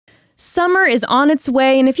Summer is on its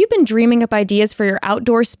way, and if you've been dreaming up ideas for your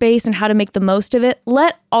outdoor space and how to make the most of it,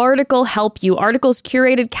 let Article help you. Article's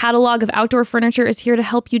curated catalog of outdoor furniture is here to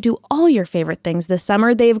help you do all your favorite things this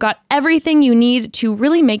summer. They've got everything you need to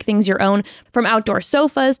really make things your own, from outdoor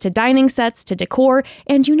sofas to dining sets to decor.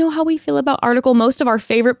 And you know how we feel about Article. Most of our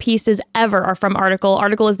favorite pieces ever are from Article.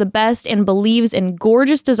 Article is the best and believes in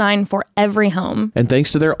gorgeous design for every home. And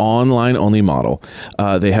thanks to their online-only model,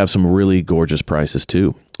 they have some really gorgeous prices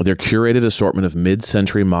too. Their curated assortment of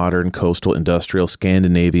mid-century modern, coastal, industrial,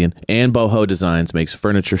 Scandinavian, and boho designs makes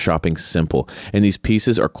furniture shopping simple. And these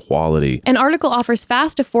pieces are quality. And Article offers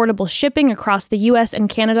fast, affordable shipping across the U.S. and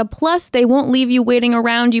Canada. Plus, they won't leave you waiting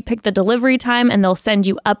around. You pick the delivery time, and they'll send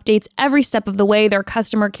you updates every step of the way. Their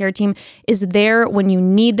customer care team is there when you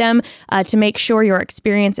need them to make sure your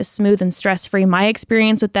experience is smooth and stress-free. My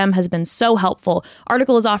experience with them has been so helpful.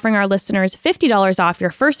 Article is offering our listeners $50 off your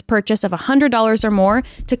first purchase of $100 or more.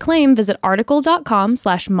 To claim, visit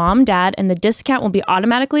article.com/momdad, and the discount will be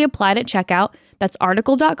automatically applied at checkout. That's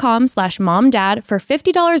article.com/momdad for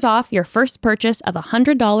 $50 off your first purchase of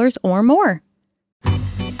 $100 or more.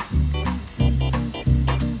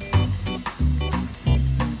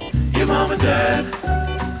 Your mom and dad.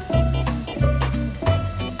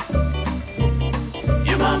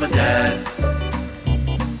 Your mom and dad.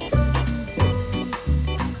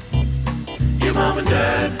 Your mom and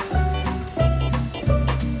dad.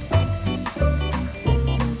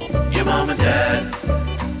 Your mom and dad.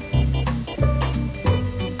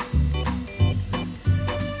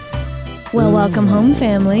 Well, welcome home,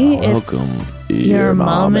 family. Welcome, It's your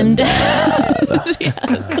mom and dad.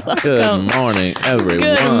 Yes, welcome. Good morning, everyone.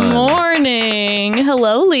 Good morning.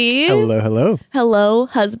 Hello, Lee. Hello. Hello,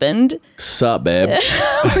 husband. Sup, babe?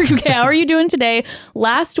 Okay, how are you doing today?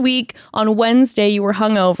 Last week on Wednesday, you were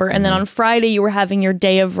hungover, and then on Friday, you were having your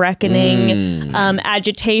day of reckoning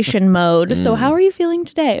agitation mode. So how are you feeling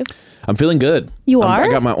today? I'm feeling good. You are? I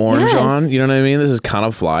got my orange Yes. on. You know what I mean? This is kind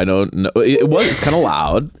of fly. No, it's kind of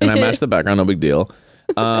loud, and I matched the background. No big deal.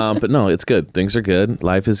 But no, it's good. Things are good.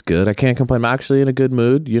 Life is good. I can't complain. I'm actually in a good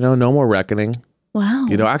mood. You know, no more reckoning. Wow.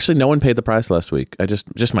 You know, actually, no one paid the price last week. I just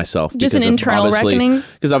myself. Just an internal reckoning?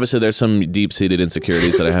 Because obviously there's some deep-seated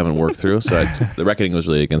insecurities that I haven't worked through. So the reckoning was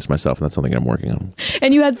really against myself, and that's something I'm working on.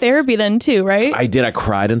 And you had therapy then too, right? I did. I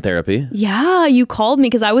cried in therapy. Yeah, you called me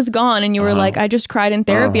because I was gone, and you were like, I just cried in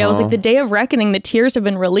therapy. I was like, the day of reckoning, the tears have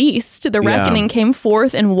been released. The reckoning came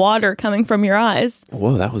forth in water coming from your eyes.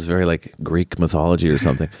 Whoa, that was very like Greek mythology or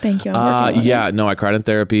something. Thank you. I'm working on it. No, I cried in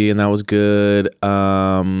therapy, and that was good.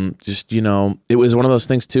 Just, you know, it was one of those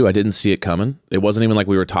things too. I didn't see it coming. It wasn't even like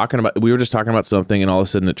we were just talking about something, and all of a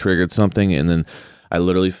sudden it triggered something, and then I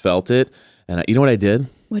literally felt it. And you know what I did?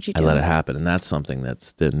 What'd you do? I let it happen, and that's something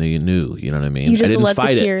that you knew. You know what I mean? You just I didn't let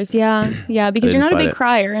fight the tears. Yeah, because you're not a big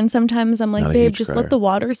crier, and sometimes I'm like, Not a babe, huge just crier. let the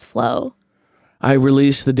waters flow. I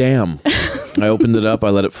released the dam. I opened it up. I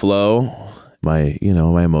let it flow. My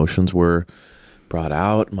emotions were brought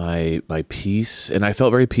out, my peace, and I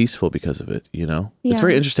felt very peaceful because of it. You know, Yeah. It's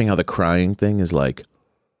very interesting how the crying thing is like.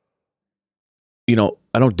 You know,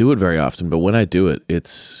 I don't do it very often, but when I do it,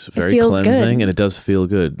 it's very feels cleansing, good. and it does feel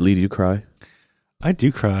good. Lee, do you cry? I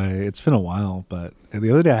do cry. It's been a while, but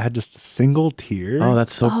the other day I had just a single tear Oh,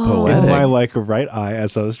 that's so in poetic. my right eye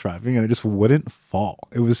as I was driving, and it just wouldn't fall.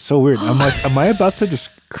 It was so weird. I'm like, am I about to just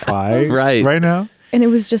cry right now? And it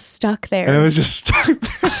was just stuck there. And it was just stuck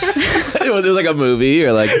there. It was like a movie,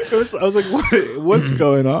 or like I was like, what's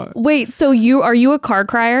going on? Wait, so are you a car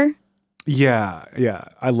crier? Yeah.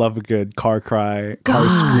 I love a good car cry, car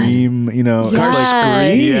scream, you know. Yes. Car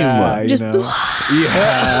scream. Yeah, Just- you know.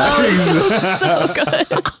 Yeah. So good.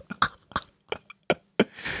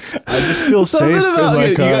 I just feel something safe about in my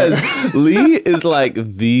you car. guys. Lee is like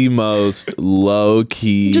the most low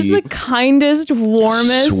key, Just the kindest,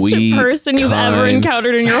 warmest Sweet, person you've ever kind.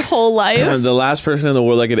 encountered in your whole life. The last person in the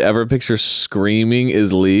world I could ever picture screaming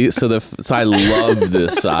is Lee. So I love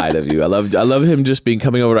this side of you. I love him just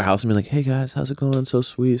coming over to our house and being like, "Hey guys, how's it going? So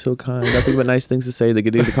sweet, so kind. Nothing but nice things to say." They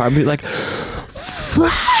get in the car and be like,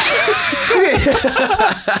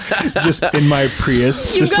 Just in my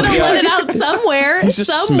Prius. You've just got to like, let it out somewhere. he's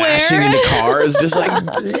just smashing into cars, just like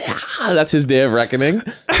that's his day of reckoning.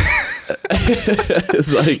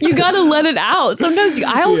 It's like You got to let it out. Sometimes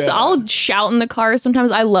I'll shout in the car.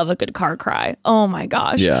 Sometimes I love a good car cry. Oh my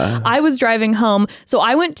gosh. Yeah. I was driving home. So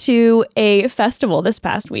I went to a festival this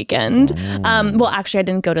past weekend. Well, actually, I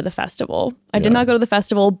didn't go to the festival. I did not go to the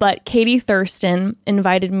festival, but Katie Thurston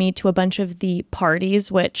invited me to a bunch of the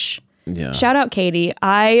parties, which shout out Katie.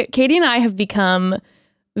 Katie and I have become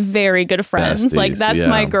very good friends. Besties, Like that's yeah.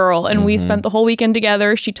 my girl. And we spent the whole weekend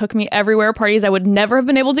together. She took me everywhere, parties I would never have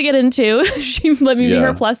been able to get into. She let me be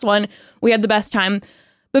her plus one. We had the best time.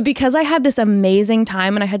 But because I had this amazing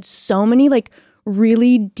time and I had so many like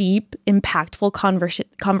really deep, impactful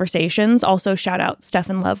conversations. Also, shout out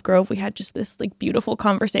Stefan Lovegrove. We had just this like beautiful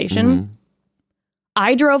conversation.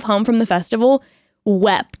 I drove home from the festival,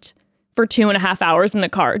 wept for 2.5 hours in the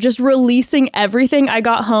car, just releasing everything. I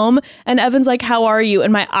got home and Evan's like, how are you?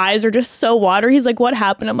 And my eyes are just so watery. He's like, what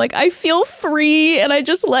happened? I'm like, I feel free. And I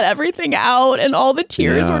just let everything out and all the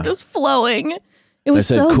tears were just flowing. It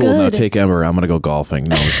was I said, so cool, good. now take Ember. I'm going to go golfing.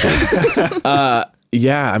 No,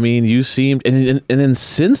 yeah, I mean, you seemed, and then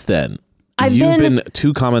since then, you've been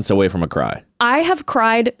 2 comments away from a cry. I have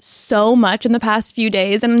cried so much in the past few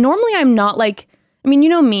days. And normally I'm not like, I mean, you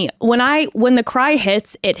know me, when the cry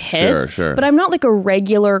hits, it hits. Sure. But I'm not like a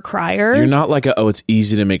regular crier. You're not like it's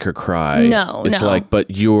easy to make her cry. No, it's like,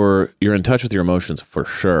 but you're in touch with your emotions for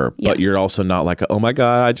sure. Yes. But you're also not like, oh my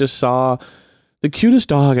God, I just saw the cutest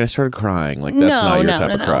dog and I started crying. Like that's not your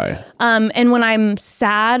type of cry. And when I'm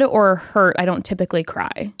sad or hurt, I don't typically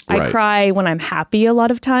cry. I cry when I'm happy a lot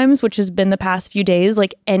of times, which has been the past few days.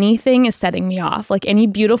 Like anything is setting me off. Like any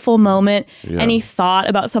beautiful moment, any thought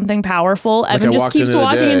about something powerful. Like Evan just keeps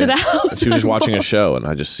walking into the house. She was just watching a show and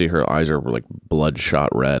I just see her eyes are like bloodshot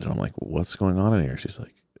red. And I'm like, what's going on in here? She's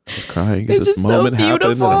like, I was crying because this moment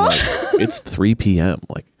happened. And I'm like, it's 3 p.m.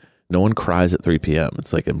 Like, no one cries at 3 p.m.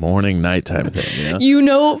 It's like a morning, nighttime thing. You know? You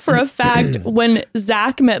know for a fact when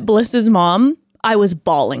Zach met Bliss's mom, I was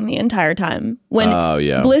bawling the entire time. When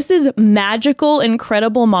Bliss's magical,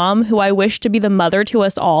 incredible mom, who I wish to be the mother to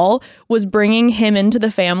us all, was bringing him into the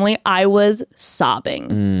family, I was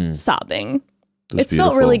sobbing. It's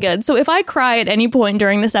felt really good. So if I cry at any point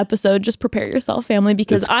during this episode, just prepare yourself, family,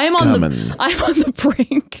 because I'm on the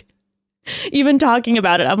brink. Even talking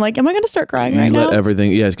about it, I'm like, am I going to start crying right now? You let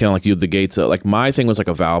everything, it's kind of like the gates, like my thing was like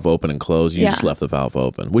a valve open and close. You just left the valve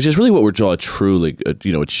open, which is really what we're truly,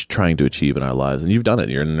 trying to achieve in our lives. And you've done it.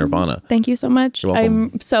 You're in nirvana. Thank you so much. You're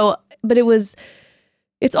welcome. But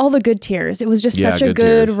it's all the good tears. It was just such a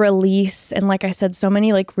good release. And like I said, so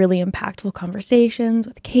many like really impactful conversations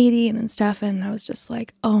with Katie and then Stefan. I was just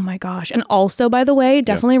like, oh my gosh. And also, by the way,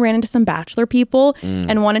 definitely ran into some Bachelor people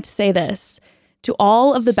and wanted to say this. To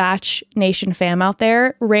all of the Batch Nation fam out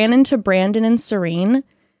there, ran into Brandon and Serene.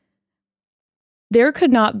 There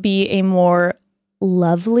could not be a more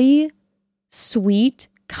lovely, sweet,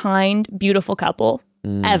 kind, beautiful couple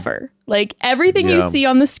ever. Like everything you see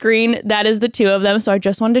on the screen, that is the 2 of them. So I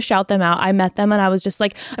just wanted to shout them out. I met them and I was just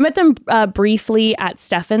like, I met them briefly at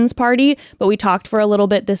Stefan's party, but we talked for a little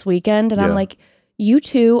bit this weekend. And I'm like, you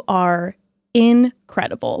 2 are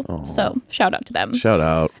incredible. So shout out to them. Shout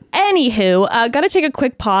out. Anywho, got to take a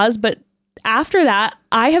quick pause, but after that,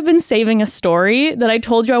 I have been saving a story that I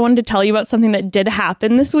told you I wanted to tell you about, something that did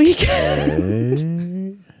happen this week.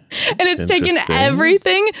 And it's taken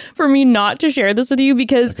everything for me not to share this with you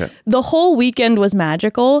because the whole weekend was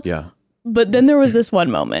magical. Yeah. But then there was this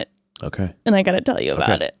one moment. Okay. And I got to tell you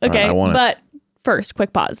about it. Okay. Right, I want it. But first,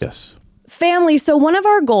 quick pause. Yes. Family, so one of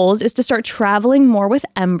our goals is to start traveling more with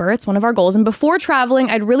Ember. It's one of our goals. And before traveling,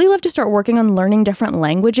 I'd really love to start working on learning different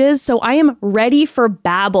languages. So I am ready for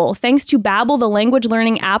Babbel. Thanks to Babbel, the language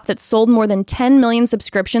learning app that's sold more than 10 million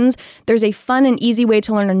subscriptions, there's a fun and easy way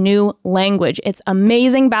to learn a new language. It's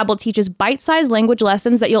amazing. Babbel teaches bite-sized language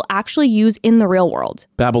lessons that you'll actually use in the real world.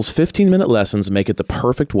 Babbel's 15-minute lessons make it the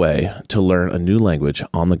perfect way to learn a new language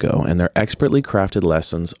on the go, and their expertly crafted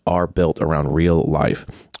lessons are built around real life.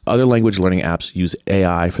 Other language learning apps use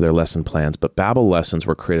AI for their lesson plans, but Babbel lessons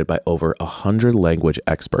were created by over 100 language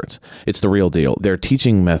experts. It's the real deal. Their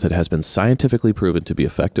teaching method has been scientifically proven to be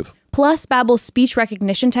effective. Plus, Babbel's speech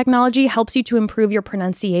recognition technology helps you to improve your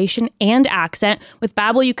pronunciation and accent. With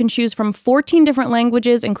Babbel, you can choose from 14 different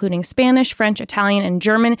languages, including Spanish, French, Italian, and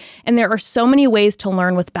German, and there are so many ways to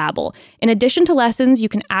learn with Babbel. In addition to lessons, you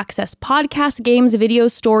can access podcasts, games,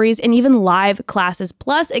 videos, stories, and even live classes.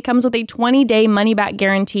 Plus, it comes with a 20-day money-back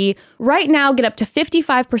guarantee. Right now, get up to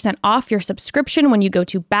 55% off your subscription when you go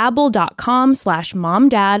to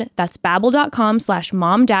babbel.com/momdad. That's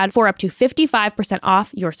babbel.com/momdad for up to 55%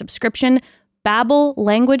 off your subscription. Babbel,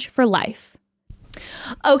 language for life.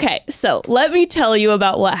 Okay, so let me tell you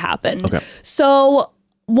about what happened. Okay. So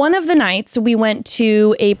one of the nights we went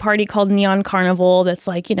to a party called Neon Carnival that's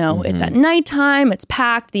like, it's at nighttime, it's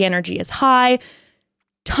packed, the energy is high,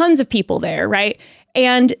 tons of people there, right?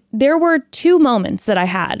 And there were 2 moments that I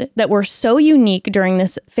had that were so unique during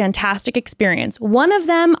this fantastic experience. One of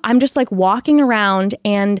them, I'm just like walking around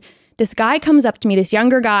and this guy comes up to me, this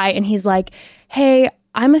younger guy, and he's like, hey,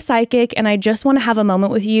 I'm a psychic and I just want to have a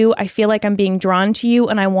moment with you. I feel like I'm being drawn to you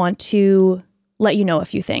and I want to let you know a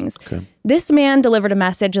few things. Okay. This man delivered a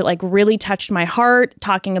message that like really touched my heart,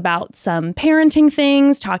 talking about some parenting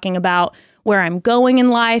things, talking about where I'm going in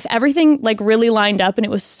life. Everything like really lined up and it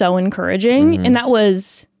was so encouraging. And that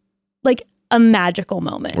was like a magical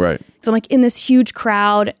moment. Right. So I'm like in this huge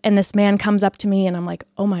crowd and this man comes up to me and I'm like,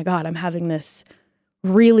 oh my God, I'm having this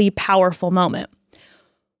really powerful moment.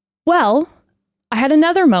 Well, I had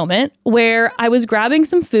another moment where I was grabbing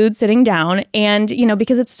some food sitting down and, you know,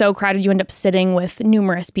 because it's so crowded, you end up sitting with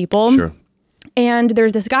numerous people. Sure. And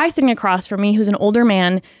there's this guy sitting across from me who's an older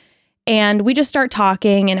man. And we just start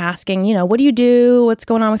talking and asking, you know, what do you do? What's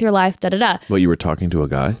going on with your life? Da da da. Well, you were talking to a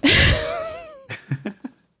guy?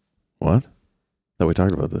 What? Thought we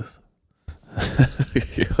talked about this.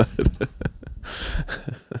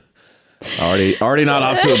 Already not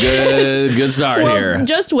off to a good start here.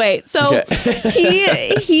 Just wait. So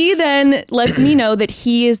he then lets me know that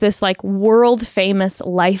he is this like world famous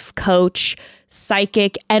life coach,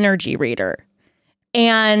 psychic energy reader.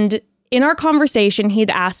 And in our conversation, he'd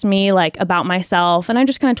asked me like about myself and I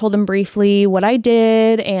just kind of told him briefly what I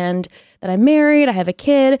did and that I'm married, I have a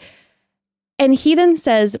kid. And he then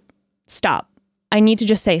says, stop. I need to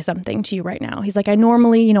just say something to you right now. He's like, I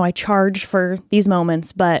normally, you know, I charge for these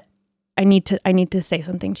moments, but I need to say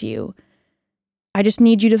something to you. I just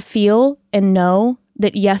need you to feel and know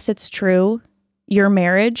that yes, it's true. Your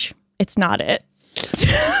marriage, it's not it.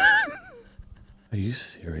 Are you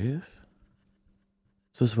serious?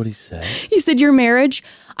 So this is what he said? He said, your marriage,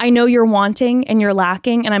 I know you're wanting and you're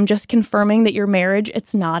lacking, and I'm just confirming that your marriage,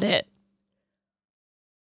 it's not it.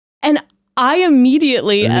 And I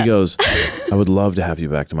immediately... And he goes, I would love to have you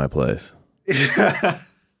back to my place. And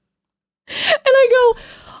I go,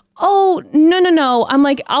 oh, no. I'm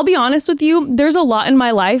like, I'll be honest with you. There's a lot in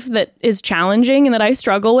my life that is challenging and that I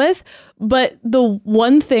struggle with. But the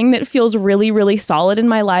one thing that feels really, really solid in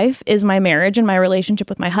my life is my marriage and my relationship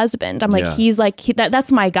with my husband. I'm like, he's like,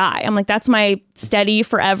 that's my guy. I'm like, that's my steady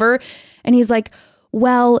forever. And he's like,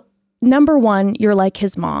 well, number one, you're like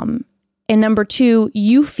his mom. And number two,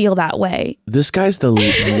 you feel that way. This guy's the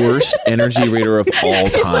worst energy reader of all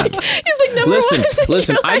time. He's like number one.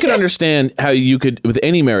 Listen, I can understand how you could, with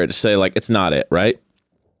any marriage, say like, it's not it, right?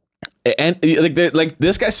 And like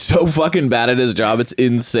this guy's so fucking bad at his job. It's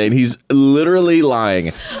insane. He's literally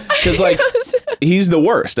lying. Because like, he's the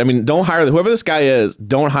worst. I mean, don't hire whoever this guy is.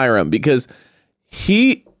 Don't hire him because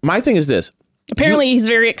my thing is this. Apparently he's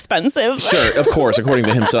very expensive. Sure, of course, according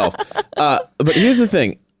to himself. But here's the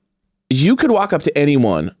thing. You could walk up to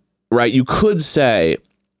anyone, right? You could say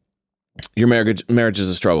your marriage is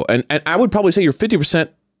a struggle. And I would probably say you're 50%,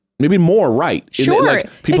 maybe more right. Sure.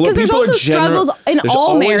 Because there's also struggles in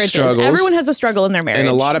all marriages. Struggles, everyone has a struggle in their marriage. And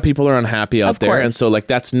a lot of people are unhappy out there. And so like,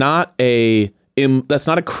 that's not a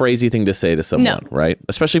crazy thing to say to someone, right?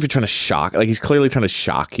 Especially if you're trying to shock, like he's clearly trying to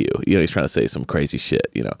shock you. You know, he's trying to say some crazy shit,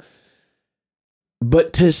 you know.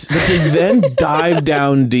 But to then dive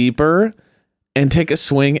down deeper and take a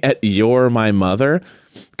swing at "You're my mother."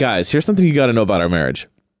 Guys, here's something you got to know about our marriage.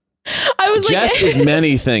 Jess is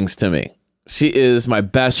many things to me. She is my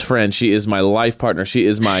best friend. She is my life partner. She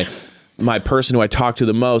is my person who I talk to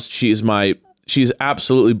the most. She's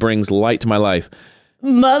absolutely brings light to my life.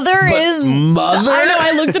 Mother. I don't know.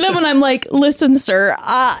 I looked at him and I'm like, listen, sir,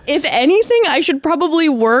 if anything, I should probably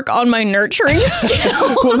work on my nurturing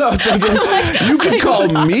skills. Well, no, it's like, you could call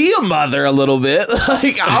me a mother a little bit.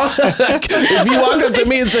 Like, if you walked up to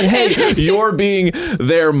me and said, hey, you're being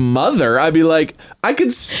their mother, I'd be like, I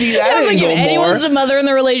could see that angle like, if more. anyone's the mother in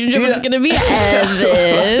the relationship, it's going to be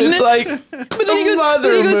Evan. It's like, but then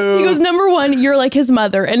he goes, number one, you're like his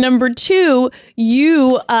mother. And number two,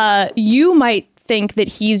 you might think that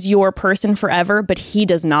he's your person forever, but he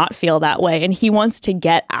does not feel that way and he wants to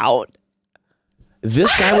get out.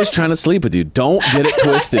 This guy was trying to sleep with you. Don't get it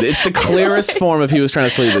twisted. It's the clearest form if he was trying to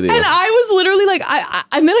sleep with you. And I was literally like,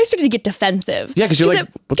 and then I started to get defensive. Yeah, because you're like,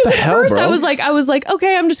 what the hell, first bro? I was like,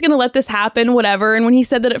 okay, I'm just gonna let this happen, whatever. And when he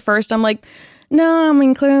said that at first, I'm like, no, I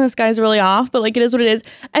mean, clearly this guy's really off, but like, it is what it is.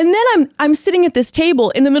 And then I'm sitting at this table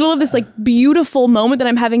in the middle of this like beautiful moment that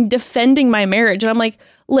I'm having defending my marriage, and I'm like,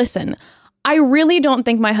 listen, I really don't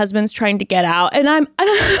think my husband's trying to get out. And I'm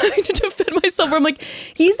having to defend myself. I'm like,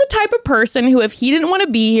 he's the type of person who, if he didn't want to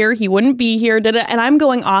be here, he wouldn't be here. And I'm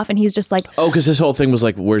going off and he's just like, oh, because this whole thing was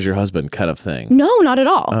like, where's your husband kind of thing. No, not at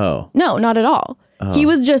all. Oh. No, not at all. Oh. He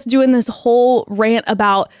was just doing this whole rant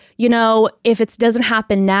about, you know, if it doesn't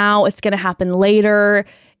happen now, it's going to happen later.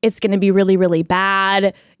 it's going to be really, really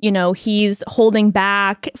bad. You know, he's holding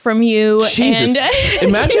back from you. Jesus. And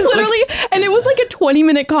Imagine, literally, and it was like a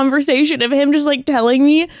 20-minute conversation of him just like telling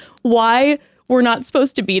me why we're not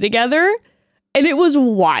supposed to be together. And it was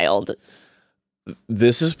wild.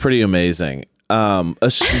 This is pretty amazing.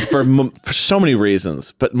 For so many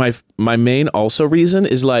reasons, but my main also reason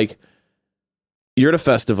is like, you're at a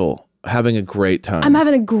festival having a great time. I'm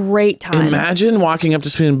having a great time. Imagine walking up to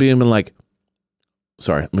someone and being like,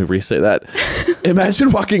 sorry, let me re-say that.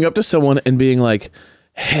 Imagine walking up to someone and being like,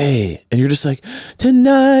 hey, and you're just like,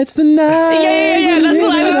 tonight's the night. Yeah. That's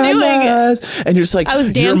what I was doing. And you're just like, I was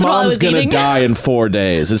your dancing while I mom's was gonna eating. die in 4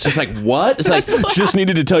 days. It's just like, what? It's like, just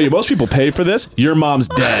needed to tell you, most people pay for this. Your mom's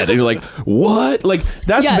dead. And you're like, what? Like,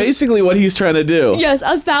 that's Yes. basically what he's trying to do. Yes,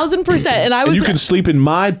 1,000%. And I was And you can sleep in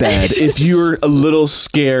my bed if you're a little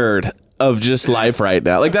scared of just life right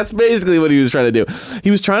now. Like, that's basically what he was trying to do.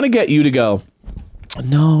 He was trying to get you to go,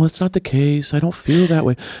 no, it's not the case. I don't feel that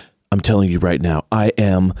way. I'm telling you right now, I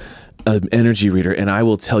am an energy reader, and I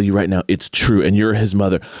will tell you right now, it's true, and you're his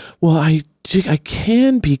mother. Well, I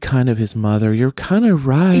can be kind of his mother. You're kind of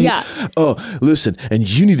right. Yeah. Oh, listen, and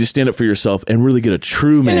you need to stand up for yourself and really get a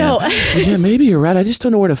true man. No. Yeah, maybe you're right. I just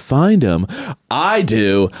don't know where to find him. I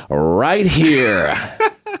do, right here.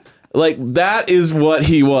 Like, that is what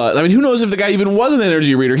he was. I mean, who knows if the guy even was an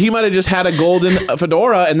energy reader? He might have just had a golden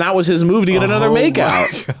fedora, and that was his move to get another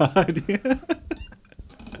makeout. God, yeah.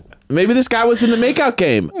 Maybe this guy was in the makeout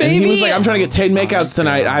game. And he was Maybe. like, I'm trying to get 10 makeouts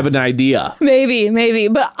tonight. I have an idea. Maybe.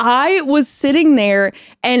 But I was sitting there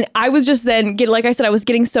and I was just then, like I said, I was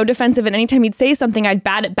getting so defensive. And anytime he'd say something, I'd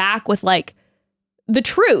bat it back with like the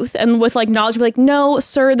truth and with like knowledge. Be like, no,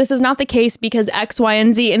 sir, this is not the case because X, Y,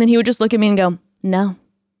 and Z. And then he would just look at me and go, no.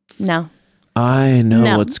 I know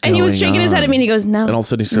No. what's going And on. he was shaking his head at me and he goes, no. And all of a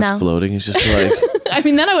sudden he starts no. floating. He's just like, I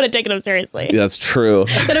mean, then I would have taken him seriously. yeah, that's true.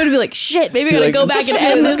 Then I would be like, shit, maybe I gotta like, go back and shit,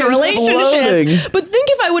 end this this guy's relationship. floating. But think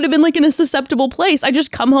if I would have been like in a susceptible place. I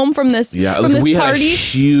just come home from this Yeah, from like this we had a party.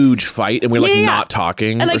 huge fight and we're like Yeah. not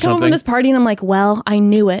talking And or I come something. home from this party and I'm like, well, I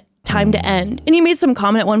knew it. Time to end. And he made some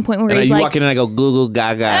comment at one point where and he's you like, walk in and I go, Google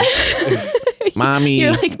Gaga. Mommy,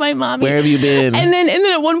 you're like my mommy. where have you been? And then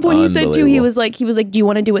at one point he said too, he Unbelievable. was like, do you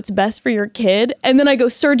want to do what's best for your kid? And then I go,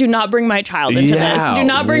 sir, do not bring my child into this. Do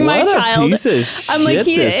not bring my what child. a piece of I'm like, shit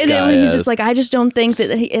this guy he's is. just like, I just don't think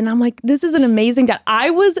that and I'm like, this is an amazing dad.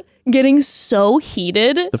 I was getting so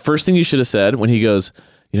heated. The first thing you should have said when he goes,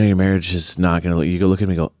 you know, your marriage is not going to, you go look at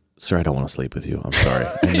me and go, sir, I don't want to sleep with you. I'm sorry.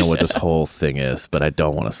 I know what this whole thing is, but I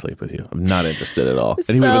don't want to sleep with you. I'm not interested at all.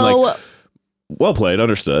 And he would have been like, well played,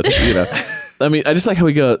 understood. You know, I mean, I just like how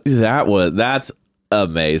we go, that's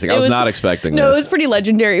amazing. I was not expecting No, this. it was pretty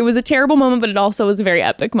legendary. It was a terrible moment, but it also was a very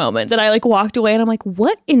epic moment that I like walked away and I'm like,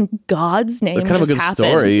 what in God's name kind of a just good happened?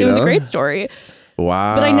 story, you It was a know? great story.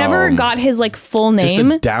 Wow. But I never got his like full Just name.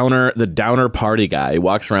 the downer party guy. He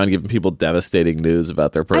walks around giving people devastating news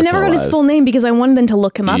about their I personal never got his lives. full name because I wanted them to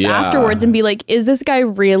look him up Yeah. afterwards and be like, is this guy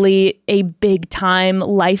really a big time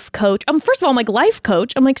life coach? First of all, I'm like, life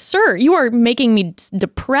coach? I'm like, sir, you are making me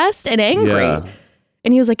depressed and angry. Yeah.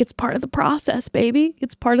 And he was like, it's part of the process, baby.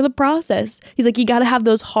 It's part of the process. He's like, you got to have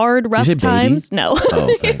those hard, rough say baby? times. No.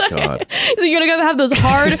 Oh, thank God. He's like, you got to have those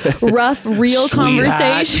hard, rough, real Sweetheart.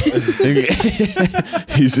 conversations.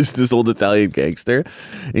 He's just this old Italian gangster.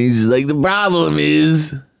 And he's just like, the problem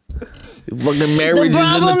is fucking marriage is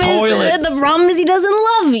in the toilet. The problem is he doesn't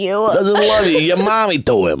love you. Doesn't love you. Your mommy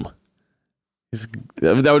to him.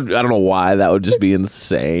 I don't know why. That would just be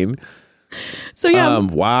insane. So yeah,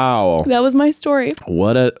 Wow. that was my story.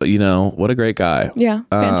 What a great guy. Yeah,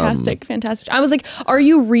 fantastic. I was like, are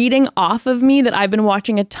you reading off of me that I've been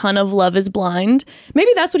watching a ton of Love is Blind? Maybe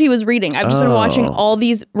that's what he was reading. I've just been watching all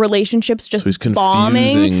these relationships just he's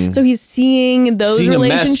bombing. confusing. So he's seeing those Seeing a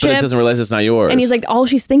relationships. mess, but it doesn't realize it's not yours. And he's like, all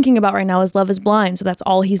she's thinking about right now is Love is Blind. So that's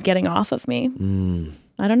all he's getting off of me.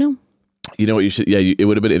 I don't know. You know what you should, it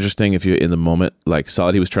would have been interesting if you in the moment, like, saw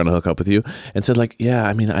that he was trying to hook up with you and said, like, yeah,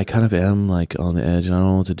 I mean, I kind of am like on the edge and I don't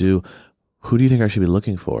know what to do. Who do you think I should be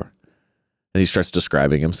looking for? And he starts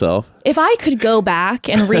describing himself. If I could go back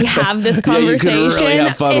and rehab this Yeah, you could conversation, really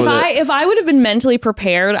have fun with it. if I would have been mentally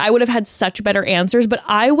prepared, I would have had such better answers. But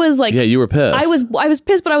I was like, Yeah, you were pissed. I was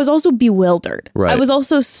pissed, but I was also bewildered. Right. I was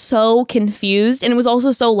also so confused, and it was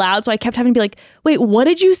also so loud. So I kept having to be like, "Wait, what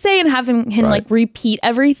did you say?" And having him Right. like repeat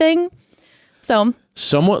everything. So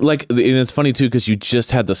Somewhat like, and it's funny too, because you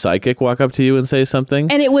just had the psychic walk up to you and say something.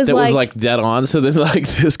 And it was that was like- like dead on. So then like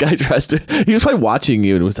this guy tries to, he was probably watching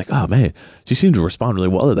you and was like, oh man, she seemed to respond really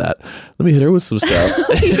well to that. Let me hit her with some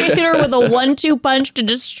stuff. he hit her with a 1-2 punch to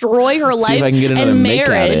destroy her life See if I can get another and makeout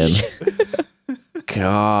marriage. in.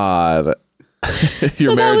 God. Your So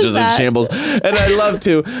that marriage was is in that. shambles. And I love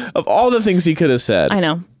to, of all the things he could have said, I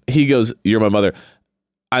know. he goes, "You're my mother."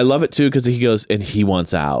 I love it too because he goes, and he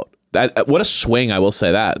wants out. That what a swing! I will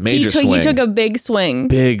say that major swing. He took a big swing.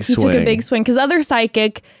 He took a big swing because other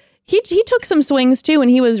psychic, he took some swings too, and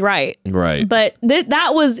he was right. Right. But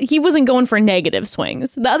that was he wasn't going for negative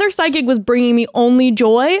swings. The other psychic was bringing me only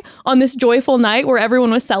joy on this joyful night where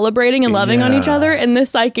everyone was celebrating and loving on each other, and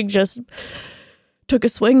this psychic just took a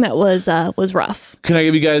swing that was rough. Can I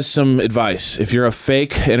give you guys some advice? If you're a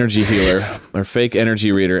fake energy healer or fake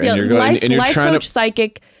energy reader, and you're going and you're life trying coach, to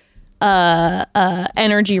psychic,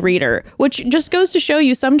 energy reader, which just goes to show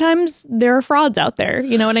you sometimes there are frauds out there.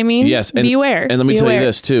 You know what I mean? Yes, and, beware. And let me Be tell you aware.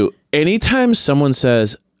 this too. Anytime someone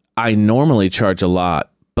says, "I normally charge a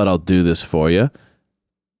lot, but I'll do this for you,"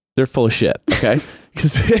 they're full of shit. Okay,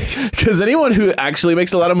 because anyone who actually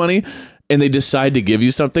makes a lot of money and they decide to give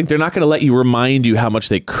you something, they're not going to let you remind you how much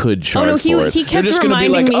they could charge for it. He kept they're just gonna be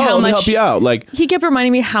reminding like, me "Oh, how let me much help you out." Like he kept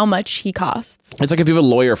reminding me how much he costs. it's like if you have a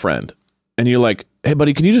lawyer friend and you're like, "Hey,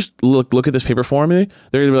 buddy, can you just look at this paper for me?"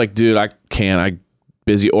 They're gonna be like, "Dude, I can't. I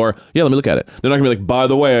busy." Or, "Yeah, let me look at it." They're not gonna be like, "By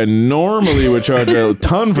the way, I normally would charge a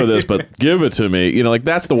ton for this, but give it to me." You know, like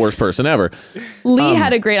that's the worst person ever. Lee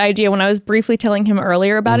had a great idea when I was briefly telling him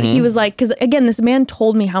earlier about it. He was like, because again, this man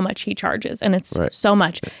told me how much he charges, and it's Right. so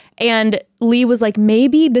much. And Lee was like,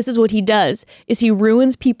 maybe this is what he does: is he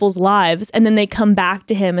ruins people's lives, and then they come back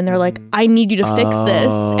to him, and they're like, "I need you to fix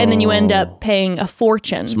this," and then you end up paying a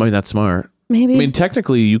fortune. Maybe that's smart. Maybe. I mean,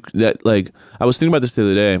 technically, I was thinking about this the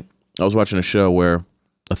other day. I was watching a show where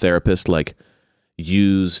a therapist like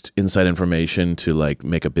used inside information to like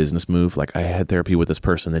make a business move. Like I had therapy with this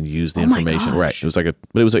person, then used the Oh my information. gosh. Right. It was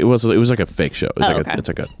like a fake show. It was Oh, okay. it's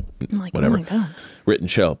like a I'm like, whatever oh my God. written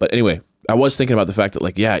show. But anyway, I was thinking about the fact that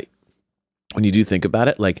like, yeah, when you do think about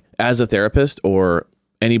it, like as a therapist or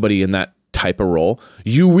anybody in that type of role,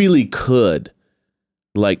 you really could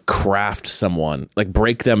like craft someone, like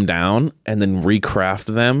break them down and then recraft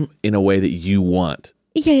them in a way that you want.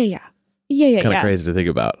 Yeah. Kind of crazy to think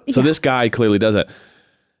about. So this guy clearly does it.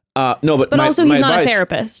 No, but Also, my he's not a advice-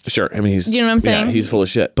 therapist. Sure. I mean, Do you know what I'm saying? Yeah, he's full of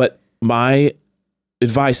shit. But my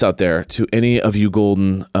advice out there to any of you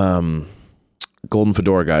golden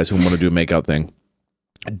fedora guys who want to do a makeout thing,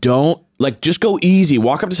 don't just go easy.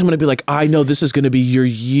 Walk up to someone and be like, "I know this is going to be your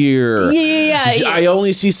year. Yeah. I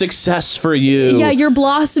only see success for you. Yeah, you're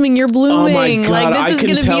blossoming, you're Oh blooming. my God, Like, I this can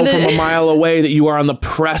is tell gonna be from a mile away that you are on the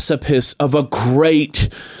precipice of a great,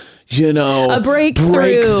 a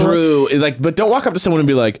breakthrough. But don't walk up to someone and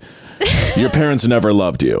be like, "Your parents never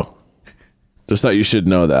loved you." Just thought you should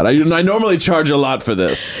know that. I normally charge a lot for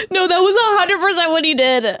this. No, that was 100% what he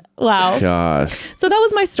did. Wow. Gosh. So that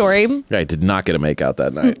was my story. I did not get a make out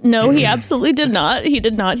that night. No, he absolutely did not. He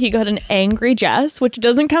did not. He got an angry Jess, which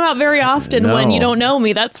doesn't come out very often No. when you don't know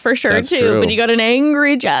me. That's for sure, That's too. true. But he got an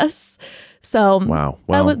angry Jess. So Wow.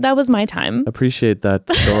 Wow. that was my time. Appreciate that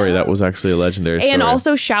story. That was actually a legendary story. And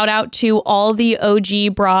also shout out to all the OG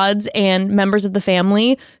broads and members of the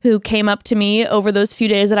family who came up to me over those few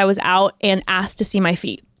days that I was out and asked to see my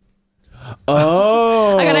feet.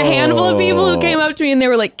 Oh. I got a handful of people who came up to me and they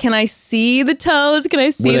were like, "Can I see the toes? Can I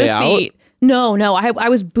see Were the they out? feet?" No. I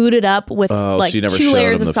was booted up with so you never 2 showed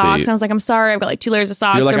layers them of the socks. feet. I was like, "I'm sorry, I've got 2 layers of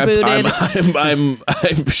socks. You're like, They're booted." I'm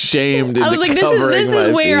shamed. I was like, "This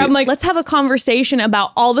is where I'm like, let's have a conversation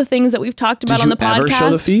about all the things that we've talked about Did on you the podcast." ever show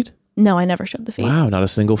the feet? No, I never showed the feet. Wow, not a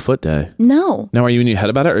single foot day. No. Now, are you in your head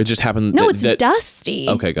about it, or it just happened? No, it's dusty.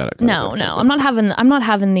 Okay, got it. No. I'm not having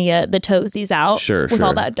the toesies out Sure, with all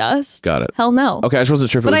sure. that dust. Got it. Hell no. Okay, I just wasn't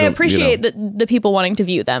sure if it But was. I appreciate the people wanting to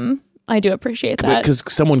view them. I do appreciate that. Because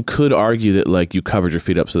someone could argue that you covered your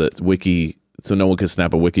feet up so that so no one could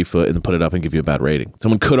snap a wiki foot and put it up and give you a bad rating.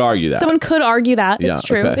 Someone could argue that. Someone could argue that. Yeah, It's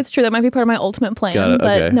true. okay. It's true. That might be part of my ultimate plan. Got it,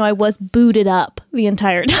 But okay. no, I was booted up the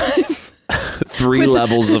entire time. 3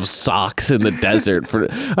 levels of socks in the desert for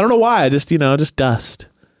I don't know why. I just just dust.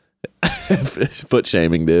 Foot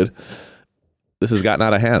shaming, dude. This has gotten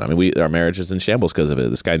out of hand. I mean, our marriage is in shambles because of it.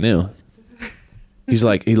 This guy knew. He's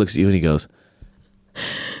like, he looks at you and he goes,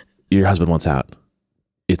 "Your husband wants out.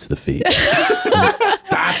 It's the feet."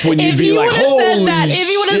 That's when you'd If be you like, would have "Holy said that, if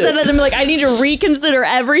you would have shit." said that, I'd be like, I need to reconsider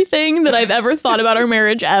everything that I've ever thought about our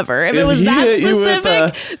marriage ever. If it If was he that hit you with,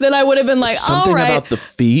 specific, then I would have been like, something all right, about the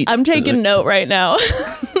feet. I'm taking note right now.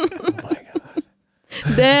 Oh my God.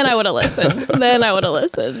 Then I would have listened. Then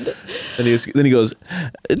he goes,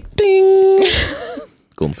 ding.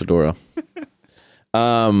 Golden fedora.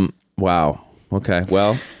 Wow. Okay.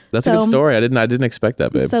 Well, that's a good So- story. I didn't expect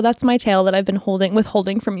that, babe. So that's my tale that I've been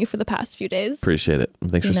withholding from you for the past few days. Appreciate it.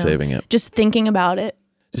 Thanks for You know, saving it. Just thinking about it.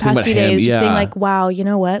 The Just thinking past few about him, days, just being yeah. like, wow, you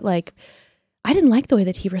know what? Like, I didn't like the way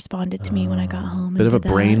that he responded to me when I got home. Bit of a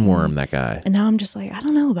brain worm, that guy. And now I'm just like, I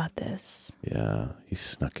don't know about this. Yeah, he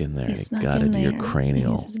snuck in there. He He snuck got in into your there.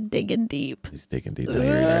 cranial. He's just digging deep. He's digging deep down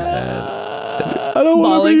here in your head. I don't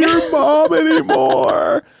want Bawling. to be your mom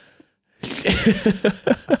anymore.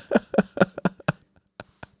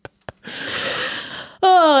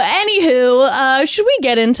 Oh, anywho, should we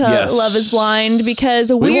get into Yes. Love is Blind?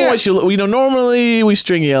 Because We we're... always, normally we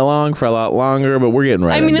string you along for a lot longer, but we're getting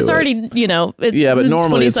right I mean, into it's it. already, it's Yeah, but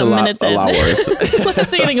normally it's a 20-some lot, minutes a in. lot worse.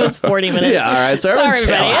 Last week I think it was 40 minutes. Yeah, all right. So Sorry, everyone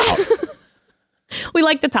chill everybody. out. We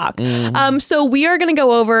like to talk. Mm-hmm. So we are going to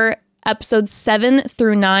go over episodes 7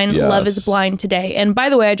 through 9, Yes. Love is Blind today. And by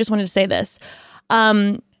the way, I just wanted to say this.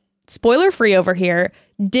 Spoiler free over here.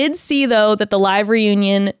 Did see, though, that the live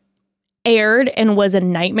reunion aired and was a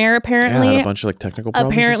nightmare, apparently. Yeah, had a bunch of like technical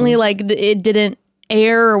problems. Apparently, it didn't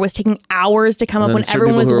air or was taking hours to come up when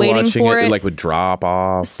everyone was waiting for it. Like would drop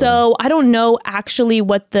off. So I don't know actually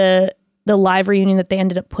what the live reunion that they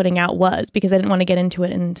ended up putting out was, because I didn't want to get into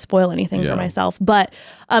it and spoil anything for myself. But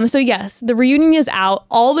so yes, the reunion is out.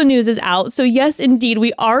 All the news is out. So yes, indeed,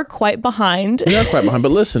 we are quite behind. We are quite behind.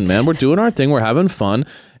 But listen, man, we're doing our thing. We're having fun.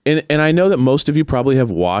 And I know that most of you probably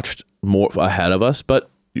have watched more ahead of us, but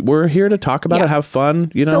we're here to talk about it, have fun,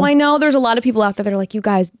 So I know there's a lot of people out there that are like, you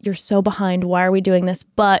guys, you're so behind. Why are we doing this?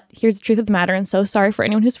 But here's the truth of the matter. And so sorry for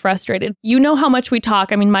anyone who's frustrated. You know how much we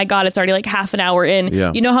talk. I mean, my God, it's already like half an hour in.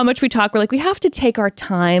 Yeah. You know how much we talk. We're like, we have to take our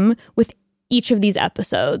time with each of these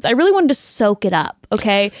episodes. I really wanted to soak it up,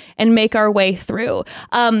 okay, and make our way through.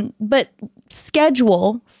 But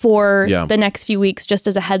schedule for the next few weeks, just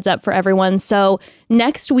as a heads up for everyone. So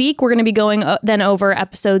next week, we're going to be going then over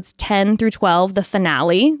episodes 10 through 12, the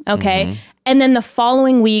finale, okay? Mm-hmm. And then the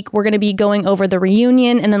following week, we're going to be going over the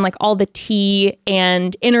reunion and then like all the tea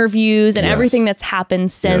and interviews and everything that's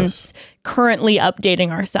happened since currently updating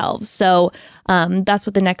ourselves. So that's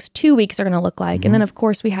what the next 2 weeks are going to look like. And then, of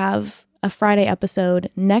course, we have a Friday episode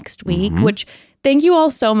next week, which... Thank you all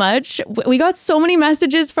so much. We got so many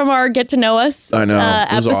messages from our Get to Know Us I know.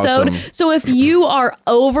 It was episode. awesome. So if you are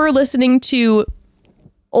over listening to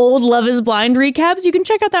old Love is Blind recaps, you can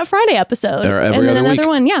check out that Friday episode. Or every and then other another week.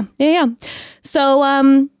 one. Yeah.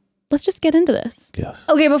 So let's just get into this. Yes.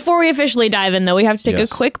 Okay, before we officially dive in, though, we have to take a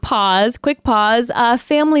quick pause.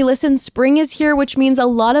 Family, listen, spring is here, which means a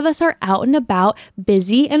lot of us are out and about,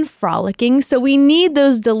 busy and frolicking. So we need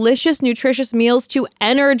those delicious, nutritious meals to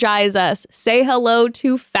energize us. Say hello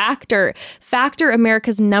to Factor. Factor,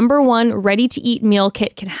 America's #1 ready-to-eat meal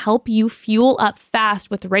kit, can help you fuel up fast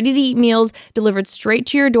with ready-to-eat meals delivered straight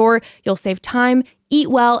to your door. You'll save time, eat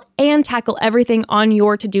well, and tackle everything on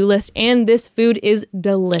your to-do list. And this food is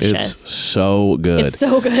delicious. It's so good. It's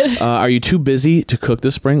so good. Are you too busy to cook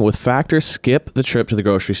this spring? With Factor, skip the trip to the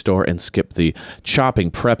grocery store and skip the chopping,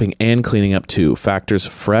 prepping, and cleaning up too. Factor's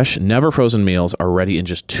fresh, never frozen meals are ready in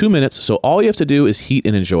just 2 minutes, so all you have to do is heat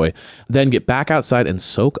and enjoy. Then get back outside and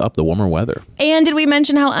soak up the warmer weather. And did we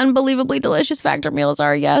mention how unbelievably delicious Factor meals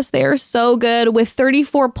are? Yes, they are so good. With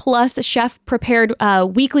 34 plus chef-prepared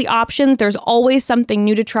weekly options, there's always something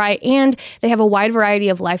new to try, and they have a wide variety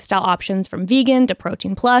of lifestyle options from vegan to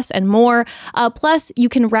protein plus and more. Plus, you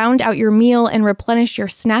can round out your meal and replenish your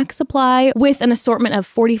snack supply with an assortment of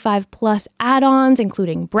 45 plus add-ons,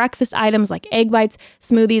 including breakfast items like egg bites,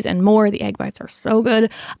 smoothies, and more. The egg bites are so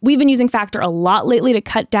good. We've been using Factor a lot lately to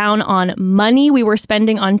cut down on money we were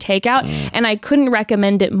spending on takeout, and I couldn't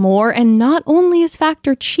recommend it more. And not only is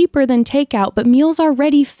Factor cheaper than takeout, but meals are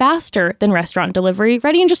ready faster than restaurant delivery,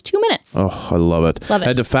 ready in just 2 minutes. Oh, I love it. Love it.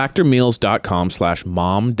 Head to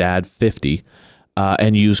factormeals.com/momdad50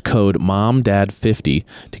 and use code MOMDAD50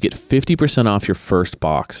 to get 50% off your first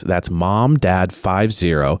box. That's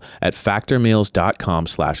MOMDAD50 at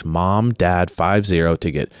factormeals.com/MOMDAD50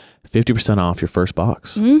 to get 50% off your first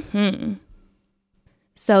box.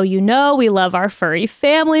 So we love our furry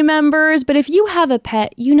family members, but if you have a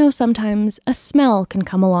pet, sometimes a smell can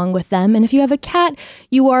come along with them. And if you have a cat,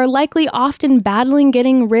 you are likely often battling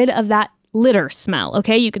getting rid of that litter smell,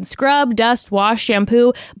 okay? You can scrub, dust, wash,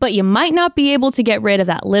 shampoo, but you might not be able to get rid of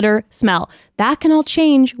that litter smell. That can all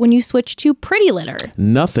change when you switch to Pretty Litter.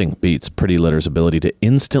 Nothing beats Pretty Litter's ability to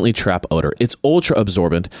instantly trap odor. It's ultra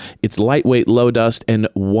absorbent, it's lightweight, low dust, and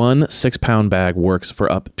one 6-pound bag works for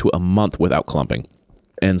up to a month without clumping.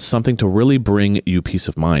 and something to really bring you peace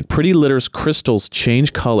of mind. Pretty Litter's crystals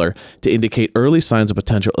change color to indicate early signs of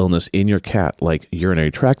potential illness in your cat, like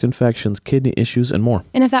urinary tract infections, kidney issues, and more.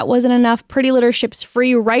 And if that wasn't enough, Pretty Litter ships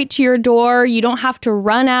free right to your door. You don't have to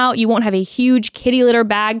run out. You won't have a huge kitty litter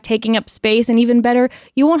bag taking up space. And even better,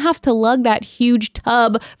 you won't have to lug that huge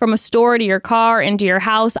tub from a store to your car into your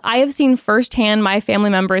house. I have seen firsthand my family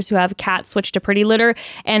members who have cats switch to Pretty Litter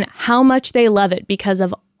and how much they love it because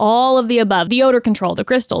of all of the above. The odor control, the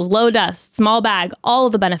crystals, low dust, small bag, all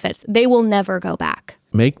of the benefits. They will never go back.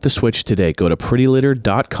 Make the switch today. Go to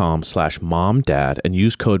prettylitter.com/momdad and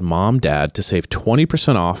use code MOMDAD to save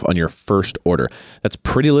 20% off on your first order. That's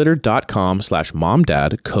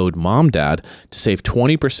prettylitter.com/momdad, code MOMDAD to save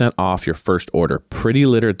 20% off your first order.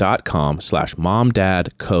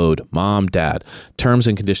 prettylitter.com/momdad, code MOMDAD. Terms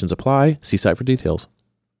and conditions apply. See site for details.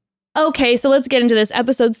 Okay, so let's get into this.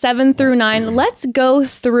 Episode 7 through 9. Let's go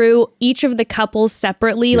through each of the couples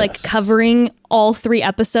separately, like covering all 3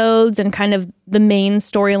 episodes and kind of the main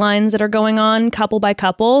storylines that are going on couple by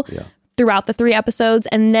couple throughout the 3 episodes.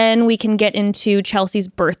 And then we can get into Chelsea's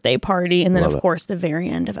birthday party. And then, of course, the very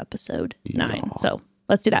end of episode 9. So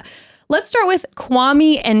let's do that. Let's start with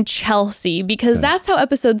Kwame and Chelsea, because that's how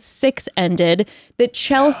episode 6 ended, that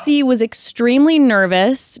Chelsea was extremely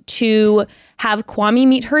nervous to have Kwame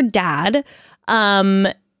meet her dad.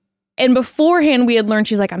 And beforehand, we had learned,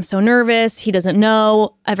 she's like, I'm so nervous. He doesn't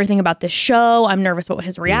know everything about this show. I'm nervous about what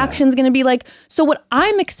his reaction is going to be like. So what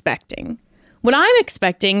I'm expecting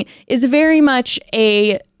is very much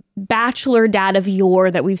a bachelor dad of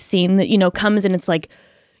yore that we've seen that, you know, comes and it's like,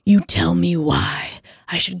 you tell me why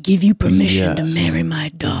I should give you permission to marry my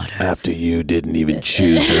daughter. After you didn't even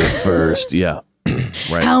choose her first. Yeah.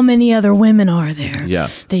 Right. How many other women are there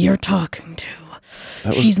that you're talking to?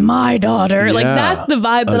 She's my daughter. Yeah. Like, that's the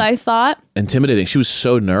vibe that I thought. Intimidating. She was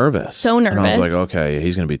so nervous. And I was like, okay,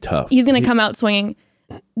 he's going to be tough. He's going to come out swinging.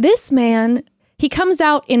 This man, he comes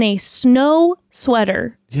out in a snow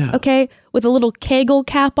sweater. Yeah. Okay? With a little Kegel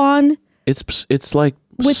cap on. It's like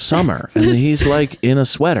summer. And he's like in a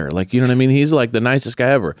sweater. Like, you know what I mean? He's like the nicest guy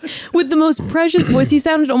ever. With the most precious voice. He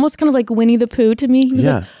sounded almost kind of like Winnie the Pooh to me. He was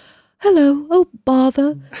like, hello, oh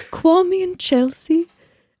bother, Kwame and Chelsea.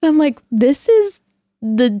 And I'm like, this is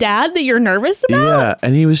the dad that you're nervous about? Yeah,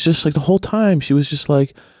 and he was just like, the whole time, she was just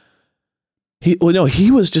like, he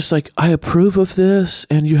was just like, I approve of this,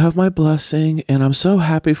 and you have my blessing, and I'm so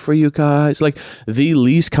happy for you guys. Like, the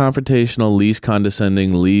least confrontational, least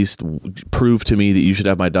condescending, least prove to me that you should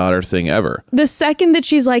have my daughter thing ever. The second that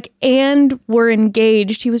she's like, and we're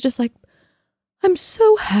engaged, he was just like, I'm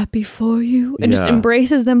so happy for you, and just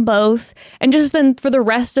embraces them both, and just then for the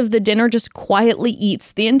rest of the dinner just quietly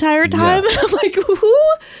eats the entire time. Yeah. I'm like,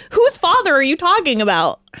 whose father are you talking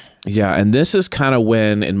about? Yeah, and this is kind of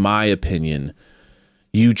when, in my opinion,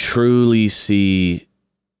 you truly see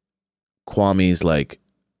Kwame's like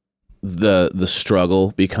the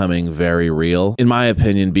struggle becoming very real, in my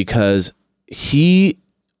opinion, because he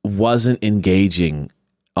wasn't engaging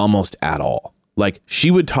almost at all. Like,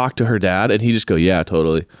 she would talk to her dad and he'd just go, yeah,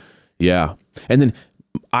 totally. Yeah. And then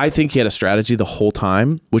I think he had a strategy the whole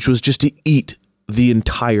time, which was just to eat the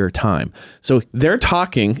entire time. So they're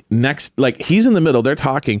talking next, like he's in the middle, they're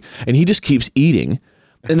talking, and he just keeps eating.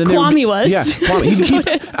 And then Kwame was. Yeah.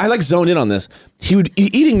 Kwame, I like zone in on this. He would be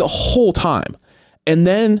eating the whole time. And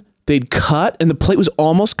then they'd cut and the plate was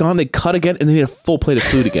almost gone. They'd cut again and then he had a full plate of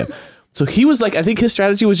food again. So he was like, I think his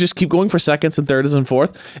strategy was just keep going for seconds and thirds and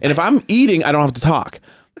fourth. And if I'm eating, I don't have to talk.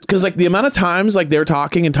 Because like the amount of times like they're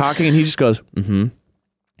talking and he just goes,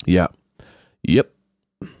 yeah, yep.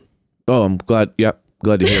 Oh, I'm glad. Yep.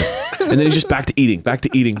 Glad to hear. And then he's just back to eating.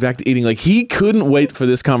 Like, he couldn't wait for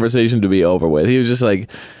this conversation to be over with. He was just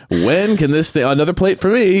like, when can this thing, another plate for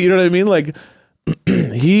me? You know what I mean? Like,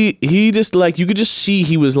 he just like, you could just see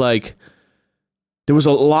he was like, there was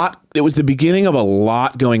a lot. It was the beginning of a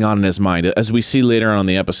lot going on in his mind. As we see later on in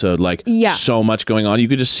the episode, like so much going on. You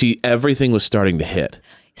could just see everything was starting to hit.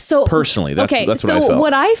 So personally, that's what I felt. So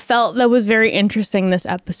what I felt that was very interesting this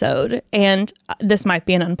episode, and this might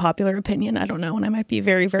be an unpopular opinion, I don't know, and I might be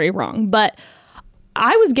very, very wrong, but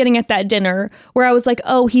I was getting at that dinner where I was like,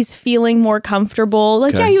 oh, he's feeling more comfortable.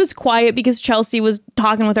 Like, yeah, he was quiet because Chelsea was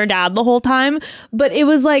talking with her dad the whole time, but it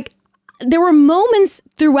was like, there were moments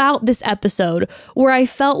throughout this episode where I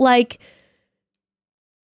felt like,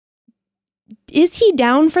 is he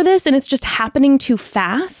down for this? And it's just happening too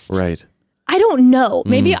fast. Right. I don't know.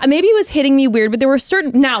 Maybe it was hitting me weird, but there were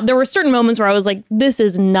certain moments where I was like, this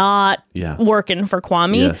is not working for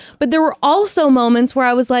Kwame. Yes. But there were also moments where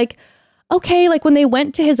I was like, okay, like when they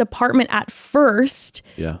went to his apartment at first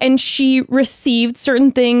and she received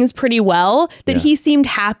certain things pretty well, that he seemed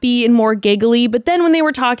happy and more giggly. But then when they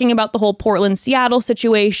were talking about the whole Portland, Seattle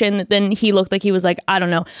situation, then he looked like he was like, I don't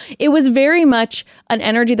know. It was very much an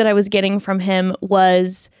energy that I was getting from him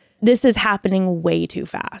was, this is happening way too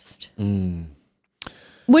fast.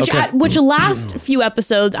 Which last few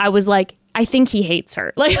episodes, I was like, I think he hates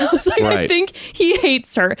her. Like, I was like, I think he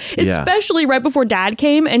hates her, especially right before Dad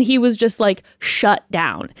came and he was just like shut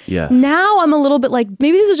down. Yes. Now I'm a little bit like,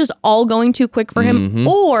 maybe this is just all going too quick for him,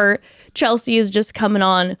 or Chelsea is just coming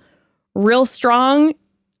on real strong.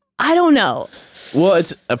 I don't know. Well,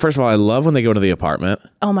 it's first of all, I love when they go to the apartment.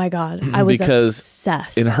 Oh my God. I was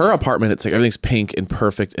obsessed. In her apartment, it's like everything's pink and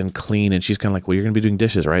perfect and clean. And she's kind of like, well, you're going to be doing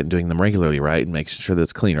dishes, right? And doing them regularly, right? And making sure that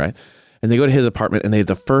it's clean, right? And they go to his apartment and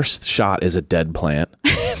the first shot is a dead plant.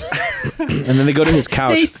 And then they go to his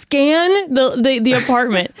couch. They scan the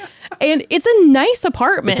apartment. And it's a nice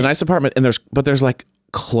apartment. It's a nice apartment. And there's like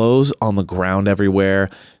clothes on the ground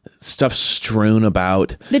everywhere, stuff strewn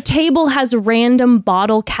about. The table has random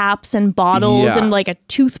bottle caps and bottles and like a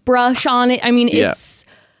toothbrush on it. I mean, it's...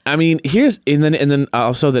 I mean, and then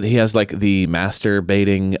also that he has like the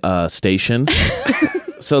masturbating station.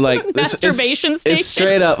 So like masturbation station. It's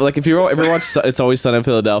straight up like if you ever watch It's Always Sunny in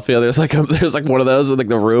Philadelphia, there's like one of those in like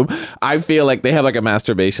the room. I feel like they have like a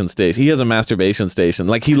masturbation station. He has a masturbation station.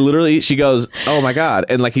 Like she goes, oh my God,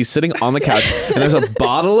 and like he's sitting on the couch and there's a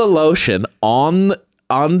bottle of lotion on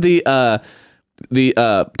the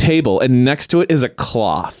table, and next to it is a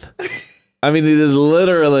cloth. I mean, it is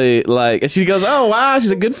literally like, and she goes, "Oh wow," she's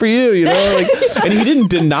like, "Good for you," you know. Like, and he didn't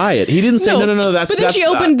deny it. He didn't say, "No, that's." But then she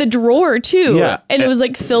opened the drawer too, and it was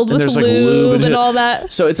like filled with lube and all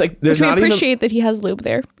that. So it's like we appreciate that he has lube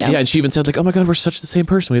there. Yeah, and she even said like, "Oh my God, we're such the same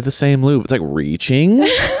person. We have the same lube." It's like reaching.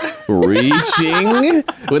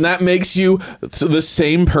 When that makes you the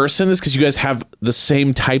same person is because you guys have the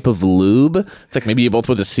same type of lube. It's like maybe you both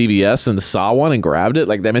went to CVS and saw one and grabbed it.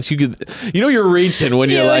 Like that means you could, you're reaching when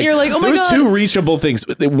you're like, oh my God. Two reachable things.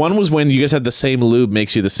 One was when you guys had the same lube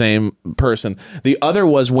makes you the same person. The other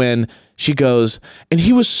was when she goes, and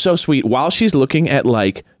he was so sweet while she's looking at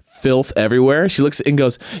like filth everywhere. She looks and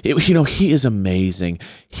goes, he is amazing.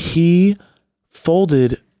 He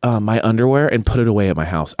folded my underwear and put it away at my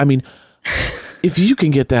house. I mean, if you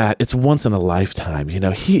can get that, it's once in a lifetime.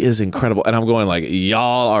 He is incredible. And I'm going like,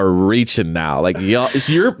 y'all are reaching now. Like y'all,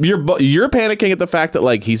 you're panicking at the fact that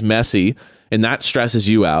like he's messy and that stresses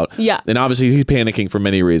you out. Yeah. And obviously he's panicking for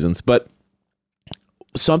many reasons. But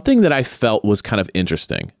something that I felt was kind of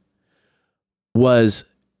interesting was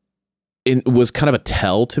kind of a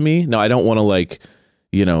tell to me. Now I don't want to like,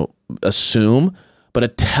 assume, but a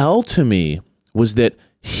tell to me was that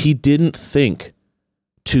he didn't think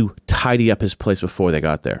to tidy up his place before they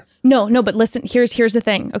got there. No, but listen, here's the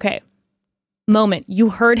thing. Okay. Moment. You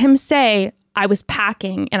heard him say, I was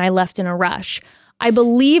packing and I left in a rush. I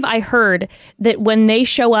believe I heard that when they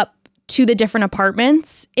show up to the different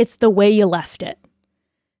apartments, it's the way you left it.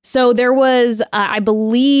 So there was, I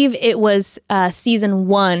believe it was season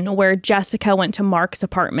 1 where Jessica went to Mark's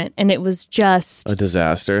apartment and it was just... a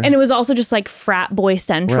disaster. And it was also just like frat boy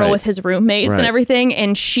central with his roommates and everything.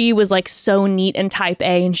 And she was like so neat and type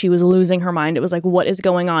A and she was losing her mind. It was like, what is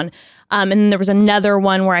going on? And then there was another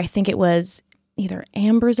one where I think it was either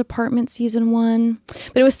Amber's apartment season 1,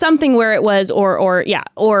 but it was something where it was, or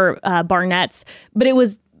Barnett's, but it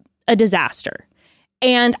was a disaster.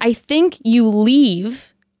 And I think you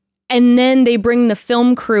leave... and then they bring the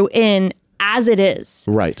film crew in as it is.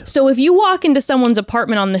 Right. So if you walk into someone's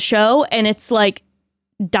apartment on the show and it's like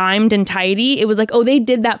dimed and tidy, it was like, oh, they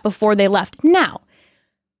did that before they left. Now,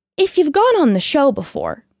 if you've gone on the show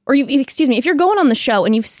before, or if you're going on the show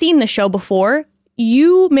and you've seen the show before,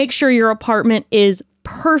 you make sure your apartment is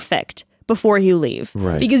perfect before you leave.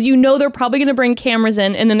 Right. Because they're probably going to bring cameras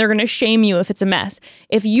in and then they're going to shame you if it's a mess.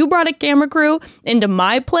 If you brought a camera crew into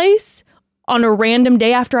my place on a random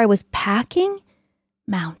day after I was packing,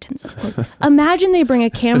 mountains of clothes. Imagine they bring a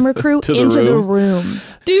camera crew into the room.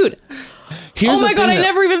 Dude. Oh my God, I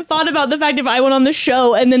never even thought about the fact if I went on the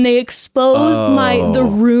show and then they exposed the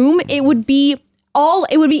room, it would be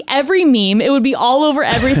every meme. It would be all over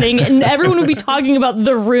everything, and everyone would be talking about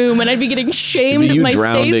the room, and I'd be getting shamed. My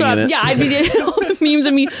face off. Yeah, I'd be all the memes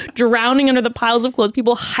of me drowning under the piles of clothes.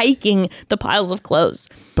 People hiking the piles of clothes.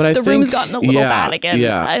 But the room's gotten a little bad again.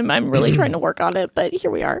 Yeah. I'm really trying to work on it, but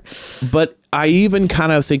here we are. But I even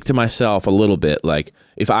kind of think to myself a little bit like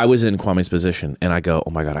if I was in Kwame's position and I go, oh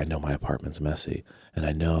my God, I know my apartment's messy, and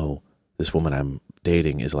I know this woman I'm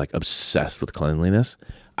dating is like obsessed with cleanliness.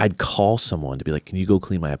 I'd call someone to be like, can you go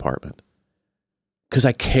clean my apartment? because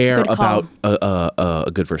I care Good call. about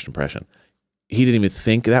a good first impression. He didn't even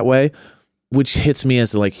think that way, which hits me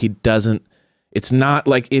as like he doesn't. It's not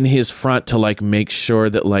like in his front to like make sure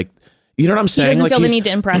that like, you know what I'm saying? He doesn't like feel the need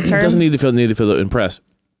to impress her. Doesn't need to feel to impress.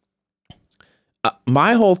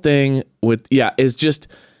 My whole thing with is just,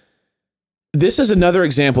 this is another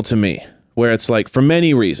example to me where it's like, for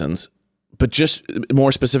many reasons, but just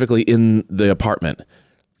more specifically in the apartment,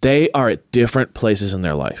 they are at different places in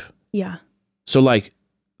their life. Yeah. So like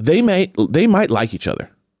they might like each other.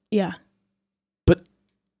 Yeah. But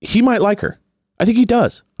he might like her. I think he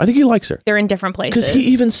does. I think he likes her. They're in different places. Because he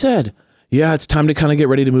even said, yeah, it's time to kind of get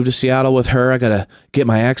ready to move to Seattle with her. I got to get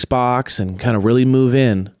my Xbox and kind of really move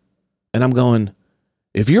in. And I'm going,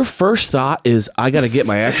 if your first thought is I got to get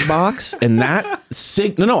my Xbox and that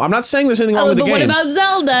no, I'm not saying there's anything wrong with the but games. what about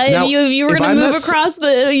Zelda? Now, if you were going to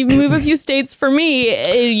move you move a few states for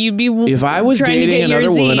me, you'd be. If I was dating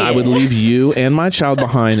another woman, I would leave you and my child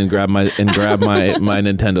behind and grab my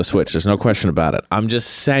Nintendo Switch. There's no question about it. I'm just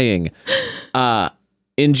saying,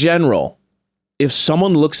 in general, if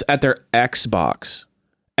someone looks at their Xbox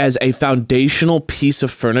as a foundational piece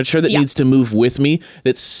of furniture that needs to move with me,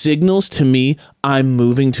 that signals to me I'm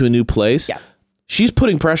moving to a new place. Yeah. She's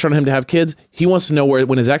putting pressure on him to have kids. He wants to know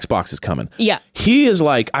when his Xbox is coming. Yeah. He is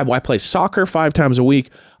like, I play soccer 5 times a week.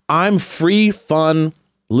 I'm free, fun,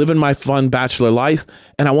 living my fun bachelor life.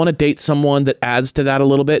 And I want to date someone that adds to that a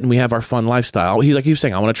little bit. And we have our fun lifestyle. He's like, he was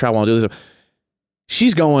saying, I want to travel. I want to do this.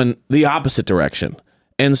 She's going the opposite direction.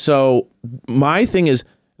 And so my thing is,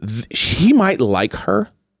 he might like her.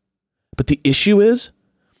 But the issue is,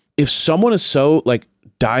 if someone is so like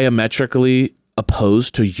diametrically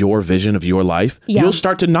opposed to your vision of your life, you'll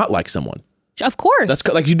start to not like someone. Of course. That's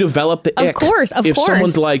like you develop the ick. Of course. If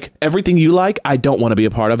someone's like, everything you like, I don't want to be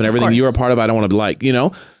a part of, and everything you're a part of, I don't want to like, you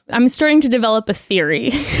know? I'm starting to develop a theory.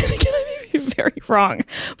 Again, I may be very wrong,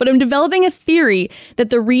 but I'm developing a theory that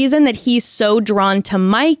the reason that he's so drawn to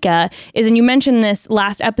Micah is, and you mentioned this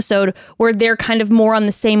last episode, where they're kind of more on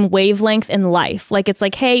the same wavelength in life. Like, it's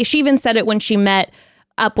like, hey, she even said it when she met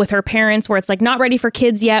up with her parents, where it's like, not ready for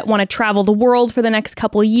kids yet, want to travel the world for the next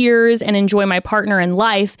couple years and enjoy my partner in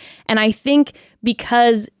life. And I think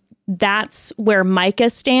because that's where Micah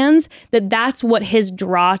stands, that's what his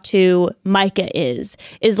draw to Micah is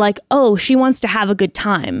like, oh, she wants to have a good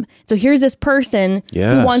time. So here's this person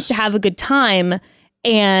who wants to have a good time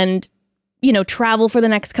and, you know, travel for the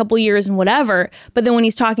next couple years and whatever. But then when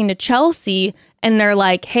he's talking to Chelsea and they're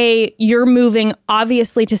like, hey, you're moving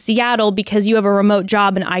obviously to Seattle because you have a remote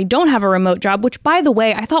job and I don't have a remote job, which, by the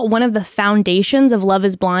way, I thought one of the foundations of Love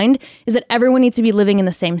is Blind is that everyone needs to be living in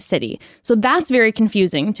the same city. So that's very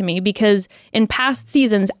confusing to me because in past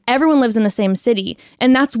seasons, everyone lives in the same city.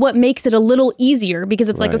 And that's what makes it a little easier because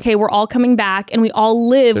it's like, okay, we're all coming back and we all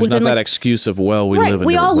live There's within not that excuse of, well, we live in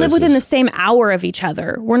we all live places. within the same hour of each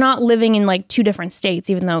other. We're not living in like 2 different states,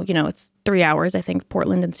 even though, you know, it's 3 hours, I think,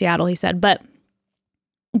 Portland and Seattle, he said. But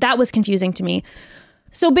that was confusing to me.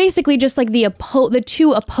 So basically just like the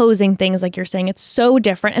two opposing things, like you're saying, it's so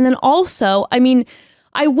different. And then also, I mean,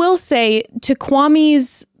 I will say to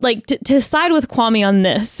Kwame's, like to side with Kwame on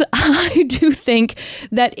this, I do think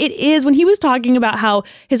that it is, when he was talking about how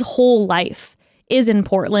his whole life is in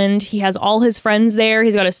Portland, he has all his friends there,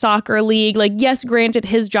 he's got a soccer league, like, yes, granted,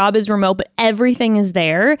 his job is remote, but everything is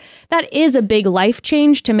there. That is a big life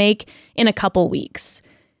change to make in a couple weeks.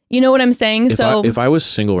 You know what I'm saying? If I was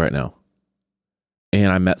single right now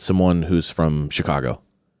and I met someone who's from Chicago,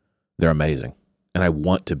 they're amazing. And I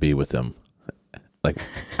want to be with them. Like,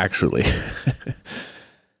 actually.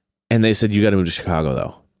 And they said, you got to move to Chicago,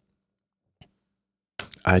 though.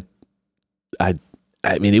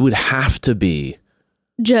 I mean, it would have to be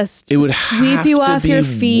just sweep you off your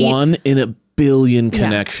feet. 1 in a billion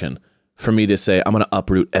connection for me to say, I'm going to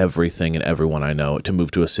uproot everything and everyone I know to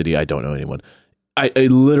move to a city I don't know anyone. I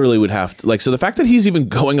literally would have to, like, so the fact that he's even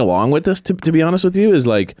going along with this, to be honest with you, is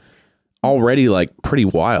like already like pretty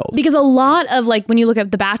wild. Because a lot of, like, when you look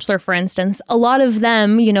at The Bachelor, for instance, a lot of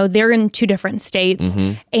them, you know, they're in 2 different states.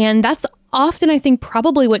 Mm-hmm. And that's often, I think,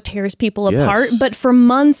 probably what tears people apart. But for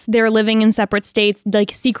months, they're living in separate states,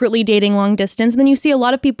 like secretly dating long distance. And then you see a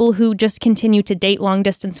lot of people who just continue to date long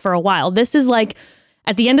distance for a while. This is like,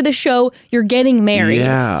 at the end of the show, you're getting married.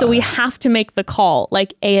 Yeah. So we have to make the call,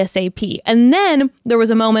 like, ASAP. And then there was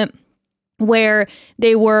a moment where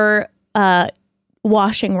they were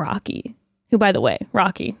washing Rocky, who, by the way,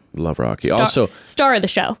 Rocky. Love Rocky. Star of the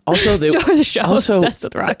show. Also, star of the show. Obsessed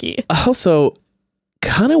with Rocky. Also,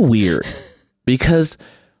 kind of weird because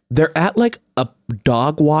they're at like a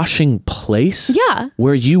dog washing place. Yeah.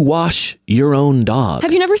 Where you wash your own dog.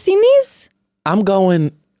 Have you never seen these? I'm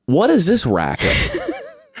going, what is this racket?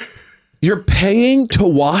 You're paying to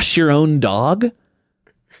wash your own dog?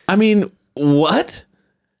 I mean, what?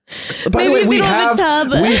 By the way, we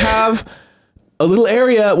have a little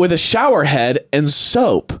area with a shower head and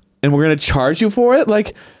soap, and we're going to charge you for it?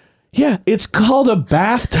 Like, yeah, it's called a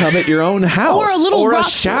bathtub at your own house. Or a little a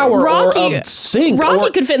shower or a sink.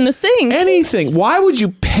 Rocky could fit in the sink. Anything. Why would you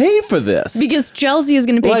pay for this? Because Chelsea is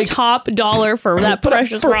going to pay top dollar for that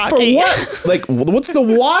precious Rocky. For what? Like, what's the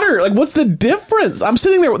water? Like, what's the difference? I'm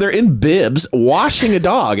sitting there, they're in bibs washing a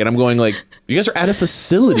dog, and I'm going like, you guys are at a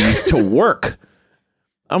facility to work.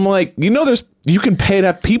 I'm like, you can pay to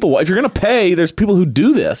have people. If you're going to pay, there's people who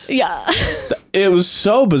do this. Yeah. It was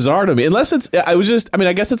so bizarre to me.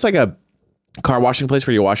 I guess it's like a car washing place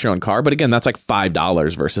where you wash your own car. But again, that's like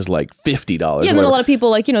 $5 versus like $50. Yeah, and then a lot of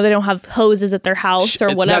people they don't have hoses at their house or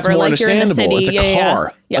whatever. That's more like you're in the city. It's a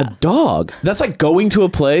car. Yeah. A dog. That's like going to a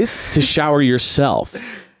place to shower yourself.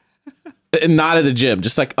 And not at the gym.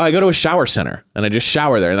 Just like, I go to a shower center and I just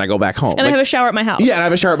shower there and I go back home. And I have a shower at my house. Yeah, and I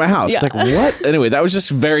have a shower at my house. Yeah. It's like, what? Anyway, that was just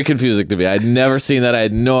very confusing to me. I'd never seen that. I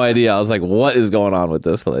had no idea. I was like, what is going on with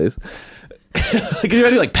this place? Like, you're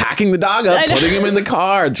like packing the dog up, putting him in the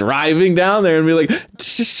car, driving down there and be like,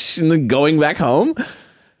 and then going back home.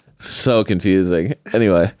 So confusing.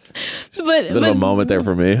 Anyway, a bit of a moment there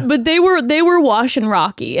for me. But they were washing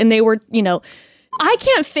Rocky, and they were, I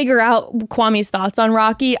can't figure out Kwame's thoughts on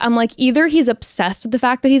Rocky. I'm like, either he's obsessed with the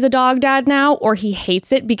fact that he's a dog dad now, or he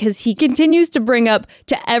hates it because he continues to bring up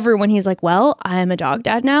to everyone. He's like, well, I'm a dog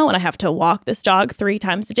dad now, and I have to walk this dog 3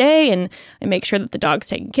 times a day, and I make sure that the dog's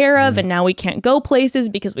taken care of. And now we can't go places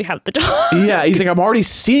because we have the dog. Yeah, he's like, I'm already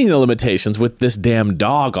seeing the limitations with this damn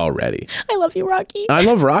dog already. I love you, Rocky. I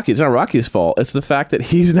love Rocky. It's not Rocky's fault. It's the fact that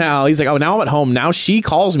he's like, oh, now I'm at home. Now she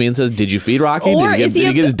calls me and says, did you feed Rocky? Did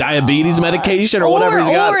he get his diabetes medication or whatever he's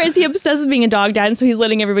got? Or is he obsessed with being a dog dad, and so he's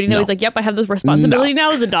letting everybody know? He's like, yep, I have this responsibility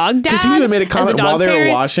now as a dog dad. Because he even made a comment while they were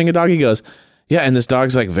washing a dog. He goes, yeah, and this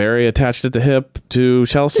dog's like very attached at the hip to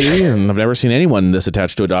Chelsea, and I've never seen anyone this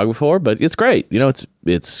attached to a dog before, but it's great.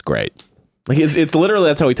 It's great. Like, it's literally,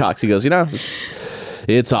 that's how he talks. He goes,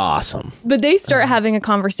 it's awesome. But they start having a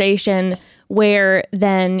conversation where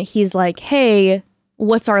then he's like, hey,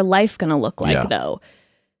 what's our life going to look like though?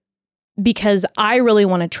 Because I really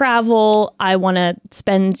want to travel. I want to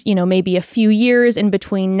spend, maybe a few years in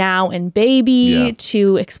between now and baby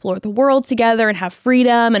to explore the world together and have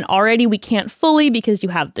freedom. And already we can't fully because you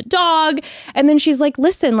have the dog. And then she's like,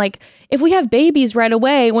 listen, like, if we have babies right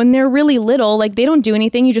away, when they're really little, like, they don't do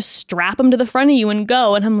anything. You just strap them to the front of you and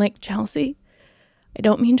go. And I'm like, Chelsea, I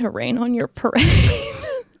don't mean to rain on your parade.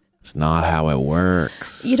 It's not how it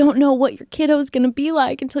works. You don't know what your kiddo's going to be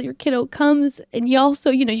like until your kiddo comes. And you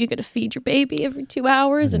also, you got to feed your baby every 2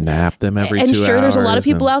 hours. And nap them every 2 hours. And sure, there's a lot of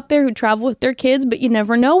people out there who travel with their kids, but you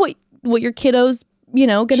never know what your kiddo's,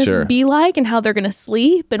 going to be like and how they're going to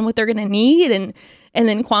sleep and what they're going to need. And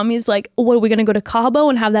then Kwame's like, what, are we going to go to Cabo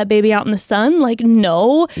and have that baby out in the sun? Like,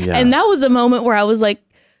 no. Yeah. And that was a moment where I was like,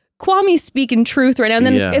 Kwame's speaking truth right now.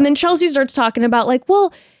 And then Chelsea starts talking about like,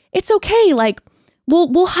 well, it's okay. Like,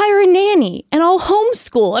 we'll hire a nanny and I'll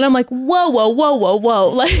homeschool. And I'm like, whoa.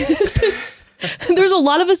 Like, there's a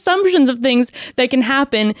lot of assumptions of things that can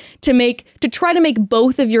happen to try to make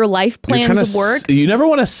both of your life plans work. You never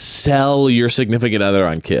want to sell your significant other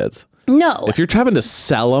on kids. No. If you're trying to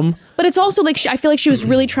sell them. But it's also like, I feel like she was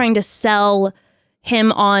really trying to sell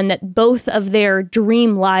him on that both of their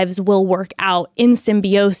dream lives will work out in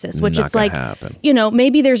symbiosis, which it's like, happen.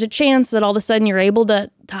 Maybe there's a chance that all of a sudden you're able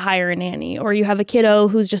to hire a nanny, or you have a kiddo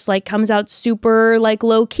who's just like comes out super like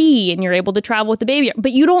low key and you're able to travel with the baby,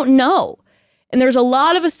 but you don't know. And there's a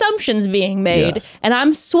lot of assumptions being made. Yes. And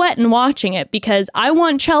I'm sweating watching it because I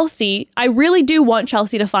really do want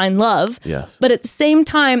Chelsea to find love. Yes. But at the same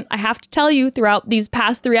time, I have to tell you, throughout these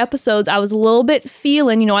past 3 episodes, I was a little bit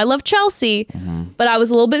feeling, I love Chelsea, but I was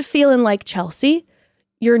a little bit feeling like, Chelsea,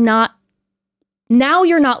 you're not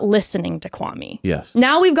listening to Kwame. Yes.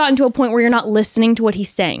 Now we've gotten to a point where you're not listening to what he's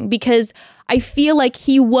saying, because I feel like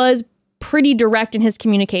he was pretty direct in his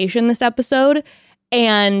communication this episode,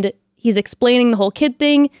 and he's explaining the whole kid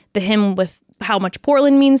thing, him with how much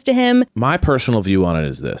Portland means to him. My personal view on it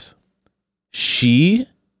is this. She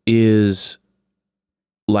is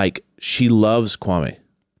like, she loves Kwame.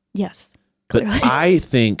 Yes. Clearly. But I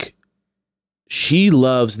think she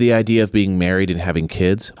loves the idea of being married and having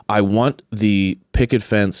kids. I want the picket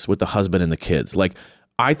fence with the husband and the kids. Like,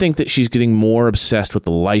 I think that she's getting more obsessed with the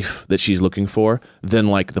life that she's looking for than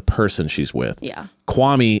like the person she's with. Yeah.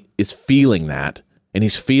 Kwame is feeling that. And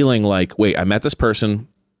he's feeling like, wait, I met this person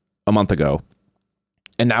a month ago,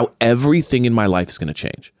 and now everything in my life is going to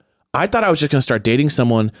change. I thought I was just going to start dating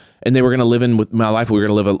someone and they were going to live in with my life. We were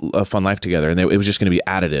going to live a fun life together, and it was just going to be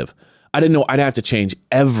additive. I didn't know I'd have to change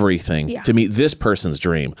everything to meet this person's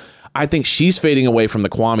dream. I think she's fading away from the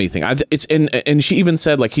Kwame thing. And she even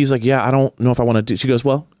said, like, he's like, yeah, I don't know if I want to do. She goes,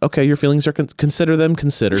 well, okay, your feelings are consider them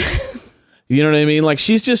considered. You know what I mean? Like,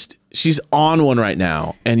 she's on one right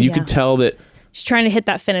now, and you could tell that she's trying to hit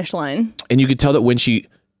that finish line. And you could tell that when she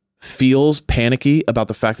feels panicky about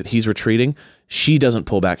the fact that he's retreating, she doesn't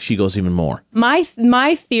pull back. She goes even more. My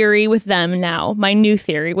theory with them now, my new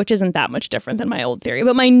theory, which isn't that much different than my old theory,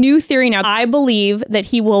 but my new theory now, I believe that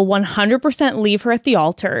he will 100% leave her at the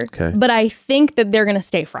altar. Okay. But I think that they're going to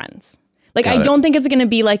stay friends. Like, I don't think it's going to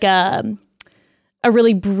be like a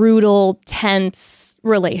really brutal, tense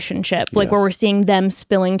relationship, like where we're seeing them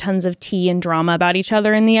spilling tons of tea and drama about each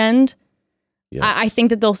other in the end. Yes. I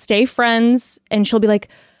think that they'll stay friends, and she'll be like,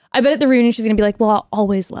 I bet at the reunion she's going to be like, well, I'll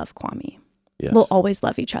always love Kwame. Yes. We'll always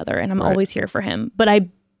love each other, and I'm always here for him. But I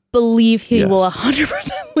believe he will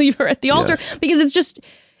 100% leave her at the altar because it's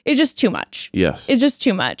just too much. Yes. It's just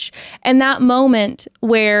too much. And that moment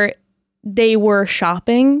where they were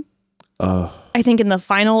shopping, I think in the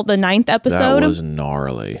 9th episode. That was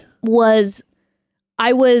gnarly.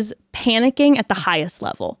 I was panicking at the highest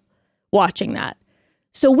level watching that.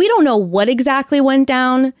 So we don't know what exactly went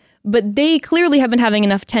down, but they clearly have been having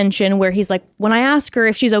enough tension where he's like, when I ask her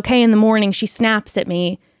if she's okay in the morning, she snaps at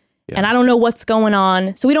me and I don't know what's going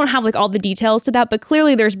on. So we don't have like all the details to that, but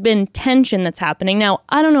clearly there's been tension that's happening. Now,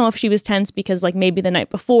 I don't know if she was tense because like maybe the night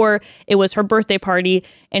before it was her birthday party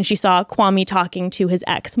and she saw Kwame talking to his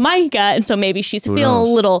ex Micah. And so maybe she's feeling a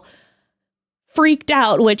little freaked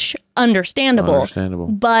out, which understandable.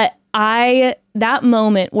 But that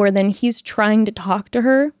moment where then he's trying to talk to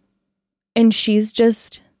her and she's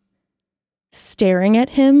just staring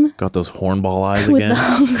at him. Got those hornball eyes with again. The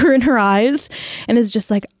hunger in her eyes. And is just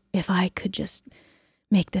like, if I could just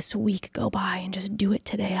make this week go by and just do it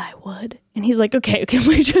today, I would. And he's like, okay, can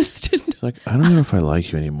we just... She's like, I don't know if I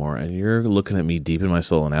like you anymore. And you're looking at me deep in my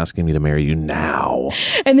soul and asking me to marry you now.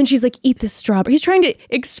 And then she's like, eat this strawberry. He's trying to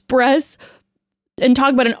express and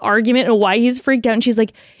talk about an argument and why he's freaked out. And she's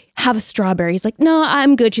like, have a strawberry. He's like, no,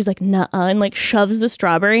 I'm good. She's like, nuh-uh. And like shoves the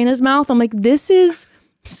strawberry in his mouth. I'm like, this is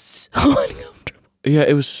so uncomfortable. Yeah,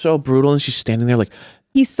 it was so brutal. And she's standing there like...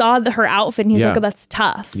 He saw her outfit and he's like, oh, that's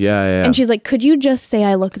tough. Yeah. And she's like, could you just say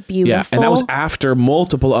I look beautiful? Yeah, and that was after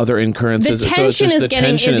multiple other incurrences. The tension is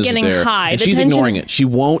getting high. And she's ignoring it. She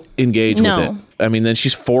won't engage with it. I mean, then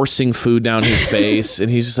she's forcing food down his face.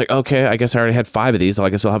 And he's just like, okay, I guess I already had 5 of these. I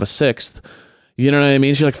guess I'll have a 6th. You know what I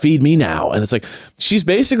mean? She's like, feed me now. And it's like, she's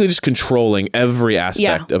basically just controlling every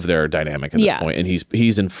aspect of their dynamic at this point. And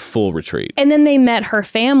he's in full retreat. And then they met her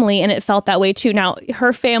family and it felt that way too. Now,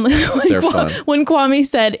 her family, when Kwame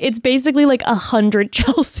said, it's basically like 100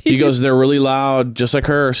 Chelseas. He goes, they're really loud, just like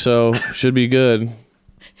her. So should be good.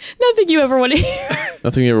 Nothing you ever want to hear.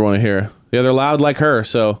 Nothing you ever want to hear. Yeah, they're loud like her.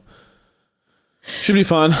 So should be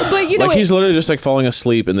fun. But you know, like he's literally just like falling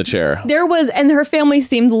asleep in the chair. And her family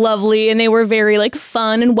seemed lovely and they were very like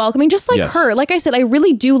fun and welcoming, just like her. Like I said, I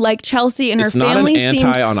really do like Chelsea and her family. It's not an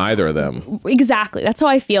anti on either of them. Exactly. That's how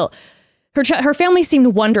I feel. Her family seemed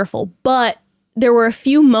wonderful, but there were a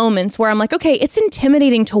few moments where I'm like, okay, it's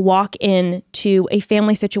intimidating to walk into a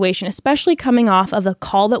family situation, especially coming off of a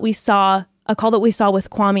call that we saw with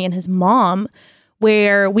Kwame and his mom,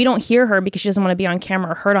 where we don't hear her because she doesn't want to be on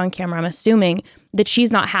camera or heard on camera. I'm assuming that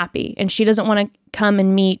she's not happy and she doesn't want to come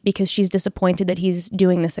and meet because she's disappointed that he's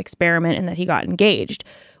doing this experiment and that he got engaged,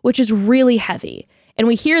 which is really heavy. And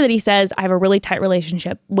we hear that he says, I have a really tight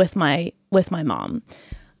relationship with my mom.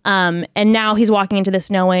 And now he's walking into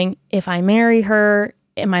this knowing if I marry her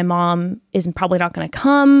and my mom is probably not going to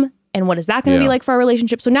come. And what is that going to be like for our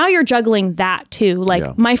relationship? So now you're juggling that too.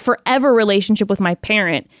 Like my forever relationship with my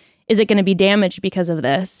parent, is it going to be damaged because of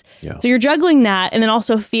this? Yeah. So you're juggling that and then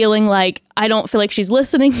also feeling like, I don't feel like she's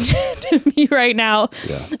listening to me right now.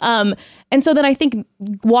 Yeah. And so then I think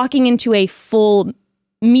walking into a full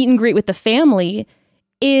meet and greet with the family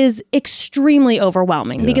is extremely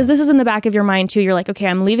overwhelming because this is in the back of your mind too. You're like, okay,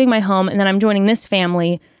 I'm leaving my home and then I'm joining this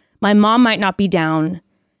family. My mom might not be down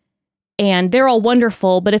and they're all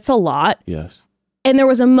wonderful, but it's a lot. Yes. And there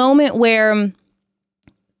was a moment where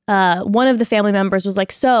one of the family members was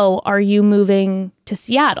like, so are you moving to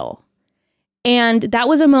Seattle? And that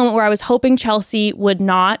was a moment where I was hoping Chelsea would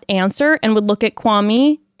not answer and would look at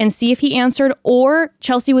Kwame and see if he answered, or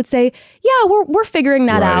Chelsea would say, yeah, we're figuring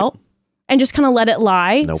that out and just kind of let it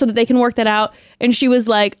lie so that they can work that out. And she was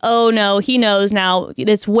like, oh no, he knows now.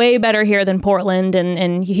 It's way better here than Portland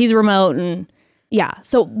and he's remote. And yeah.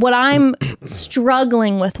 So what I'm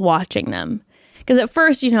struggling with watching them Because at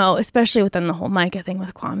first, especially within the whole Micah thing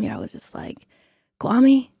with Kwame, I was just like,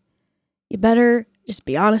 Kwame, you better just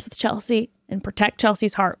be honest with Chelsea and protect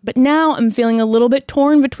Chelsea's heart. But now I'm feeling a little bit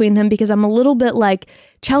torn between them because I'm a little bit like,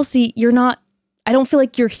 Chelsea, I don't feel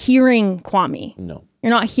like you're hearing Kwame. No. You're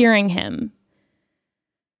not hearing him.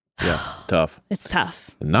 Yeah, it's tough. It's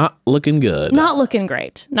tough. Not looking good. Not looking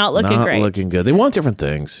great. Not looking good. They want different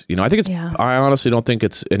things. I think Yeah. I honestly don't think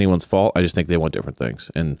it's anyone's fault. I just think they want different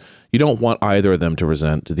things. And you don't want either of them to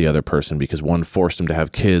resent the other person because one forced them to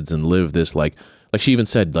have kids and live this like she even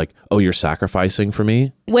said, like, oh, you're sacrificing for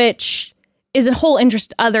me? Which is a whole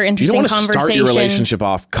interesting You don't want to conversation. start your relationship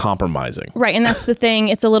off compromising. Right, and that's the thing.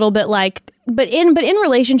 It's a little bit like, but in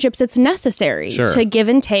relationships, it's necessary to give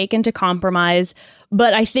and take and to compromise.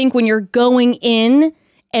 But I think when you're going in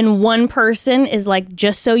and one person is like,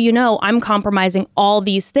 just so you know, I'm compromising all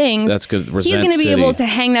these things. That's good. He's going to be able to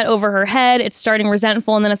hang that over her head. It's starting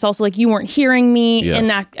resentful, and then it's also like, you weren't hearing me, Yes. and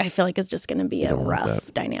that I feel like is just going to be a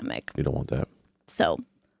rough dynamic. You don't want that. So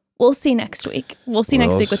we'll see next week. We'll see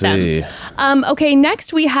next week with see. them. Okay,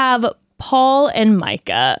 next we have Paul and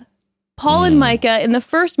Micah. Paul and Micah, and the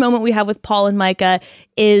first moment we have with Paul and Micah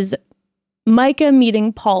is Micah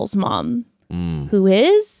meeting Paul's mom, who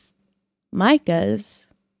is Micah's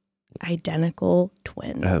identical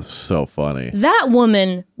twin. That's so funny. That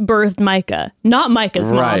woman birthed Micah, not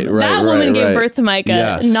Micah's mom. That woman gave birth to Micah,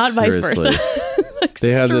 Yes, not vice seriously. versa. Like,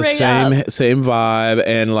 They had the straight up. same vibe,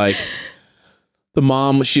 and like the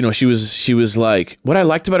mom, she was like, what I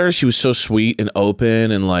liked about her, she was so sweet and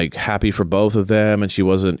open and like happy for both of them, and she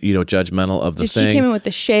wasn't judgmental of the thing. She came in with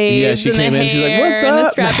the shades. Yeah, she and came the in. She's like, hair "What's and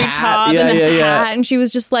up?" the strappy The hat. top Yeah, and the yeah. hat, and she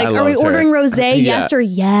was just like, I "Are we loved her. ordering rosé? Yeah. Yes or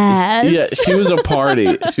yes?" Yeah, she was a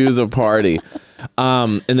party. She was a party.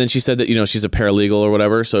 And then she said that she's a paralegal or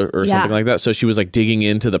whatever, something like that. So she was like digging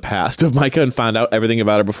into the past of Micah and found out everything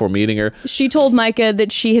about her before meeting her. She told Micah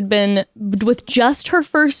that she had been, with just her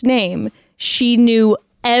first name, she knew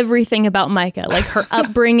everything about Micah, like her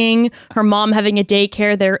upbringing, her mom having a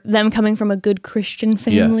daycare, them coming from a good Christian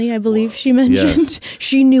family. Yes. I believe she mentioned. Yes.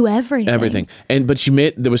 She knew everything. But she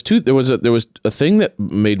made there was a thing that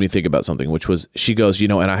made me think about something, which was she goes,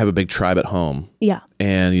 and I have a big tribe at home. Yeah.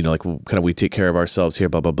 And we take care of ourselves here,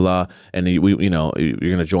 blah blah blah, and you're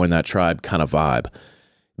gonna join that tribe kind of vibe.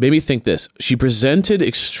 Made me think this. She presented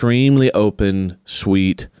extremely open,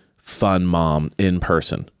 sweet, fun mom in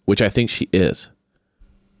person, which I think she is.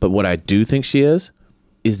 But what I do think she is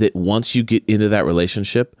that once you get into that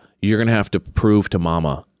relationship, you're going to have to prove to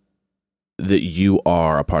mama that you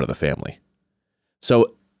are a part of the family.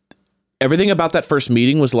 So everything about that first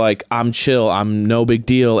meeting was like, I'm chill. I'm no big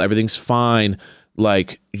deal. Everything's fine.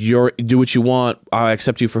 Like, do what you want. I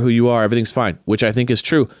accept you for who you are. Everything's fine, which I think is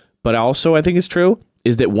true. But also I think is true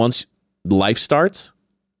is that once life starts,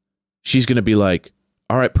 she's going to be like,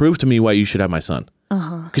 all right, prove to me why you should have my son.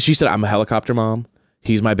 Because she said, I'm a helicopter mom.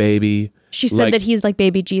 He's my baby. She said that he's like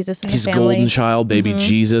baby Jesus in the he's family. Golden child, baby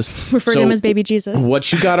Jesus. Refer to him as baby Jesus.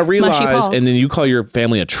 What you got to realize, Paul. and then you call your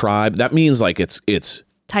family a tribe, that means like it's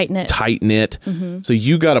tight-knit. Tight-knit. So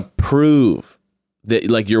you got to prove that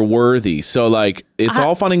like you're worthy. So like it's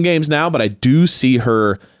all fun and games now, but I do see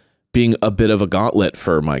her being a bit of a gauntlet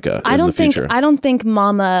for Micah in the future. I don't think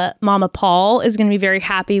Mama Paul is going to be very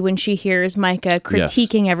happy when she hears Micah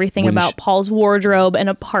critiquing everything about Paul's wardrobe and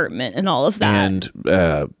apartment and all of that.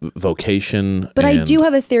 And vocation. But I do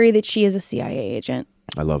have a theory that she is a CIA agent.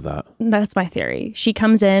 I love that. That's my theory. She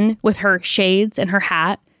comes in with her shades and her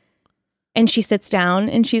hat, and she sits down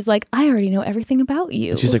and she's like, I already know everything about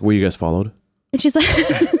you. And she's like, were you guys followed? And she's like,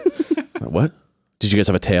 what? Did you guys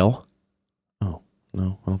have a tail?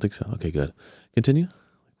 No, I don't think so. Okay, good. Continue.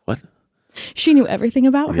 What? She knew everything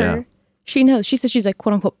about her. Yeah. She knows. She says she's like,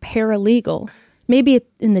 quote unquote, paralegal. Maybe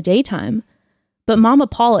in the daytime. But Mama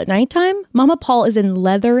Paul at nighttime, Mama Paul is in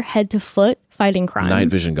leather head to foot fighting crime. Night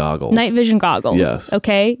vision goggles. Night vision goggles. Yes.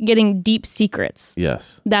 Okay? Getting deep secrets.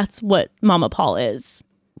 Yes. That's what Mama Paul is.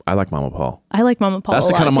 I like Mama Paul. I like Mama Paul. That's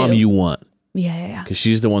the kind of mom you want. Yeah. Because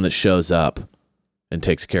she's the one that shows up and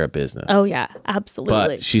takes care of business. Oh, yeah. Absolutely.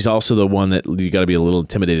 But she's also the one that you got to be a little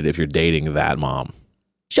intimidated if you're dating that mom.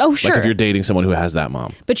 Oh, sure. Like if you're dating someone who has that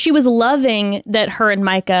mom. But she was loving that her and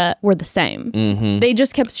Micah were the same. Mm-hmm.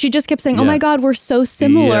 She just kept saying, oh my God, we're so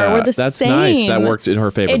similar. Yeah, we're the that's same. Nice. That worked in her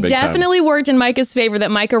favor It big definitely time. worked in Micah's favor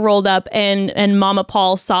that Micah rolled up and Mama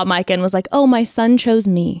Paul saw Micah and was like, oh, my son chose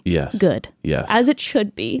me. Yes. Good. Yes. As it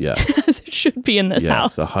should be. Yes. As it should be in this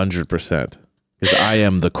house. Yes, 100%. Because I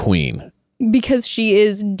am the queen. Because she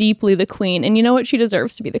is deeply the queen. And you know what? She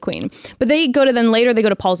deserves to be the queen. But they go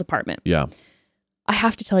to Paul's apartment. Yeah. I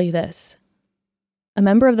have to tell you this. A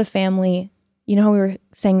member of the family, You know how we were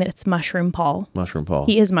saying that it's Mushroom Paul? Mushroom Paul.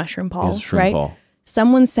 He is Mushroom Paul, He's Shroom right? Paul.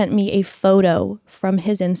 Someone sent me a photo from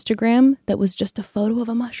his Instagram that was just a photo of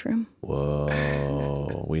a mushroom.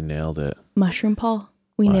 Whoa, we nailed it. Mushroom Paul.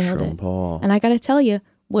 We nailed Mushroom it. Paul. And I got to tell you,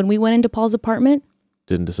 when we went into Paul's apartment,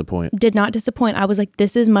 Didn't disappoint. did not disappoint. I was like,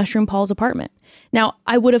 this is Mushroom Paul's apartment. Now,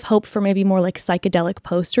 I would have hoped for maybe more like psychedelic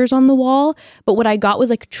posters on the wall, but what I got was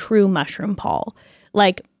like true Mushroom Paul.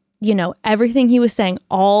 Like, you know, everything he was saying,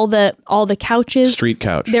 all the couches, Street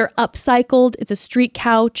couch. they're upcycled. It's a street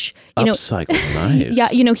couch. You know, Upcycle. Nice.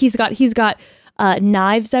 yeah, you know, he's got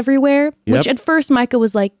knives everywhere, which Yep. at first Micah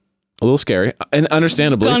was like, A little scary. And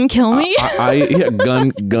understandably. gun kill me.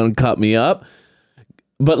 Gun cut me up.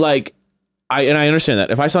 But like, I understand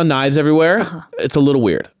that. If I saw knives everywhere, it's a little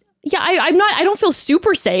weird. Yeah, I don't feel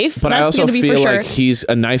super safe. But That's I also gonna be feel for like sure. he's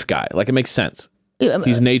a knife guy. Like it makes sense.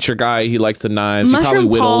 He's a nature guy. He likes the knives. He Mushroom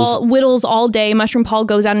probably Paul whittles all day. Mushroom Paul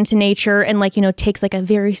goes out into nature and like, you know, takes like a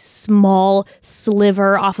very small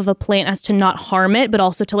sliver off of a plant as to not harm it, but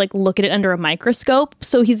also to like look at it under a microscope.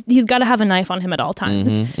 So he's got to have a knife on him at all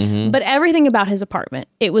times. But everything about his apartment,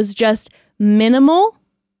 it was just minimal.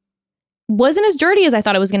 Wasn't as dirty as I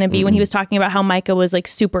thought it was going to be when he was talking about how Micah was like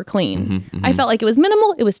super clean. I felt like it was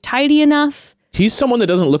minimal. It was tidy enough. He's someone that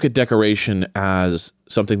doesn't look at decoration as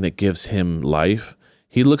something that gives him life.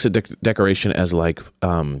 He looks at decoration as like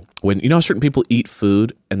when, you know, how certain people eat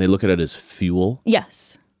food and they look at it as fuel.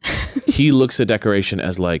 Yes. He looks at decoration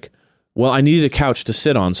as like, well, I needed a couch to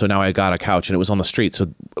sit on, so now I got a couch and it was on the street.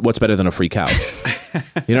 So what's better than a free couch?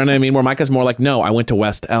 You know what I mean? Where Micah's more like, no, I went to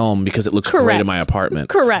West Elm because it looks great Correct. in my apartment.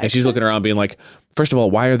 Correct. And she's looking around being like, first of all,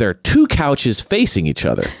 why are there two couches facing each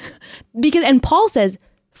other? And Paul says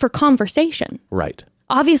for conversation. Right.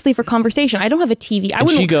 Obviously for conversation. I don't have a TV. I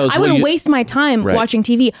she wouldn't waste my time Right. watching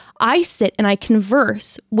TV. I sit and I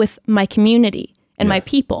converse with my community and my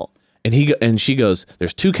people. And she goes,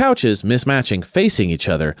 there's two couches mismatching facing each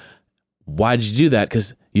other. Why did you do that?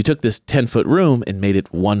 Because you took this 10-foot room and made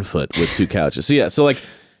it 1 foot with two couches. So yeah, so like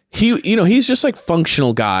he's just like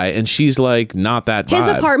functional guy, and she's like not that. His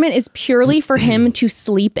vibe. apartment is purely for him to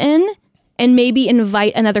sleep in and maybe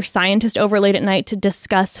invite another scientist over late at night to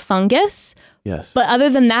discuss fungus. Yes. But other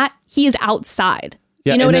than that, he is outside.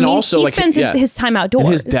 Yeah, You know and what I then mean? also, he like, spends his time outdoors.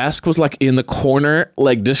 And his desk was like in the corner,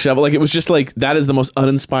 like disheveled. Like it was just like, that is the most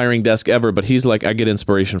uninspiring desk ever. But he's like, I get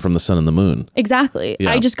inspiration from the sun and the moon. Exactly. Yeah.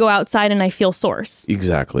 I just go outside and I feel source.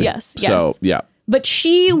 Exactly. Yes, So yes. yeah, But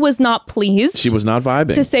she was not pleased. she was not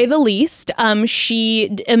vibing. to say the least. She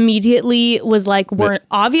immediately was like, "We're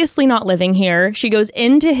obviously not living here." She goes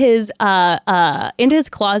into his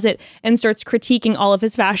closet and starts critiquing all of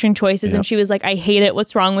his fashion choices. And she was like, "I hate it.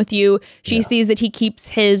 What's wrong with you?" She sees that he keeps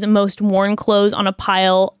his most worn clothes on a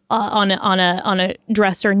pile on a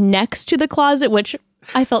dresser next to the closet, which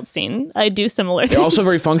I felt seen. I do similar things. They're also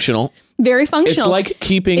very functional. very functional. It's like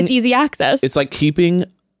keeping. It's easy access. It's like keeping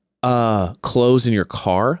clothes in your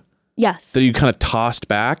car yes. that you kind of tossed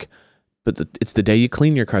back, but it's the day you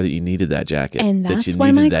clean your car that you needed that jacket, And that that's you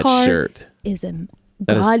why needed my that car shirt. is a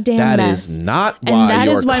That is goddamn that mess. is not And why that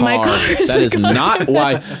your is why car. my car is that a is not goddamn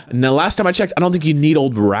why. mess. Now, last time I checked, I don't think you need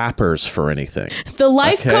old wrappers for anything. The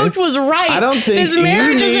life Okay. coach was right. I don't think this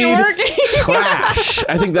marriage you need isn't working. trash.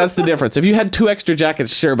 I think that's the difference. If you had 2 extra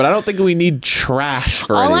jackets, sure, but I don't think we need trash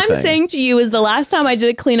for All anything. I'm saying to you is the last time I did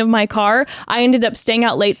a clean of my car, I ended up staying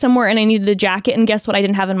out late somewhere and I needed a jacket. And guess what I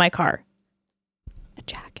didn't have in my car? A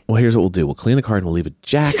jacket. Well, here's what we'll do. We'll clean the car and we'll leave a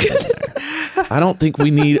jacket in there. I don't think we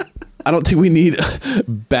need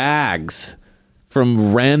bags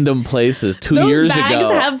from random places 2 Those years bags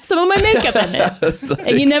ago. have some of my makeup in it.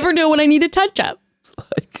 And you never know when I need a touch up.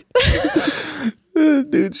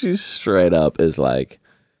 Dude, she's straight up is like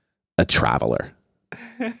a traveler.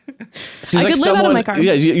 She's I could live out of my car.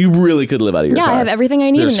 Yeah, you really could live out of your car. Yeah, I have everything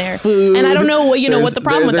I need There's in there. Food, And I don't know what there's- the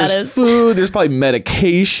problem with that there's is. Food, there's probably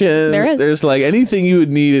medication. There is. There's like anything you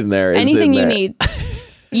would need in there. Anything is in you there. need.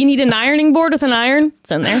 You need an ironing board with an iron? It's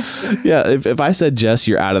in there. Yeah, if I said, Jess,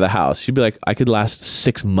 you're out of the house, she'd be like, I could last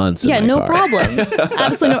 6 months. Yeah, in my no car. problem.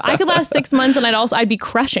 Absolutely no. I could last 6 months and I'd be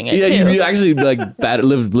crushing it Yeah, too. you'd be actually like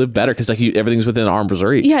live better because like everything's within arm's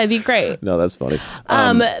reach. Yeah, it'd be great. No, that's funny.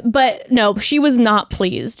 But no, she was not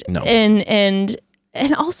pleased. No. And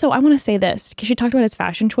also I want to say this because she talked about his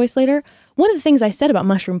fashion choice later. One of the things I said about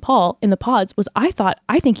Mushroom Paul in the pods was I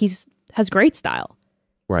think has great style.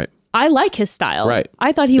 Right. I like his style. Right.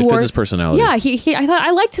 I thought he It wore fits his personality. Yeah, I thought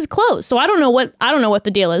I liked his clothes. So I don't know what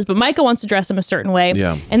the deal is, but Micah wants to dress him a certain way.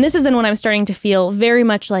 Yeah. And this is then when I'm starting to feel very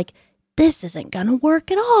much like this isn't gonna work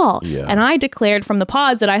at all. Yeah. And I declared from the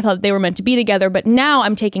pods that I thought they were meant to be together, but now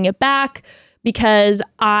I'm taking it back because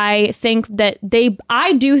I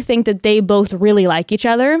do think that they both really like each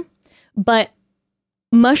other, but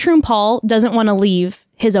Mushroom Paul doesn't want to leave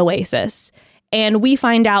his oasis. And we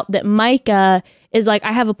find out that Micah is like,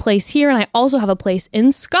 I have a place here and I also have a place in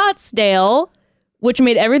Scottsdale, which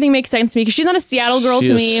made everything make sense to me because she's not a Seattle girl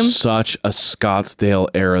to me. She is such a Scottsdale,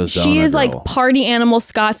 Arizona She is girl. like party animal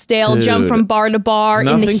Scottsdale, Dude, jump from bar to bar in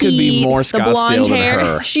the heat. nothing could be more the blonde Scottsdale than hair.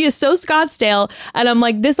 her. She is so Scottsdale. And I'm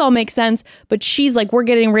like, this all makes sense. But she's like, we're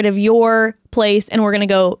getting rid of your place and we're going to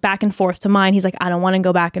go back and forth to mine. He's like, I don't want to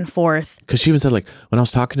go back and forth. Because she even said, like, when I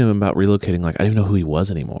was talking to him about relocating, like, I didn't even know who he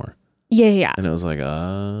was anymore. Yeah. And it was like,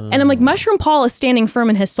 And I'm like, Mushroom Paul is standing firm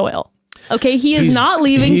in his soil. Okay, he's not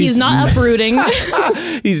leaving. He's not uprooting.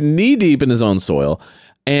 He's knee deep in his own soil.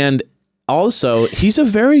 And also, he's a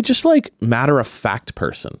very just like matter of fact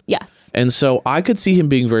person. Yes. And so I could see him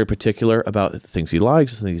being very particular about the things he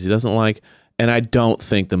likes, the things he doesn't like. And I don't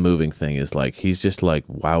think the moving thing is like, he's just like,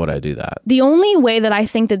 why would I do that? The only way that I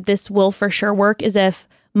think that this will for sure work is if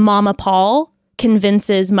Mama Paul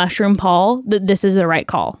convinces Mushroom Paul that this is the right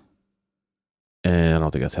call. And I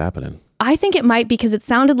don't think that's happening. I think it might, because it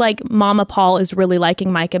sounded like Mama Paul is really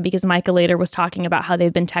liking Micah, because Micah later was talking about how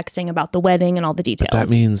they've been texting about the wedding and all the details. But that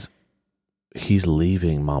means he's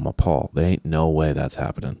leaving Mama Paul. There ain't no way that's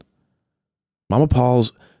happening. Mama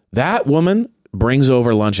Paul's, that woman brings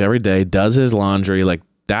over lunch every day, does his laundry. Like,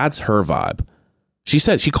 that's her vibe. She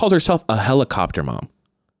said, she called herself a helicopter mom.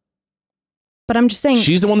 But I'm just saying,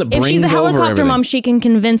 she's the one that brings over if she's a helicopter everything. mom, she can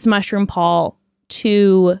convince Mushroom Paul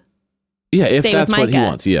to if stay that's with what Micah, he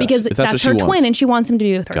wants, yes. because If that's what her she twin, wants. and she wants him to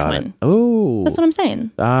be with her Got twin. it. Oh, That's what I'm saying.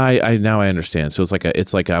 I now I understand. So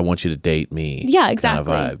it's like I want you to date me. Yeah,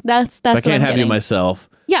 exactly. Kind of vibe. That's if I what can't I'm have you getting. myself.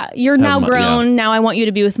 Yeah, you're now my- grown. yeah. Now I want you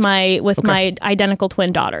to be with my identical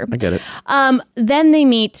twin daughter. I get it. Then they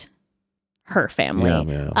meet her family.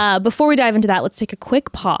 Yeah. Before we dive into that, let's take a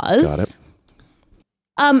quick pause. Got it.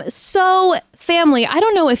 So family, I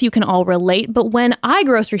don't know if you can all relate, but when I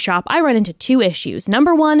grocery shop, I run into two issues.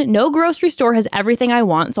 Number one, no grocery store has everything I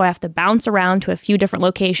want, so I have to bounce around to a few different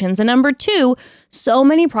locations. And number two, so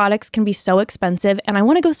many products can be so expensive, and I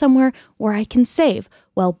want to go somewhere where I can save.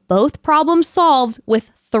 Well, both problems solved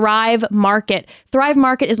with Thrive Market. Thrive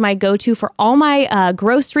Market is my go-to for all my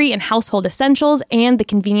grocery and household essentials, and the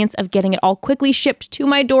convenience of getting it all quickly shipped to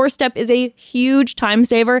my doorstep is a huge time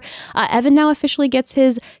saver. Evan now officially gets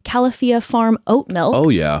his Califia Farm oat milk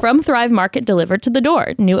from Thrive Market delivered to the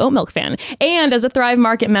door. New oat milk fan. And as a Thrive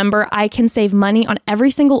Market member, I can save money on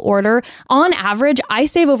every single order. On average, I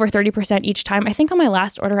save over 30% each time. I think on my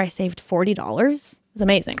last order, I saved $40. It's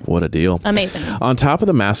amazing. What a deal. Amazing. On top of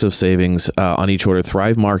the massive savings on each order,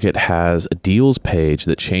 Thrive Market has a deals page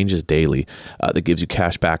that changes daily that gives you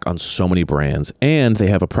cash back on so many brands, and they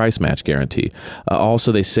have a price match guarantee.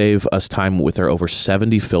 Also, they save us time with their over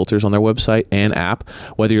 70 filters on their website and app.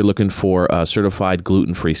 Whether you're looking for certified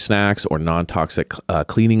gluten-free snacks or non-toxic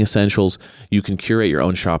cleaning essentials, you can curate your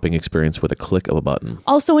own shopping experience with a click of a button.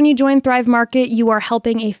 Also, when you join Thrive Market, you are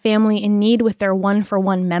helping a family in need with their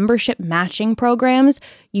one-for-one membership matching program.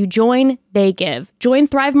 You join, they give. Join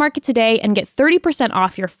Thrive Market today and get 30%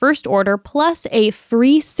 off your first order plus a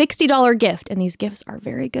free $60 gift. And these gifts are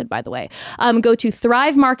very good, by the way. Go to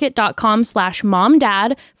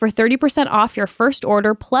thrivemarket.com/momdad for 30% off your first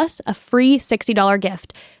order plus a free $60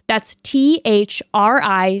 gift. That's THRIVE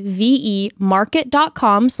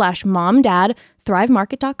market.com/momdad,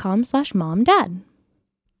 thrivemarket.com/momdad.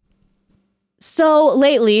 So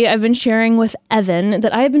lately, I've been sharing with Evan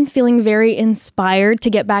that I've been feeling very inspired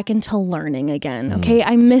to get back into learning again. Okay,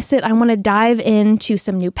 I miss it. I want to dive into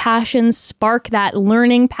some new passions, spark that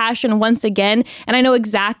learning passion once again. And I know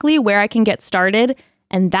exactly where I can get started.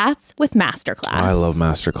 And that's with Masterclass. I love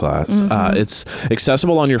Masterclass. It's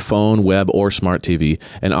accessible on your phone, web, or smart TV,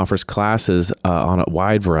 and offers classes on a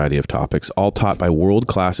wide variety of topics, all taught by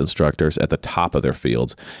world-class instructors at the top of their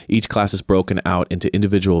fields. Each class is broken out into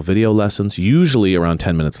individual video lessons, usually around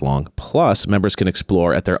 10 minutes long. Plus, members can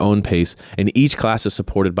explore at their own pace, and each class is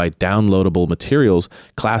supported by downloadable materials,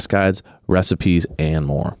 class guides, recipes, and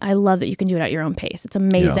more. I love that you can do it at your own pace. It's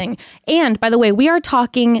amazing. Yeah. And by the way, we are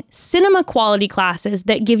talking cinema quality classes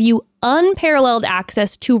that give you unparalleled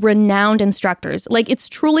access to renowned instructors. Like, it's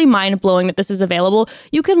truly mind-blowing that this is available.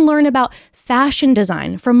 You can learn about fashion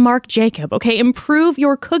design from Marc Jacob, okay? Improve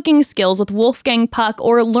your cooking skills with Wolfgang Puck,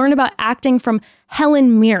 or learn about acting from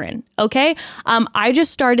Helen Mirren, okay? I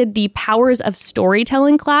just started the Powers of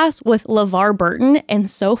Storytelling class with LeVar Burton, and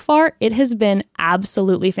so far, it has been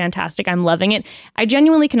absolutely fantastic. I'm loving it. I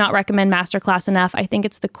genuinely cannot recommend Masterclass enough. I think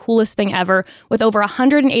it's the coolest thing ever, with over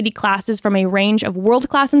 180 classes from a range of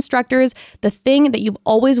world-class instructors instructors, the thing that you've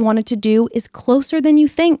always wanted to do is closer than you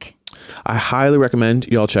think. I highly recommend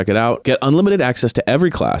you all check it out. Get unlimited access to every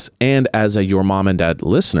class. And as a Your Mom and Dad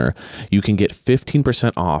listener, you can get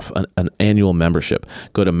 15% off an annual membership.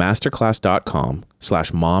 Go to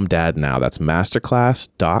masterclass.com/momdad now. That's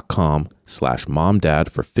masterclass.com/momdad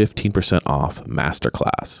for 15% off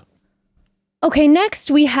Masterclass. Okay,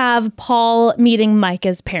 next we have Paul meeting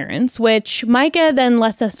Micah's parents, which Micah then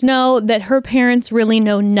lets us know that her parents really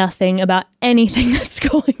know nothing about anything that's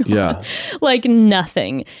going on. Yeah. Like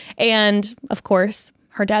nothing. And of course,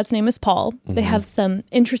 her dad's name is Paul. They have some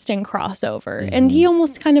interesting crossover. And he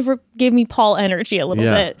almost kind of gave me Paul energy a little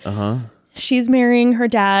bit. She's marrying her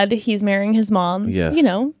dad. He's marrying his mom. Yes. You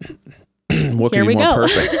know, What here could we be more go.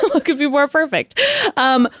 perfect? What could be more perfect?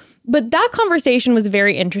 But that conversation was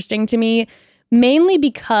very interesting to me. Mainly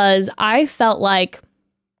because I felt like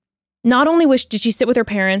not only did she sit with her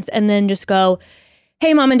parents and then just go,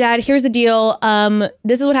 hey, mom and dad, here's the deal.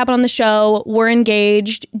 This is what happened on the show. We're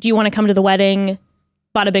engaged. Do you want to come to the wedding?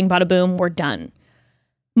 Bada bing, bada boom. We're done.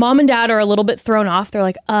 Mom and dad are a little bit thrown off. They're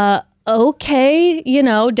like, okay. You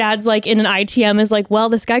know, dad's like in an ITM is like, well,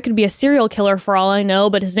 this guy could be a serial killer for all I know,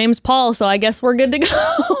 but his name's Paul. So I guess we're good to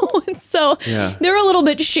go. And so they're a little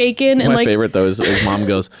bit shaken. My and like, favorite though is mom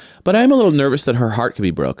goes, but I'm a little nervous that her heart could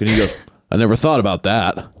be broken. And he goes, I never thought about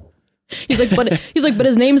that. He's like, but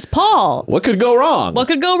his name's Paul. What could go wrong? What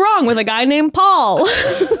could go wrong with a guy named Paul?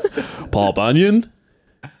 Paul Bunyan?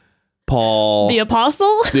 Paul The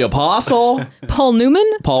Apostle? the Apostle? Paul Newman?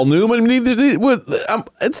 Paul Newman?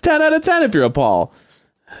 It's 10 out of 10 if you're a Paul.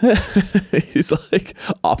 He's like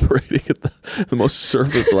operating at the most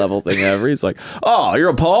surface level thing ever. He's like, oh, you're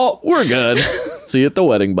a Paul? We're good. See you at the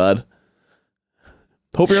wedding, bud.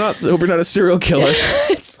 Hope you're not a serial killer.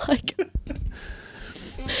 It's like...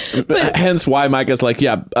 But, hence why Micah's like,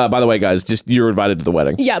 by the way, guys, just you're invited to the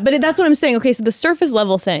wedding. Yeah, but that's what I'm saying. Okay, so the surface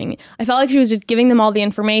level thing, I felt like she was just giving them all the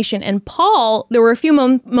information. And Paul, there were a few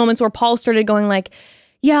moments where Paul started going like,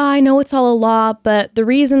 yeah, I know it's all a lot, but the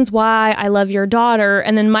reasons why I love your daughter.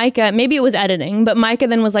 And then Micah, maybe it was editing, but Micah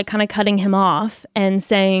then was like kind of cutting him off and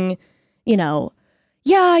saying, you know,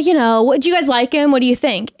 yeah, you know, what do you guys like him? What do you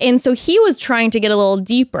think? And so he was trying to get a little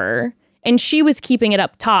deeper. And she was keeping it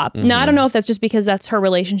up top. Now, I don't know if that's just because that's her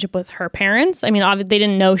relationship with her parents. I mean, obviously, they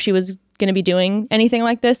didn't know she was going to be doing anything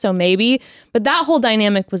like this, so maybe. But that whole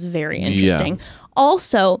dynamic was very interesting. Yeah.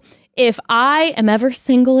 Also, if I am ever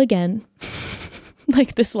single again,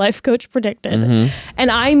 like this life coach predicted,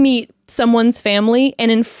 and I meet someone's family,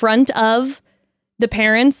 and in front of the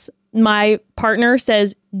parents, my partner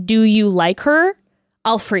says, do you like her?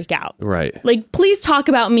 I'll freak out. Right. Like, please talk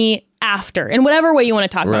about me after, in whatever way you want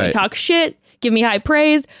to talk about me. Talk shit, give me high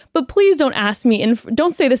praise, but please don't ask me,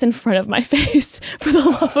 don't say this in front of my face, for the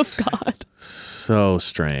love of God. So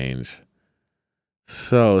strange.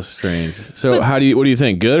 So strange. So what do you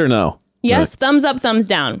think? Good or no? Yes, thumbs up, thumbs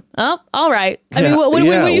down. Oh, all right. I mean, what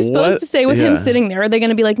are you supposed to say with him sitting there? Are they going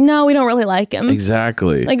to be like, no, we don't really like him?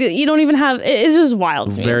 Exactly. Like, you don't even have, it's just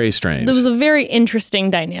wild. Very strange. There was a very interesting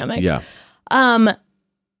dynamic. Yeah.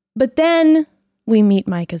 But then we meet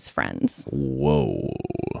Micah's friends. Whoa.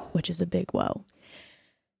 Which is a big whoa.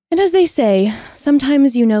 And as they say,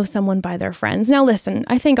 sometimes you know someone by their friends. Now listen,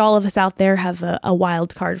 I think all of us out there have a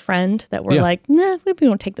wild card friend that we're like, nah, we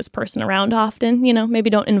don't take this person around often. You know, maybe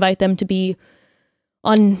don't invite them to be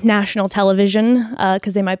on national television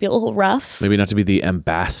because they might be a little rough. Maybe not to be the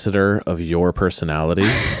ambassador of your personality.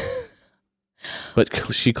 But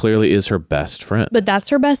she clearly is her best friend. But that's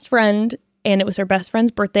her best friend. And it was her best friend's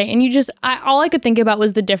birthday. And all I could think about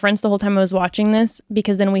was the difference the whole time I was watching this,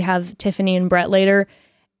 because then we have Tiffany and Brett later,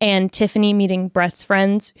 and Tiffany meeting Brett's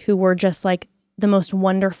friends, who were just like the most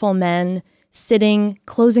wonderful men, sitting,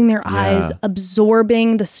 closing their eyes,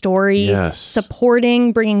 absorbing the story,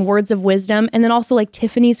 supporting, bringing words of wisdom. And then also like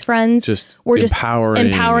Tiffany's friends were just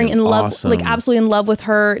empowering in love, awesome. Like absolutely in love with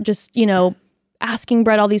her, just, you know, asking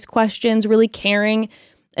Brett all these questions, really caring.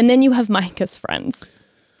 And then you have Micah's friends.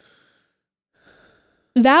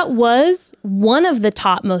 That was one of the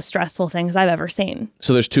top most stressful things I've ever seen.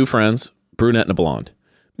 So there's two friends, brunette and a blonde.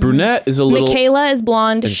 Brunette is a little... Michaela is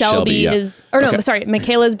blonde, Shelby is... Or no, sorry.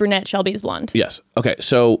 Michaela is brunette, Shelby is blonde. Yes. Okay,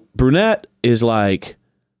 so brunette is like,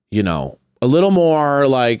 you know, a little more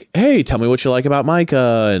like, hey, tell me what you like about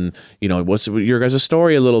Micah, and, you know, what's your guys'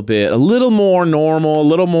 story a little bit. A little more normal, a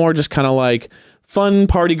little more just kind of like... fun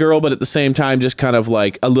party girl, but at the same time, just kind of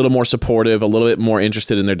like a little more supportive, a little bit more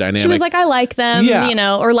interested in their dynamic. She was like, I like them, you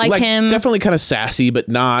know, or like him. Definitely kind of sassy, but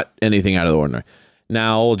not anything out of the ordinary.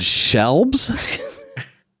 Now,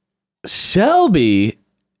 Shelby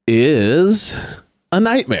is a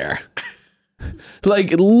nightmare.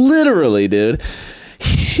 Like, literally, dude.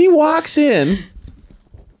 She walks in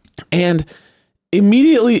and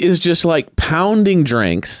immediately is just like pounding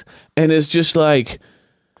drinks and is just like,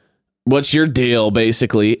 what's your deal,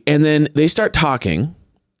 basically? And then they start talking.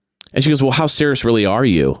 And she goes, well, how serious really are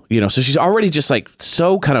you? You know, so she's already just like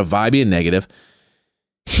so kind of vibey and negative.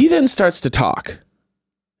 He then starts to talk.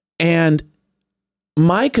 And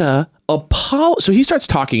Micah, so he starts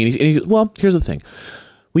talking and he goes, well, here's the thing.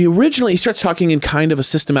 He starts talking in kind of a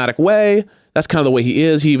systematic way. That's kind of the way he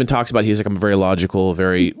is. He even talks about, he's like, I'm very logical,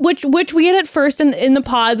 very... Which we had at first in the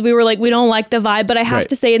pods, we were like, we don't like the vibe, but I have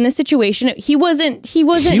to say in this situation, he was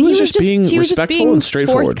just being respectful and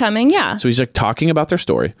straightforward. Forthcoming, yeah. So he's like talking about their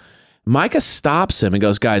story. Micah stops him and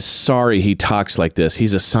goes, guys, sorry he talks like this.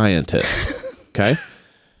 He's a scientist. Okay?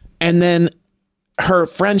 And then her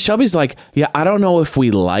friend Shelby's like, yeah, I don't know if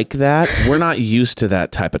we like that. We're not used to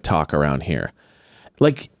that type of talk around here.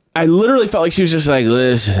 Like, I literally felt like she was just like,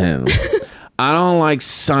 listen, I don't like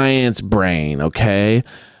science brain, okay?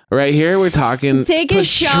 Right here, we're talking Take a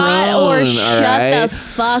shot or shut the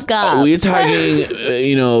fuck up. We're talking,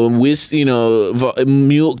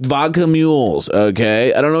 vodka mules,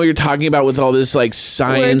 okay? I don't know what you're talking about with all this, like,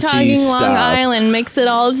 sciencey stuff. We're talking Long Island, mix it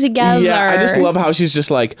all together. Yeah, I just love how she's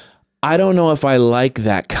just like, I don't know if I like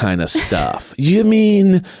that kind of stuff. You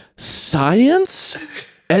mean science?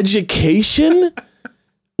 Education?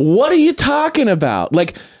 What are you talking about?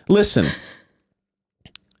 Like, listen...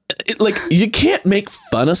 Like, you can't make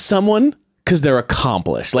fun of someone because they're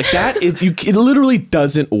accomplished. Like that, it literally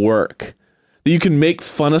doesn't work. You can make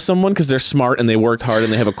fun of someone because they're smart and they worked hard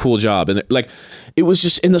and they have a cool job. And like, it was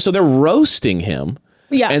just, so they're roasting him.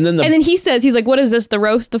 Yeah. And then he says, he's like, what is this, the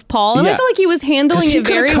roast of Paul? And I feel like he was handling it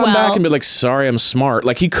very well. He could have come back and be like, sorry, I'm smart.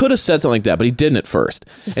 Like, he could have said something like that, but he didn't at first.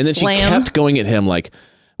 And then she kept going at him like,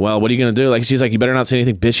 well, what are you going to do? Like, she's like, you better not say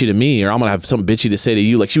anything bitchy to me or I'm going to have something bitchy to say to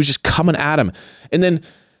you. Like, she was just coming at him.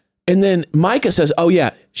 And then Micah says, oh,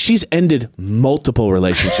 yeah, she's ended multiple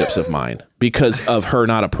relationships of mine because of her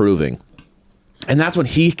not approving. And that's when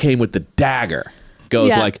he came with the dagger.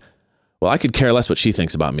 Goes like, well, I could care less what she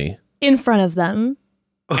thinks about me. In front of them.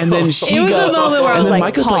 And then she goes, a moment where I was like,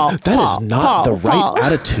 Micah's Paul, like, that Paul, is not Paul, the right Paul.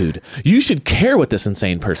 attitude. You should care what this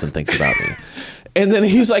insane person thinks about me. And then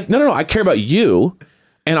he's like, no, I care about you.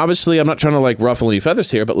 And obviously, I'm not trying to like ruffle any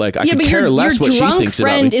feathers here, but like I could care less what she thinks about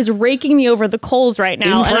me. Your friend is raking me over the coals right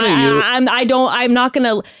now, in front of you. I'm not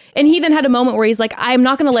gonna. And he then had a moment where he's like, I'm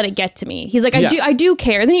not gonna let it get to me. He's like, I do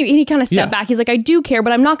care. Then he kind of stepped back. He's like, I do care,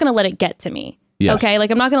 but I'm not gonna let it get to me. Yes. Okay,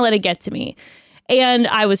 like I'm not gonna let it get to me. And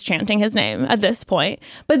I was chanting his name at this point.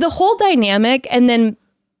 But the whole dynamic, and then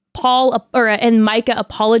and Micah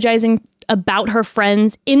apologizing about her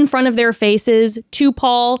friends in front of their faces to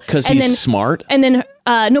Paul because he's smart, and then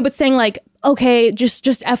but saying like, okay, just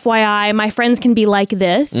FYI, my friends can be like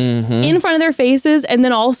this in front of their faces, and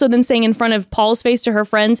then also then saying in front of Paul's face to her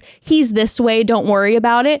friends, he's this way, don't worry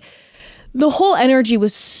about it. The whole energy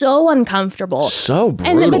was so uncomfortable, so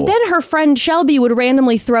brutal. But then her friend Shelby would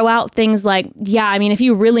randomly throw out things like, yeah, I mean, if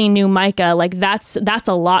you really knew Micah, like that's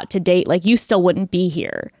a lot to date, like you still wouldn't be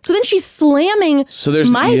here. So then she's slamming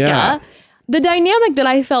Micah. Yeah. The dynamic that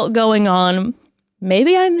I felt going on,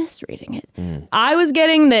 maybe I'm misreading it. I was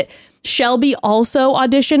getting that Shelby also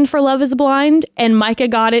auditioned for Love is Blind and Micah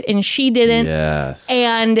got it and she didn't. Yes.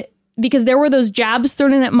 And because there were those jabs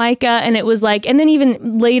thrown in at Micah and it was like, and then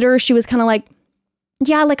even later she was kind of like,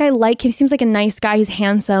 yeah, like I like him. He seems like a nice guy. He's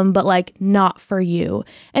handsome, but like not for you.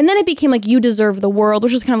 And then it became like, you deserve the world,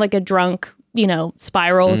 which is kind of like a drunk,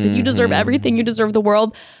 spiral. It's like, you deserve everything. You deserve the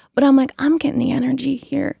world. But I'm like, I'm getting the energy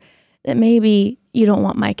here that maybe you don't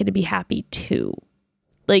want Micah to be happy too.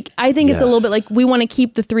 Like, I think it's a little bit like we want to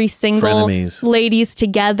keep the three single ladies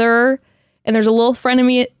together. And there's a little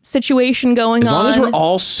frenemy situation going on. As long as we're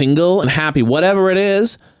all single and happy, whatever it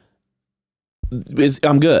is,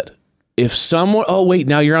 I'm good. If someone, oh wait,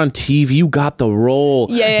 now you're on TV, you got the role,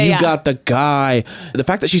 you got the guy. The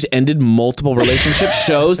fact that she's ended multiple relationships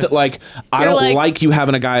shows that like, I don't like you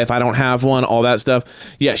having a guy if I don't have one, all that stuff.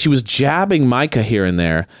 Yeah, she was jabbing Micah here and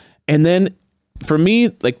there. And then for me,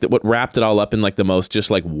 like what wrapped it all up in like the most just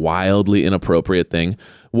like wildly inappropriate thing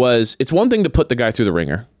was, it's one thing to put the guy through the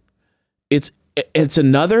ringer. It's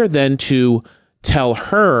another than to tell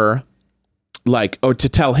her like, or to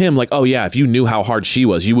tell him like, oh yeah, if you knew how hard she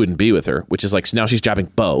was, you wouldn't be with her, which is like, now she's jabbing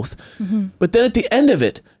both. But then at the end of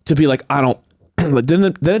it to be like, I don't, then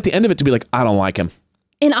at the end of it to be like, I don't like him.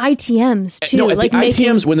 In ITMs too. No, at like the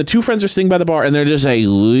ITMs, when the two friends are sitting by the bar and they're just like,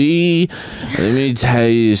 let me tell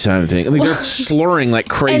you something. I mean, they're slurring like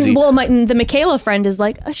crazy. And the Michaela friend is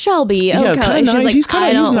like, Shelby, okay. Kind of nice. Like, he's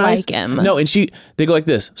kind of nice. Like him. No, and they go like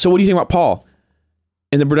this. So what do you think about Paul?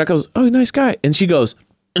 And then Burnett goes, oh, nice guy. And she goes,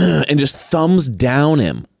 and just thumbs down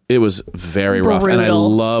him. It was very rough. And I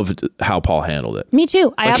loved how Paul handled it. Me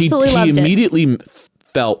too. I absolutely loved it. He immediately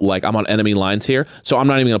felt like I'm on enemy lines here, so I'm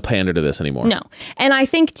not even going to pander to this anymore. No. And I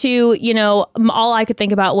think too, all I could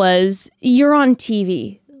think about was, you're on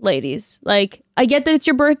TV, ladies. Like, I get that it's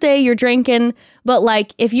your birthday, you're drinking, but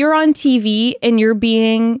like, if you're on TV and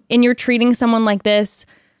you're treating someone like this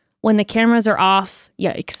when the cameras are off,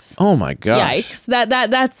 yikes. Oh my gosh. Yikes.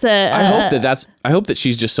 That's a I hope that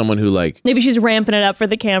she's just someone who like, maybe she's ramping it up for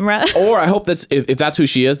the camera. Or I hope that's if that's who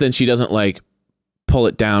she is, then she doesn't like pull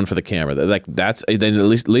it down for the camera. Like that's then at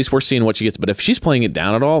least we're seeing what she gets. But if she's playing it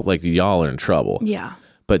down at all, like y'all are in trouble. Yeah.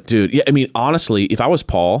 But dude, yeah, I mean, honestly, if I was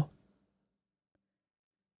Paul,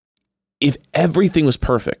 if everything was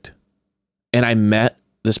perfect and I met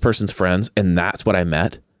this person's friends and that's what I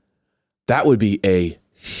met, that would be a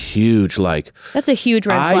huge that's a huge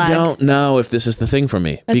red flag. I don't know if this is the thing for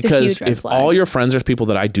me. That's because a huge red if flag. all your friends are people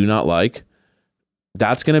that I do not like,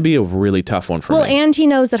 that's going to be a really tough one for me. Well, and he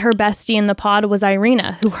knows that her bestie in the pod was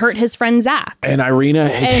Irina, who hurt his friend Zach. And Irina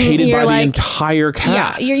is hated by the entire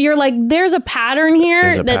cast. Yeah, you're like, there's a pattern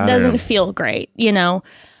here that doesn't feel great,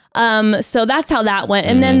 So that's how that went.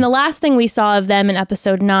 And then the last thing we saw of them in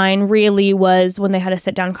episode 9 really was when they had a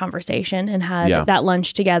sit down conversation and had that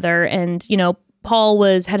lunch together. And, Paul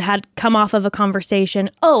had come off of a conversation.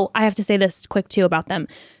 Oh, I have to say this quick too about them.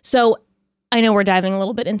 So I know we're diving a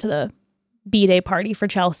little bit into the B-Day party for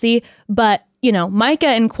Chelsea, but Micah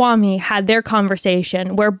and Kwame had their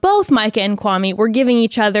conversation where both Micah and Kwame were giving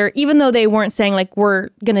each other, even though they weren't saying like, we're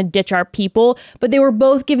going to ditch our people, but they were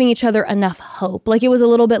both giving each other enough hope. Like it was a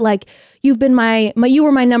little bit like, you've been you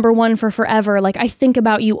were my number one for forever. Like I think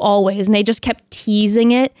about you always. And they just kept teasing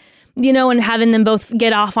it, and having them both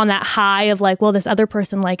get off on that high of like, well, this other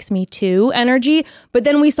person likes me too energy. But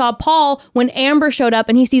then we saw Paul when Amber showed up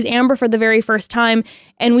and he sees Amber for the very first time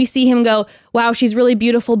and we see him go, wow, she's really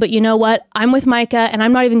beautiful. But you know what? I'm with Micah and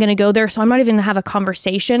I'm not even going to go there. So I'm not even going to have a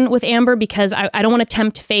conversation with Amber because I don't want to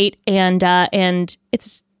tempt fate. And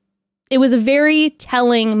it was a very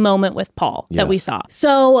telling moment with Paul that we saw.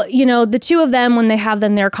 So, the two of them, when they have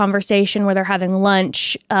their conversation where they're having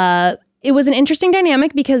lunch, it was an interesting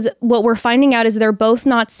dynamic because what we're finding out is they're both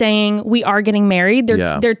not saying we are getting married.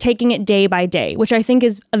 They're taking it day by day, which I think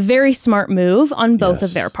is a very smart move on both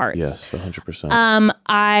of their parts. Yes, 100%.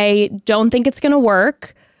 I don't think it's going to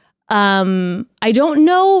work. I don't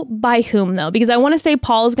know by whom though, because I want to say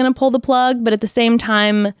Paul's going to pull the plug, but at the same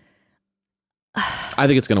time, I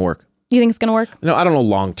think it's going to work. You think it's going to work? No, I don't know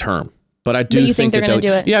long term. But I do think they're going to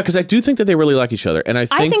do it? Yeah, because I do think that they really like each other. And I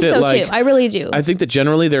think that, so too. I really do. I think that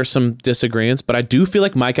generally there's some disagreements, but I do feel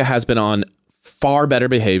like Micah has been on far better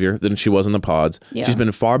behavior than she was in the pods. Yeah. She's been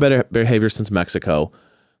in far better behavior since Mexico.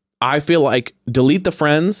 I feel like delete the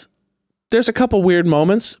friends. There's a couple weird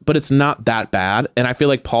moments, but it's not that bad. And I feel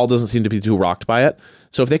like Paul doesn't seem to be too rocked by it.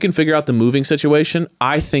 So if they can figure out the moving situation,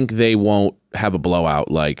 I think they won't have a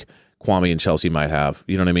blowout like Kwame and Chelsea might have.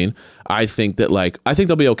 You know what I mean? I think that I think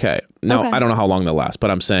they'll be okay. Now, I don't know how long they'll last, but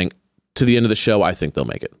I'm saying to the end of the show, I think they'll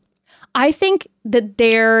make it. I think that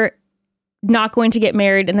they're not going to get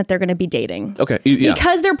married and that they're going to be dating. Okay. Yeah.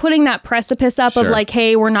 Because they're putting that precipice up of like,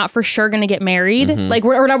 hey, we're not for sure going to get married. Mm-hmm. Like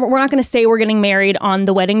we're not going to say we're getting married on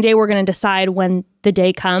the wedding day. We're going to decide when the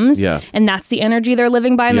day comes. Yeah. And that's the energy they're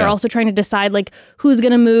living by. And they're also trying to decide like who's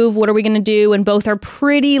going to move, what are we going to do? And both are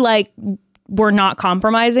pretty like, we're not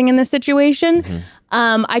compromising in this situation.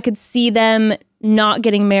 Mm-hmm. I could see them not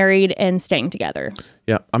getting married and staying together.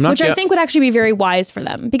 Yeah, I'm not. Which I think would actually be very wise for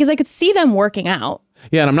them because I could see them working out.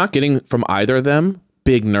 Yeah, and I'm not getting from either of them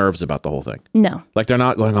big nerves about the whole thing. No, like they're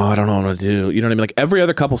not going, oh, I don't know what to do. You know what I mean? Like every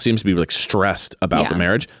other couple seems to be like stressed about the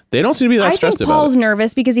marriage. They don't seem to be that stressed about it. I think Paul's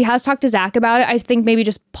nervous because he has talked to Zach about it. I think maybe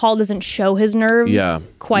just Paul doesn't show his nerves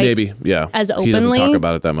quite as openly. He doesn't talk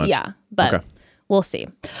about it that much. Yeah, but we'll see.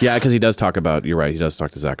 Yeah, because he does talk about, you're right, he does talk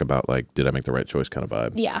to Zach about like, did I make the right choice kind of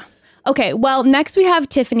vibe. Yeah. Okay, well, next we have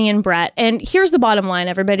Tiffany and Brett. And here's the bottom line,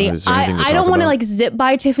 everybody. I don't want to like zip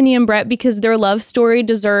by Tiffany and Brett because their love story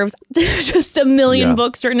deserves just a million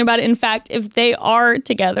books written about it. In fact, if they are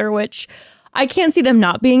together, which I can't see them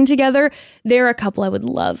not being together, they're a couple I would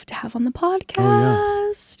love to have on the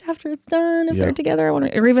podcast after it's done. If they're together, or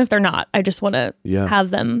even if they're not, I just want to have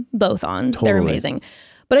them both on. Totally. They're amazing.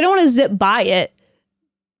 But I don't want to zip by it.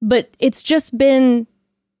 But it's just been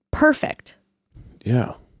perfect.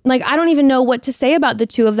 Yeah. Like, I don't even know what to say about the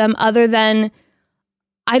two of them other than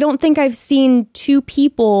I don't think I've seen two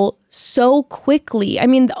people so quickly. I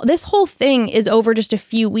mean, this whole thing is over just a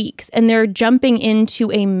few weeks and they're jumping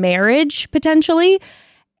into a marriage potentially.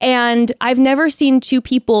 And I've never seen two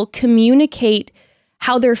people communicate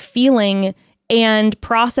how they're feeling and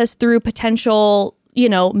process through potential,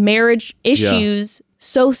 marriage issues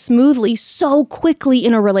so smoothly, so quickly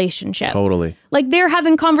in a relationship. Totally. Like they're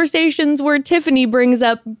having conversations where Tiffany brings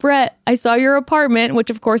up, Brett, I saw your apartment, which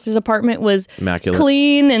of course his apartment was Immaculate.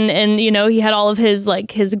 clean and he had all of his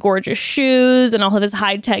his gorgeous shoes and all of his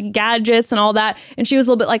high-tech gadgets and all that. And she was a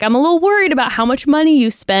little bit like, I'm a little worried about how much money you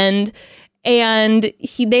spend. And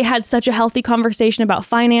they had such a healthy conversation about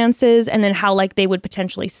finances and then how they would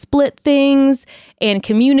potentially split things and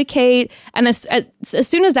communicate. And as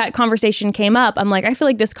soon as that conversation came up, I'm like, I feel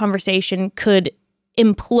like this conversation could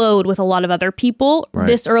implode with a lot of other people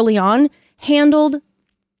this early on. Handled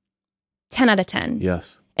 10 out of 10.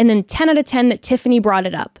 Yes. And then 10 out of 10 that Tiffany brought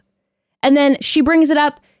it up. And then she brings it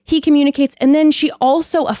up, he communicates, and then she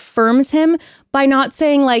also affirms him by not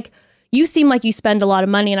saying you seem like you spend a lot of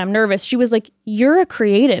money and I'm nervous. She was like, you're a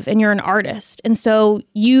creative and you're an artist. And so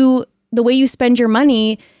the way you spend your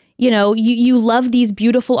money, you love these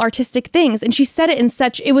beautiful artistic things. And she said it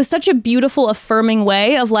it was such a beautiful, affirming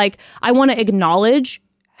way of I want to acknowledge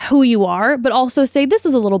who you are, but also say, this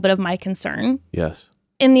is a little bit of my concern. Yes.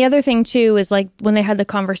 And the other thing too is when they had the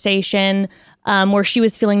conversation where she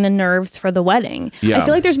was feeling the nerves for the wedding. Yeah. I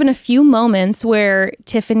feel like there's been a few moments where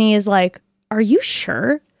Tiffany is like, are you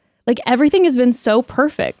sure? Everything has been so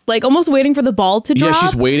perfect, almost waiting for the ball to drop. Yeah,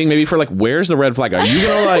 she's waiting maybe for where's the red flag? Are you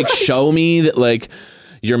gonna show me that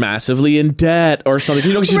you're massively in debt or something?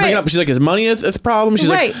 She's bringing up. She's like, is money a problem? She's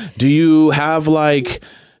like, do you have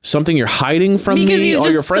something you're hiding from me? Oh,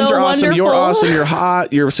 your friends so are awesome. wonderful. You're awesome. You're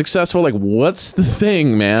hot. You're successful. What's the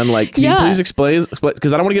thing, man? Can you please explain?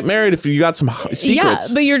 Because I don't want to get married if you got some secrets. Yeah,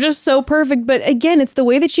 but you're just so perfect. But again, it's the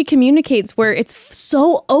way that she communicates where it's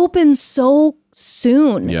so open, so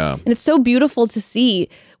soon. Yeah. And it's so beautiful to see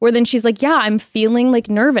where then she's like, yeah, I'm feeling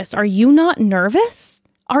nervous. Are you not nervous?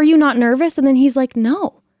 Are you not nervous? And then he's like,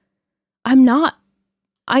 no, I'm not.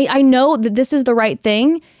 I know that this is the right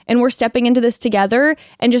thing and we're stepping into this together,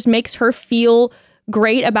 and just makes her feel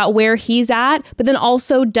great about where he's at, but then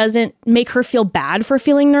also doesn't make her feel bad for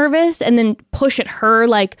feeling nervous and then push at her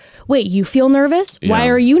wait, you feel nervous? Why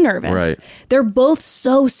are you nervous? Right. They're both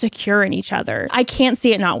so secure in each other. I can't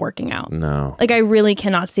see it not working out. No. I really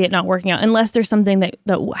cannot see it not working out unless there's something that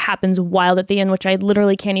happens wild at the end, which I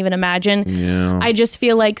literally can't even imagine. Yeah. I just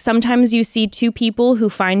feel like sometimes you see two people who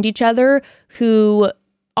find each other, who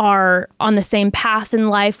are on the same path in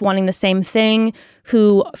life, wanting the same thing,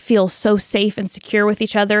 who feel so safe and secure with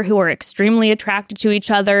each other, who are extremely attracted to each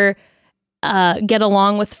other, get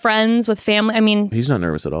along with friends, with family. I mean, he's not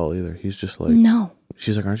nervous at all either. He's just no.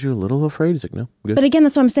 She's like, aren't you a little afraid? He's like, no, I'm good. But again,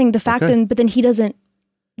 that's what I'm saying. The fact but then he doesn't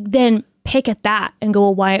then pick at that and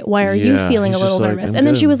go, well, why are you feeling a little nervous? And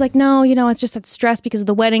then she was like, no, it's just that stress because of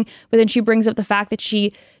the wedding. But then she brings up the fact that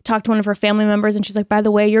she talked to one of her family members and she's like, by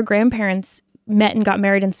the way, your grandparents met and got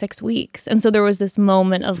married in 6 weeks. And so there was this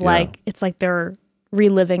moment of it's like they're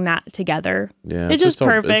reliving that together. Yeah, it's just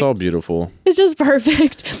perfect. It's all beautiful. It's just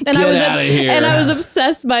perfect. And Get outta here. And I was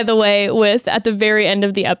obsessed, by the way, with at the very end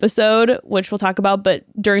of the episode, which we'll talk about, but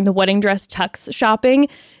during the wedding dress tux shopping,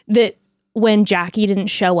 that when Jackie didn't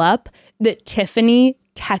show up, that Tiffany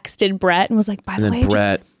texted Brett and was like, by the way,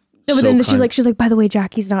 Brett. No, but then she's like, by the way,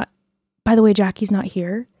 Jackie's not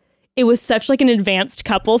here. It was such an advanced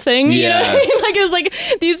couple thing. Yes. You know what I mean? It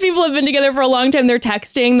was these people have been together for a long time. They're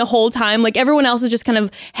texting the whole time. Everyone else is just kind of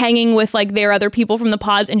hanging with their other people from the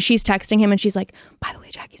pods, and she's texting him and she's like, by the way,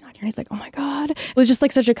 Jackie's not here. And he's like, oh my God. It was just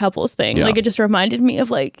such a couples thing. Yeah. It just reminded me of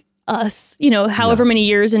us, however many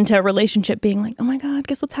years into a relationship being like, oh my God,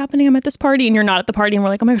 guess what's happening? I'm at this party and you're not at the party. And we're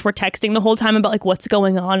like, oh my gosh, we're texting the whole time about what's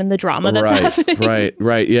going on and the drama that's happening.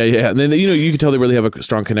 Right. Yeah. And then, you can tell they really have a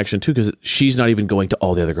strong connection too, because she's not even going to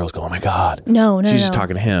all the other girls go, oh my God. No. She's just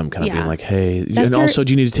talking to him, kind of being like, hey, and also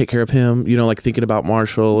do you need to take care of him? Thinking about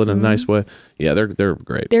Marshall in a nice way. Yeah, they're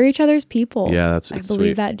great. They're each other's people. Yeah, I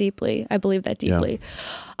believe that deeply. Yeah.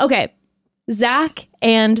 Okay. Zach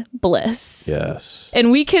and Bliss. Yes.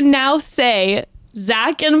 And we can now say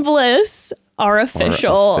Zach and Bliss are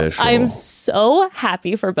official. I am so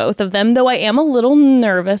happy for both of them, though I am a little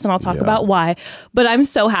nervous, and I'll talk about why. But I'm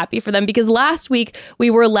so happy for them because last week we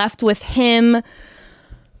were left with him,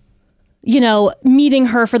 meeting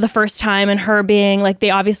her for the first time and her being they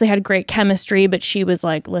obviously had great chemistry, but she was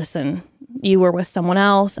like, listen, you were with someone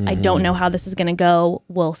else. I don't know how this is going to go.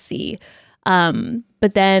 We'll see.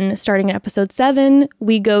 But then starting in episode 7,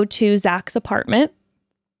 we go to Zach's apartment,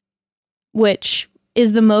 which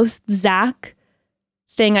is the most Zach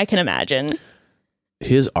thing I can imagine.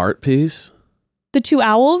 His art piece. The 2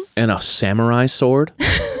 owls. And a samurai sword.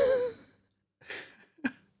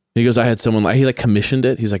 He goes, I had someone, he like commissioned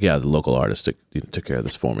it. He's like, yeah, the local artist took care of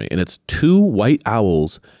this for me. And it's 2 white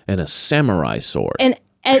owls and a samurai sword. And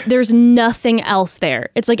there's nothing else there.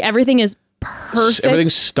 It's like everything is perfect.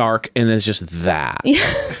 Everything's stark and it's just that.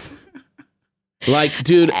 Like,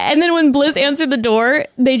 dude. And then when Bliss answered the door,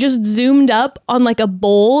 they just zoomed up on like a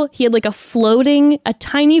bowl. He had like a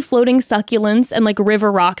tiny floating succulents and like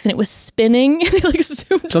river rocks, and it was spinning. And they like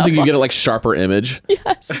zoomed Something up you get a like sharper image.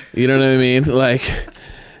 Yes. You know what I mean? Like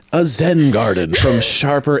a Zen garden from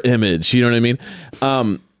sharper image. You know what I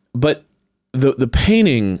mean? But the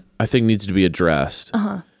painting, I think, needs to be addressed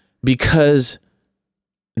because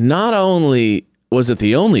not only was it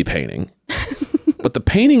the only painting, but the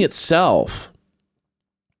painting itself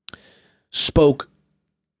spoke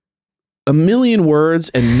a million words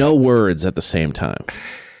and no words at the same time.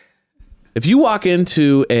 If you walk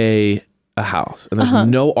into a house and there's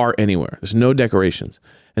no art anywhere, there's no decorations,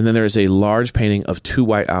 and then there's a large painting of 2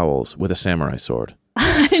 white owls with a samurai sword.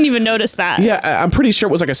 I didn't even notice that. Yeah, I'm pretty sure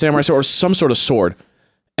it was like a samurai sword or some sort of sword.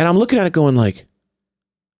 And I'm looking at it going like,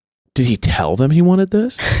 did he tell them he wanted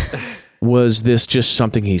this? Was this just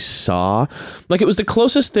something he saw? Like, it was the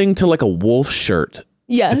closest thing to like a wolf shirt.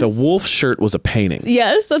 Yes. If a wolf shirt was a painting.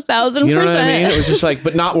 Yes, 1,000%. You know what I mean? It was just like,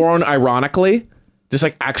 but not worn ironically, just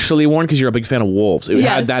like actually worn because you're a big fan of wolves. It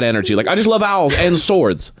had that energy. Like, I just love owls and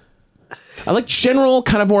swords. I like general,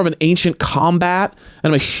 kind of more of an ancient combat,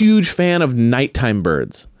 and I'm a huge fan of nighttime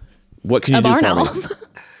birds. What can you do for me?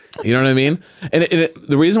 You know what I mean? And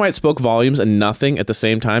the reason why it spoke volumes and nothing at the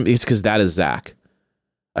same time is because that is Zach.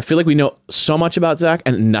 I feel like we know so much about Zach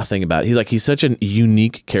and nothing about it. He's such a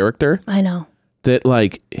unique character. I know. That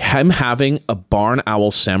like him having a barn owl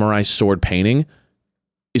samurai sword painting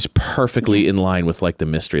is perfectly in line with like the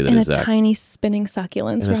mystery that is Zach. And a tiny spinning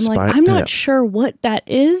succulents where I'm like, spine- I'm not sure what that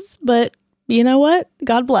is, but you know what?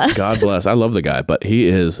 God bless. God bless. I love the guy, but he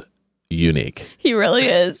is unique. He really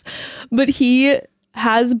is. But he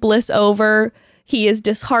has Bliss over. He is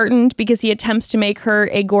disheartened because he attempts to make her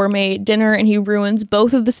a gourmet dinner and he ruins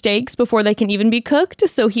both of the steaks before they can even be cooked.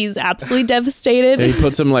 So he's absolutely devastated. And he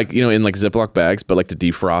puts them like, in like Ziploc bags, but like to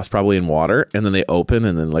defrost probably in water. And then they open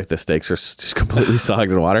and then like the steaks are just completely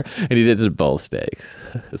soaked in water. And he did it to both steaks.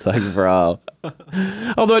 It's like, bro.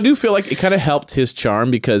 Although I do feel like it kind of helped his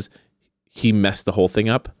charm because he messed the whole thing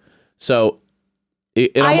up. So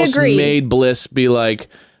it almost made Bliss be like,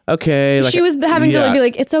 okay. Like, she was having to be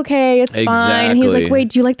like, it's okay, it's fine. And he was like, wait,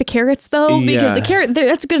 do you like the carrots though? Because the carrot,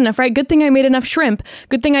 that's good enough, right? Good thing I made enough shrimp.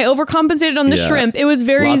 Good thing I overcompensated on the shrimp. It was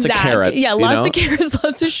very lots Zach. Of carrots, yeah, lots of carrots,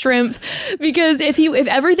 lots of shrimp. Because if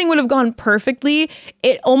everything would have gone perfectly,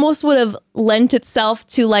 it almost would have lent itself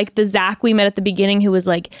to like the Zach we met at the beginning who was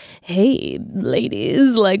like, hey,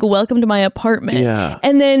 ladies, like, welcome to my apartment. Yeah.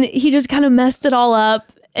 And then he just kind of messed it all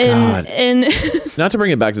up. And not to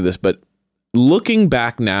bring it back to this, but looking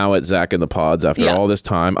back now at Zach and the Pods after all this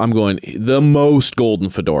time, I'm going, the most golden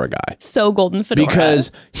fedora guy. So golden fedora.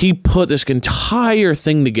 Because he put this entire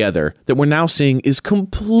thing together that we're now seeing is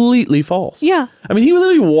completely false. Yeah. I mean, he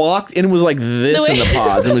literally walked and was like this in the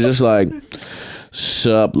Pods and was just like,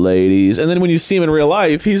 sup, ladies. And then when you see him in real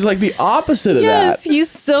life, he's like the opposite of that. Yes,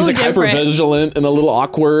 he's like different. Hypervigilant and a little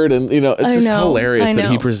awkward, and it's just hilarious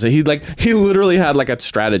that he literally had like a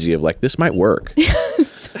strategy of like, this might work.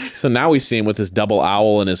 Yes. So now we see him with his double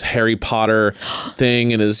owl and his Harry Potter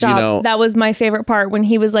thing and his that was my favorite part when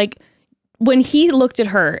he was like, when he looked at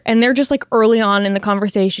her and they're just like early on in the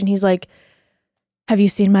conversation, he's like, have you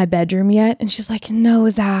seen my bedroom yet? And she's like, no,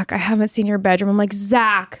 Zach, I haven't seen your bedroom. I'm like,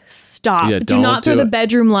 Zach, stop. Yeah, do not throw the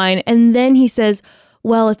bedroom line. And then he says,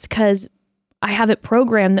 well, it's because I have it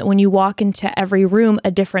programmed that when you walk into every room,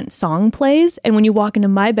 a different song plays. And when you walk into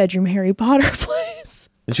my bedroom, Harry Potter plays.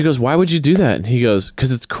 And she goes, why would you do that? And he goes,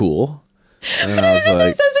 because it's cool. And I was just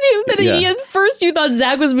obsessed that he at first you thought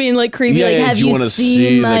Zach was being like creepy, like, have you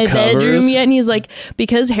seen my bedroom yet? And he's like,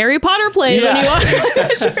 because Harry Potter plays when you walk in my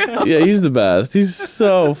bedroom. Yeah, he's the best. He's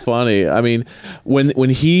so funny. I mean, when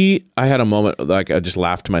I had a moment, like I just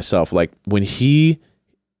laughed to myself, like when he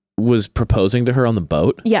was proposing to her on the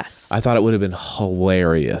boat. Yes. I thought it would have been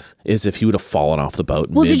hilarious is if he would have fallen off the boat.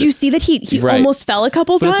 Well, did you see that he almost fell a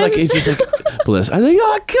couple times? It's just like, Bliss. I think,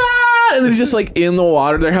 oh God. And then he's just like in the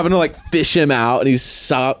water. They're having to like fish him out and he's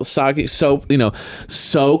soaked.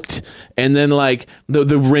 And then like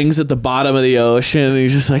the rings at the bottom of the ocean. And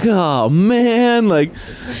he's just like, oh man. Like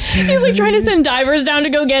he's like trying to send divers down to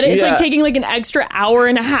go get it. It's like taking like an extra hour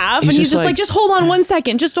and a half. And he's just like, just hold on 1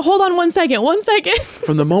 second. Just to hold on 1 second. 1 second.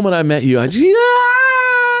 From the moment I met you, I just,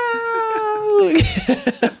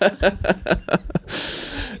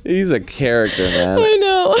 He's a character, man. I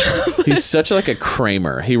know. He's such like a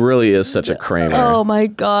Kramer. He really is such a Kramer. Oh my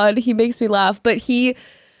God. He makes me laugh. But he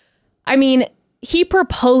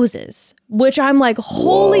proposes, which I'm like,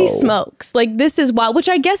 holy smokes. Like, this is wild, which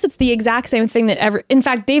I guess it's the exact same thing that in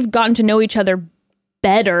fact, they've gotten to know each other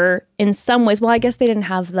better in some ways. Well, I guess they didn't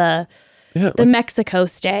have the Mexico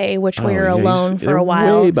stay, which we were alone for a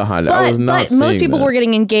while. Way behind it. I was not but most people that. were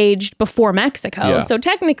getting engaged before Mexico. Yeah. So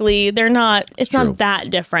technically they're not, it's True. not that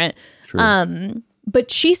different. True. But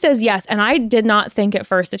she says yes. And I did not think at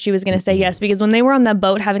first that she was going to say yes, because when they were on the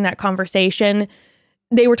boat having that conversation,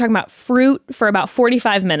 they were talking about fruit for about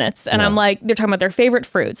 45 minutes. And I'm like, they're talking about their favorite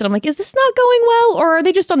fruits. And I'm like, is this not going well? Or are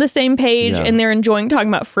they just on the same page and they're enjoying talking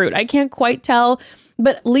about fruit? I can't quite tell.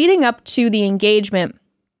 But leading up to the engagement,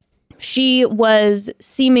 she was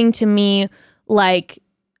seeming to me like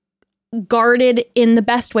guarded in the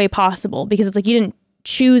best way possible, because it's like, you didn't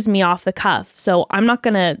choose me off the cuff. So I'm not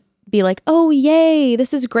going to be like, oh, yay,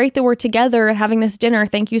 this is great that we're together and having this dinner.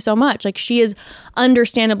 Thank you so much. Like, she is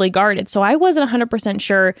understandably guarded. So I wasn't 100%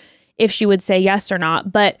 sure if she would say yes or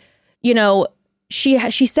not. But, you know,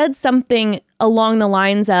 she said something along the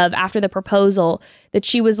lines of, after the proposal, that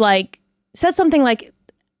she was like, said something like,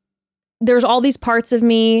 there's all these parts of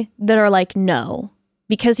me that are like, no,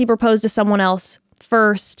 because he proposed to someone else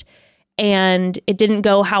first and it didn't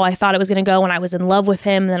go how I thought it was going to go, and I was in love with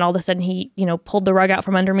him. And then all of a sudden he, you know, pulled the rug out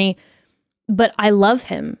from under me, but I love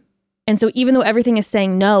him. And so even though everything is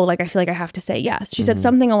saying no, like, I feel like I have to say yes. She said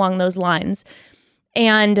something along those lines.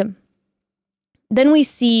 And then we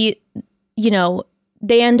see, you know,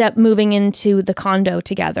 they end up moving into the condo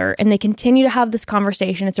together, and they continue to have this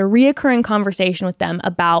conversation. It's a reoccurring conversation with them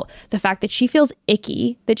about the fact that she feels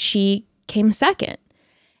icky that she came second.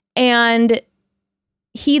 And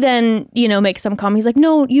he then, you know, makes some comment. He's like,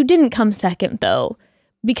 no, you didn't come second though,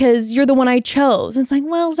 because you're the one I chose. And it's like,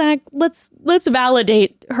 well, Zach, let's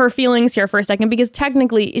validate her feelings here for a second, because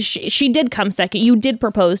technically she did come second. You did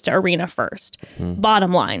propose to Irina first,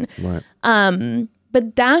 bottom line. Right.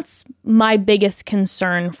 But that's my biggest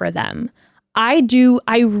concern for them. I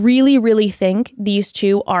really, really think these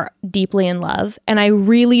two are deeply in love. And I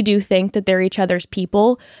really do think that they're each other's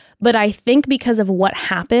people. But I think because of what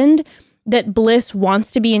happened, that Bliss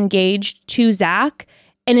wants to be engaged to Zach.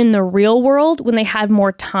 And in the real world, when they had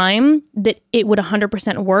more time, that it would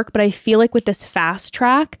 100% work. But I feel like with this fast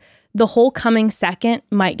track, the whole coming second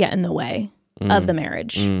might get in the way of the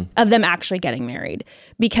marriage, of them actually getting married,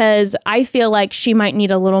 because I feel like she might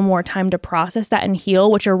need a little more time to process that and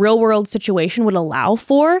heal, which a real world situation would allow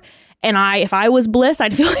for. And if I was Bliss,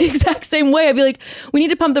 I'd feel the exact same way. I'd be like, we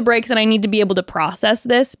need to pump the brakes, and I need to be able to process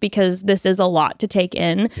this, because this is a lot to take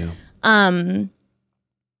in. Yeah.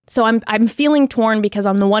 So I'm feeling torn, because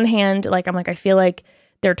on the one hand, like, I'm like, I feel like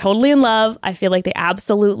they're totally in love. I feel like they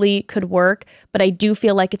absolutely could work, but I do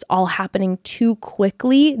feel like it's all happening too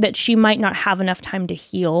quickly, that she might not have enough time to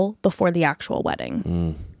heal before the actual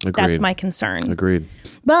wedding. That's my concern. Agreed.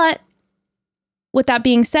 But with that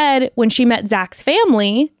being said, when she met Zach's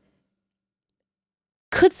family,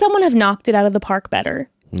 could someone have knocked it out of the park better?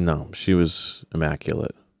 No, she was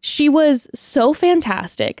immaculate. She was so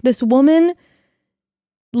fantastic. This woman,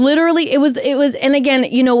 literally, it was, and again,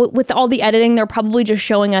 you know, with all the editing, they're probably just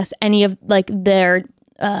showing us any of like their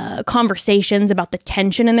conversations about the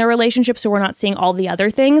tension in their relationship, so we're not seeing all the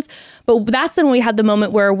other things. But that's when we had the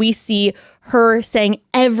moment where we see her saying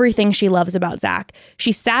everything she loves about Zach.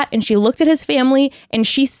 She sat and she looked at his family and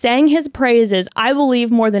she sang his praises, I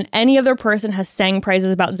believe, more than any other person has sang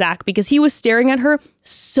praises about Zach, because he was staring at her,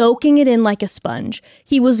 soaking it in like a sponge.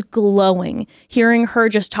 He was glowing, hearing her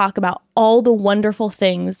just talk about all the wonderful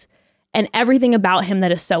things and everything about him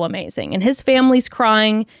that is so amazing. And his family's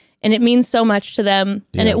crying, and it means so much to them.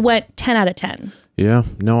 And it went 10 out of 10. Yeah.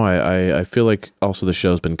 No, I feel like also the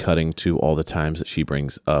show's been cutting to all the times that she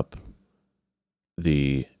brings up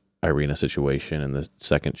the Irina situation and the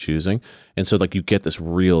second choosing. And so like you get this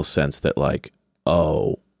real sense that like,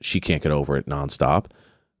 oh, she can't get over it nonstop.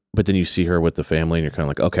 But then you see her with the family and you're kind of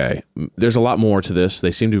like, okay, there's a lot more to this.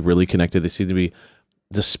 They seem to be really connected. They seem to be,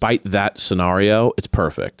 despite that scenario, it's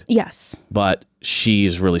perfect. Yes. But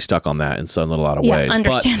she's really stuck on that in some little lot of ways.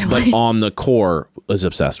 Understandably. But on the core is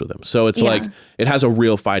obsessed with him. So it's like, it has a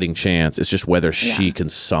real fighting chance. It's just whether she can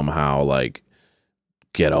somehow like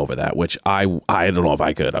get over that, which I don't know if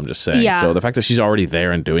I could. I'm just saying. So the fact that she's already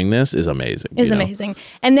there and doing this is amazing. Amazing.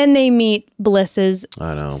 And then they meet Bliss's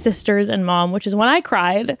sisters and mom, which is when I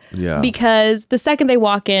cried. Yeah. Because the second they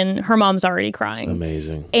walk in, her mom's already crying.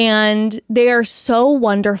 Amazing. And they are so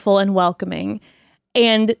wonderful and welcoming.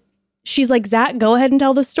 And she's like, Zach, go ahead and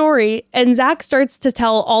tell the story. And Zach starts to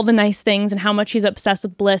tell all the nice things and how much he's obsessed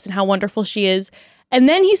with Bliss and how wonderful she is. And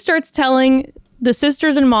then he starts telling the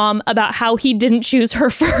sisters and mom about how he didn't choose her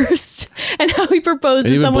first and how he proposed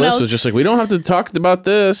to someone Bliss else. was just like, we don't have to talk about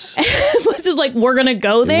this. Bliss is like, we're going to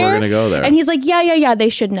go there. We're going to go there. And he's like, yeah, they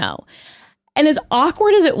should know. And as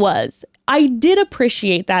awkward as it was, I did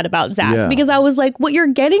appreciate that about Zach because I was like, what you're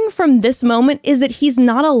getting from this moment is that he's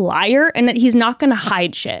not a liar and that he's not going to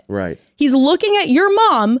hide shit. Right. He's looking at your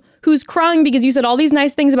mom who's crying because you said all these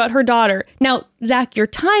nice things about her daughter. Now, Zach, your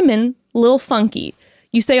timing, a little funky.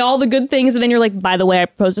 You say all the good things and then you're like, by the way, I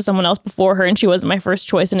proposed to someone else before her and she wasn't my first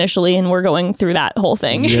choice initially and we're going through that whole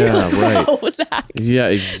thing. Yeah, right. Oh, Zach. Yeah,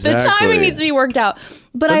 exactly. The timing needs to be worked out.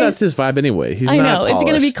 But that's his vibe anyway. He's I not know, polished. it's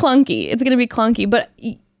going to be clunky. It's going to be clunky. But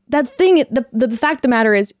that thing, the fact of the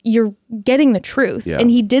matter is you're getting the truth. Yeah.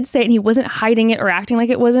 And he did say it and he wasn't hiding it or acting like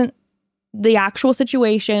it wasn't the actual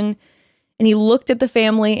situation. And he looked at the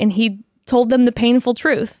family and he told them the painful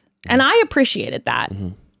truth. And I appreciated that. Mm-hmm.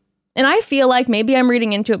 And I feel like maybe I'm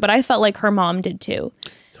reading into it, but I felt like her mom did too.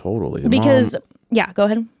 Totally. Because, yeah, go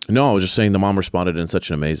ahead. No, I was just saying the mom responded in such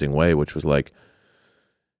an amazing way, which was like,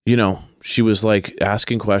 you know, she was like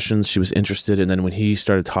asking questions. She was interested. And then when he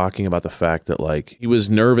started talking about the fact that like he was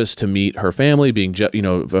nervous to meet her family, being,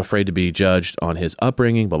 afraid to be judged on his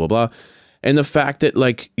upbringing, blah, blah, blah. And the fact that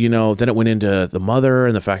like, then it went into the mother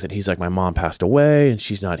and the fact that he's like, my mom passed away and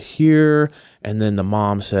she's not here. And then the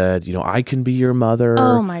mom said, I can be your mother.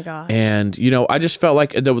 Oh my gosh. And, I just felt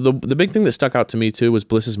like the big thing that stuck out to me too was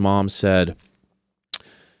Bliss's mom said,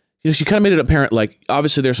 she kind of made it apparent, like,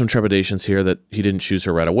 obviously there's some trepidations here that he didn't choose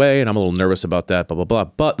her right away. And I'm a little nervous about that, blah, blah, blah.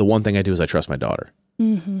 But the one thing I do is I trust my daughter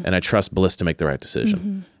and I trust Bliss to make the right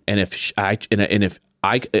decision. And if I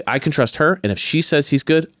can trust her, and if she says he's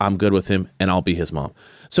good, I'm good with him, and I'll be his mom.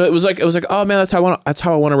 So it was like, oh man, that's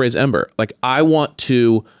how I want to raise Ember. Like I want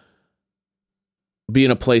to be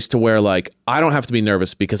in a place to where like I don't have to be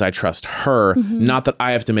nervous because I trust her, not that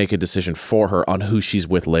I have to make a decision for her on who she's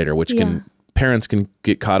with later, which parents can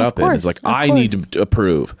get caught up in. It's like I need to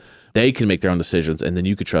approve. They can make their own decisions, and then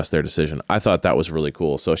you could trust their decision. I thought that was really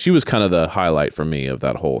cool. So she was kind of the highlight for me of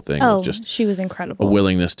that whole thing. Oh, just she was incredible. A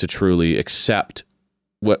willingness to truly accept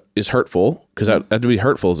what is hurtful, because that had to be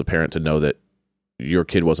hurtful as a parent to know that your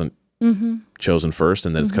kid wasn't chosen first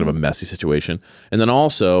and that it's kind of a messy situation. And then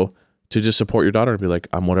also to just support your daughter and be like,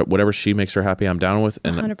 I'm whatever she makes her happy, I'm down with.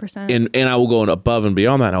 And 100%. And I will go above and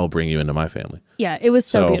beyond that. And I will bring you into my family. Yeah, it was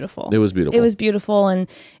so beautiful. It was beautiful. It was beautiful. And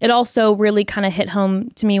it also really kind of hit home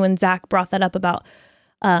to me when Zach brought that up about,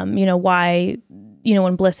 why,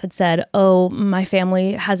 when Bliss had said, oh, my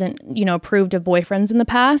family hasn't, approved of boyfriends in the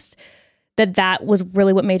past, that was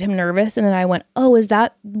really what made him nervous. And then I went, oh, was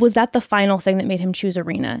that the final thing that made him choose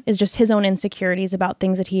Arena? Is just his own insecurities about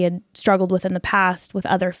things that he had struggled with in the past with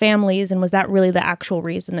other families? And was that really the actual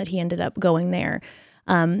reason that he ended up going there?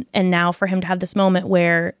 And now for him to have this moment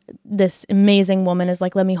where this amazing woman is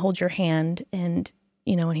like, let me hold your hand. And,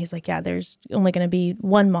 and he's like, yeah, there's only going to be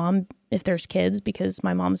one mom if there's kids because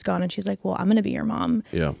my mom's gone. And she's like, well, I'm going to be your mom.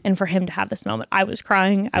 Yeah. And for him to have this moment, I was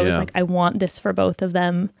crying. I was like, I want this for both of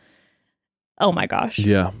them. Oh my gosh.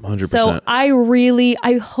 Yeah, 100%. So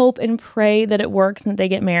I hope and pray that it works and that they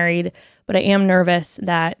get married, but I am nervous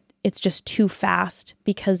that it's just too fast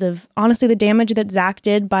because of, honestly, the damage that Zach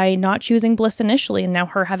did by not choosing Bliss initially and now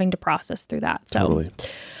her having to process through that. So, totally.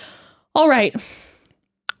 All right.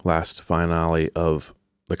 Last finale of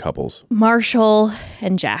the couples. Marshall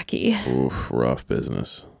and Jackie. Oof, rough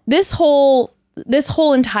business. This whole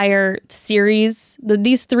entire series,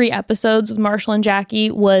 these 3 episodes with Marshall and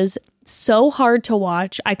Jackie was so hard to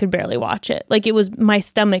watch. I could barely watch it. Like it was my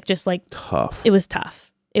stomach just like tough. It was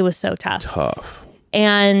tough. It was so tough. Tough.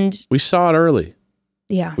 And we saw it early.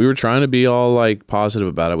 Yeah. We were trying to be all like positive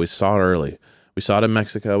about it. We saw it early. We saw it in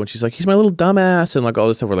Mexico when she's like, he's my little dumbass and like all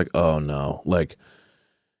this stuff. We're like, oh no. Like,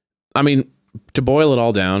 I mean, to boil it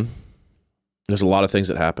all down, there's a lot of things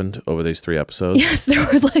that happened over these 3 episodes. Yes,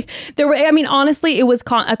 honestly, it was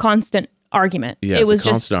a constant argument. Yeah, it was a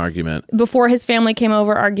constant just argument. Before his family came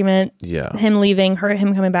over, argument. Yeah. Him leaving,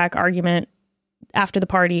 him coming back, argument. After the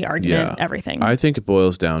party, argument, everything. I think it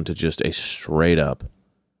boils down to just a straight up,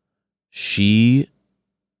 she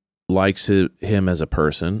likes him as a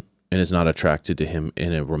person and is not attracted to him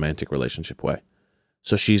in a romantic relationship way.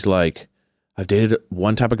 So she's like, I've dated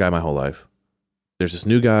one type of guy my whole life. There's this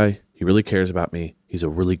new guy. He really cares about me. He's a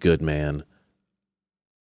really good man.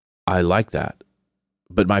 I like that.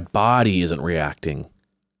 But my body isn't reacting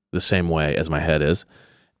the same way as my head is.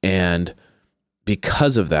 And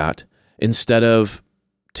because of that, instead of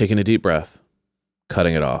taking a deep breath,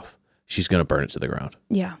 cutting it off, she's going to burn it to the ground.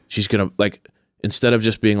 Yeah. She's going to, like, instead of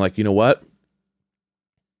just being like, you know what?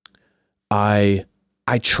 I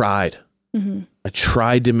tried. Mm-hmm. I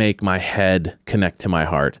tried to make my head connect to my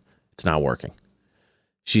heart. It's not working.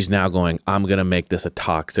 She's now going, I'm going to make this a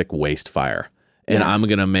toxic waste fire. And I'm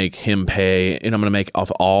going to make him pay, and I'm going to make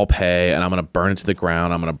off all pay, and I'm going to burn it to the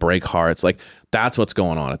ground. I'm going to break hearts. Like, that's what's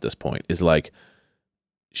going on at this point, is like,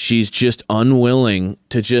 she's just unwilling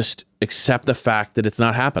to just accept the fact that it's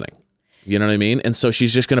not happening. You know what I mean? And so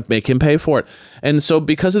she's just going to make him pay for it. And so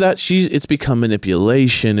because of that, it's become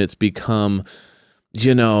manipulation. It's become,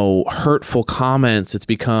 hurtful comments. It's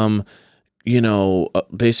become,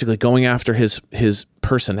 basically going after his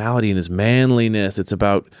personality and his manliness. It's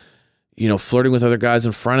about, flirting with other guys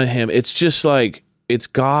in front of him. It's just like, it's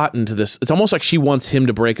gotten to this. It's almost like she wants him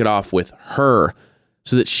to break it off with her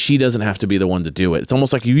so that she doesn't have to be the one to do it. It's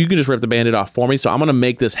almost like you can just rip the Band-Aid off for me. So I'm going to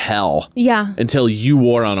make this hell until you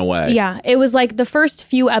wore on away. Yeah. It was like the first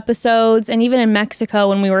few episodes, and even in Mexico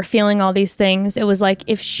when we were feeling all these things, it was like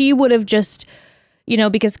if she would have just,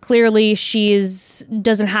 because clearly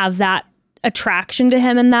doesn't have that attraction to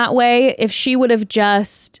him in that way. If she would have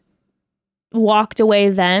just walked away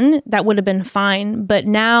then, that would have been fine. But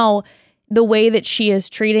now the way that she is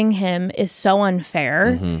treating him is so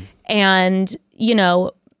unfair. Mm-hmm. And,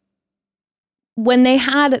 when they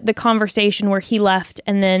had the conversation where he left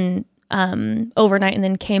and then overnight and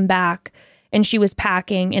then came back and she was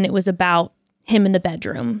packing and it was about him in the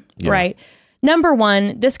bedroom, right? Number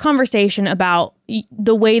one, this conversation about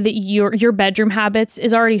the way that your bedroom habits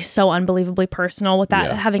is already so unbelievably personal with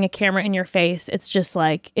that, having a camera in your face. It's just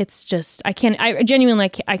like, I genuinely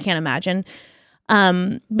can't imagine.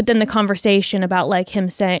 But then the conversation about like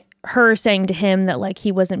her saying to him that like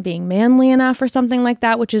he wasn't being manly enough or something like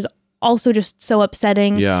that, which is also just so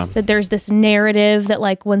upsetting. That there's this narrative that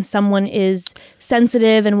like when someone is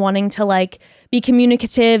sensitive and wanting to like be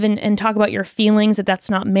communicative and talk about your feelings, that's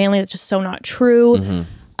not manly. That's just so not true.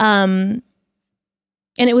 Mm-hmm.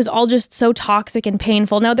 And it was all just so toxic and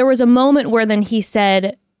painful. Now there was a moment where then he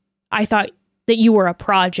said, I thought that you were a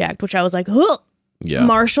project, which I was like, ugh.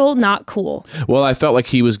 Marshall, not cool. Well, I felt like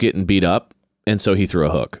he was getting beat up, and so he threw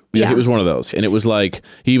a hook. It was one of those. And it was like,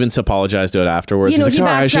 he even apologized to it afterwards. He's like,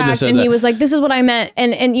 sorry, I shouldn't have said and that. he was like, this is what I meant.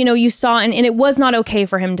 And you saw, and it was not okay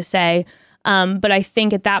for him to say. But I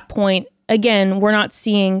think at that point, again, we're not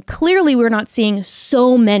seeing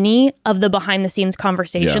so many of the behind the scenes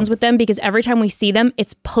conversations with them, because every time we see them,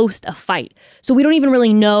 it's post a fight. So we don't even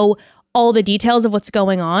really know all the details of what's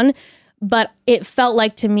going on. But it felt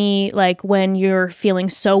like to me, like when you're feeling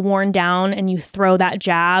so worn down and you throw that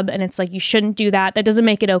jab and it's like, you shouldn't do that. That doesn't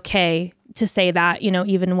make it okay to say that,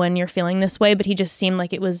 even when you're feeling this way. But he just seemed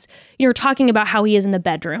like it was, you're talking about how he is in the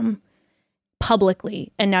bedroom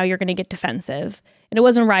publicly, and now you're going to get defensive. And it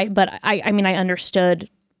wasn't right. But I mean, I understood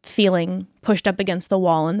feeling pushed up against the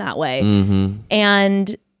wall in that way. Mm-hmm.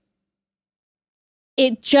 And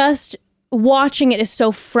it just, watching it is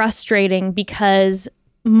so frustrating because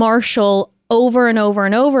Marshall over and over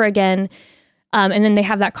and over again, and then they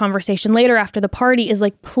have that conversation later after the party, is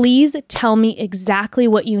like, please tell me exactly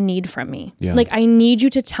what you need from me. Like, I need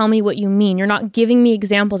you to tell me what you mean. You're not giving me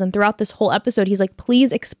examples. And throughout this whole episode, he's like,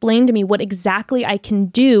 please explain to me what exactly I can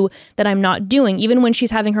do that I'm not doing. Even when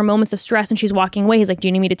she's having her moments of stress and she's walking away, he's like, do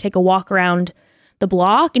you need me to take a walk around the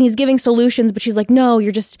block? And he's giving solutions, but she's like, no,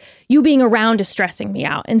 you being around is stressing me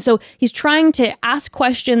out. And so he's trying to ask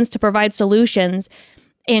questions to provide solutions,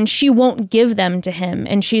 and she won't give them to him.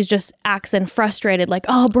 And she's just acts then frustrated, like,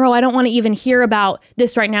 oh, bro, I don't want to even hear about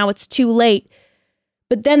this right now. It's too late.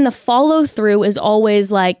 But then the follow through is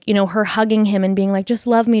always like, her hugging him and being like, just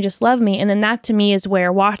love me, just love me. And then that to me is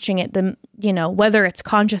where watching it, whether it's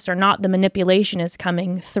conscious or not, the manipulation is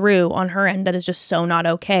coming through on her end. That is just so not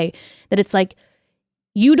okay. That it's like,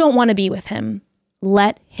 you don't want to be with him.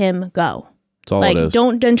 Let him go. Like,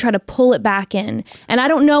 don't then try to pull it back in. And I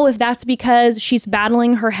don't know if that's because she's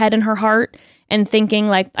battling her head and her heart and thinking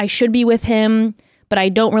like, I should be with him, but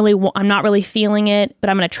I'm not really feeling it, but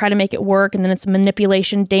I'm going to try to make it work. And then it's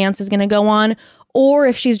manipulation dance is going to go on. Or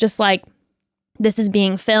if she's just like, this is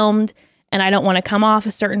being filmed and I don't want to come off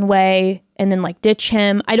a certain way and then like ditch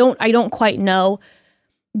him. I don't quite know,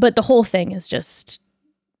 but the whole thing is just,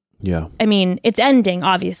 I mean, it's ending,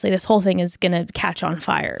 obviously. This whole thing is going to catch on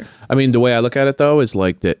fire. I mean, the way I look at it, though, is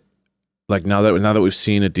like that, like now that we've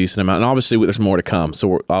seen a decent amount, and obviously there's more to come.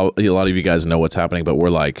 So a lot of you guys know what's happening, but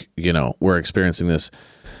we're like, we're experiencing this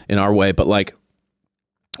in our way. But like,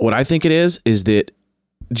 what I think it is that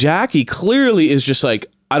Jackie clearly is just like,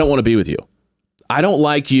 I don't want to be with you. I don't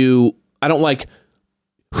like you. I don't like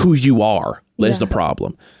who you are. Is the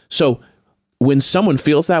problem. So when someone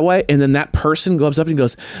feels that way and then that person goes up and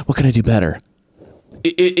goes, what can I do better?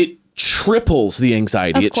 It triples the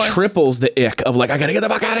anxiety. It triples the ick of like, I gotta get the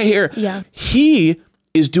fuck out of here. Yeah. He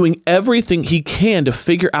is doing everything he can to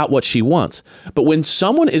figure out what she wants. But when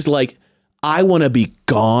someone is like, I want to be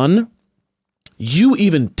gone, you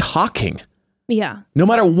even talking. Yeah. No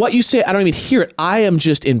matter what you say, I don't even hear it. I am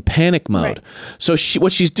just in panic mode. Right. So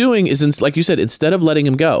what she's doing is, like you said, instead of letting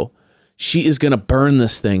him go, she is going to burn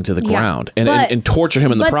this thing to the ground and torture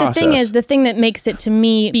him in the process. But the thing is, the thing that makes it to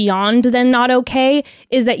me beyond then not okay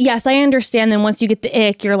is that, yes, I understand then once you get the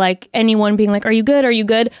ick, you're like anyone being like, are you good? Are you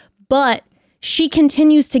good? But she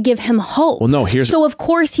continues to give him hope. Well, no, so of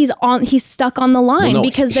course he's stuck on the line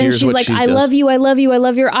because then she's like, I love you, I love you, I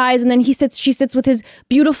love your eyes. And then she sits with his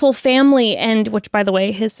beautiful family, and which, by the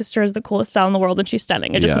way, his sister is the coolest style in the world and she's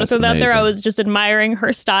stunning. I just want to throw that there. I was just admiring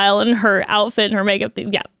her style and her outfit and her makeup.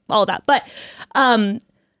 Yeah, all that. But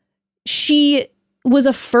she was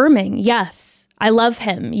affirming, yes, I love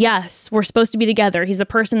him. Yes, we're supposed to be together. He's the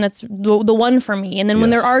person that's the one for me. And then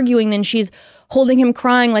when they're arguing, then she's holding him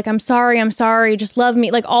crying like, I'm sorry, just love me.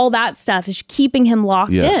 Like all that stuff is keeping him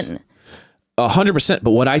locked in. 100%.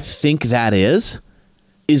 But what I think that is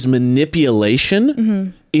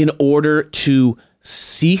manipulation in order to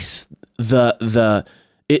cease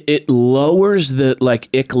it lowers the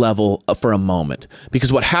like ick level for a moment.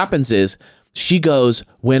 Because what happens is she goes,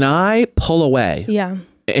 when I pull away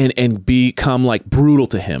and become like brutal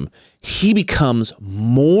to him, he becomes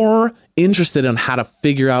more interested in how to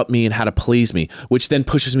figure out me and how to please me, which then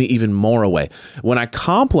pushes me even more away. When I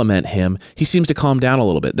compliment him, he seems to calm down a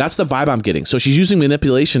little bit. That's the vibe I'm getting. So she's using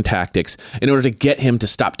manipulation tactics in order to get him to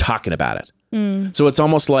stop talking about it. So it's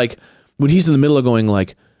almost like when he's in the middle of going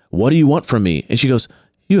like, what do you want from me? And she goes,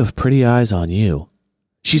 you have pretty eyes on you.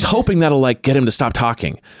 She's hoping that'll like get him to stop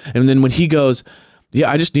talking. And then when he goes, yeah,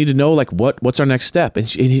 I just need to know like what's our next step. And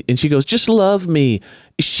she goes, just love me.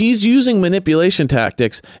 She's using manipulation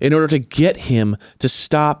tactics in order to get him to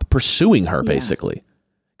stop pursuing her, basically.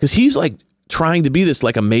 Because he's like trying to be this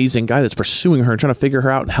like amazing guy that's pursuing her and trying to figure her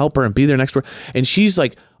out and help her and be there next to her. And she's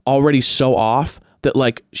like already so off that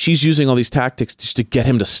like she's using all these tactics just to get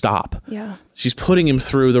him to stop. Yeah. She's putting him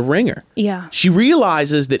through the ringer. Yeah. She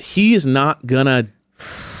realizes that he is not gonna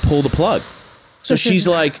pull the plug. So she's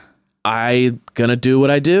like, I'm gonna do what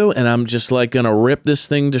I do, and I'm just like gonna rip this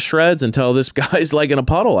thing to shreds until this guy's like in a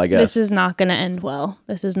puddle, I guess. This is not gonna end well.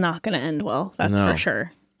 That's for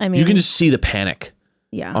sure. I mean, you can just see the panic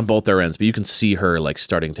on both their ends, but you can see her like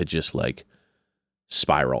starting to just like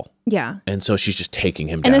spiral. Yeah. And so she's just taking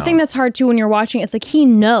him down. And the thing that's hard too when you're watching, it's like he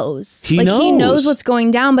knows. He knows what's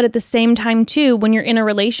going down, but at the same time too, when you're in a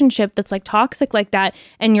relationship that's like toxic like that,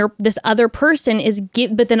 and this other person is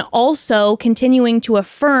but then also continuing to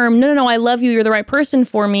affirm, no, I love you, you're the right person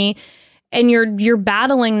for me. And you're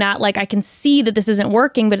battling that, like, I can see that this isn't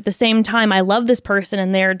working, but at the same time, I love this person,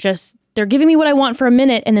 and they're giving me what I want for a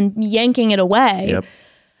minute and then yanking it away. Yep.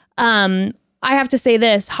 I have to say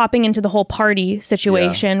this, hopping into the whole party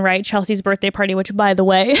situation, right? Chelsea's birthday party, which, by the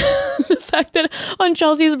way, the fact that on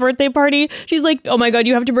Chelsea's birthday party, she's like, oh my God,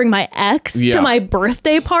 you have to bring my ex to my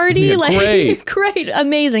birthday party? Yeah, like, great,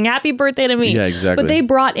 amazing. Happy birthday to me. Yeah, exactly. But they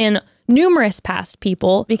brought in numerous past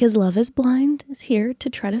people because Love is Blind is here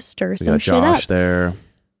to try to stir some shit up. Josh there.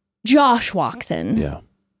 Josh walks in. Yeah.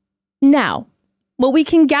 Now, what we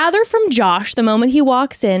can gather from Josh the moment he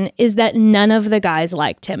walks in is that none of the guys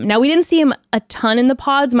liked him. Now, we didn't see him a ton in the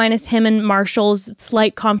pods, minus him and Marshall's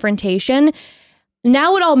slight confrontation.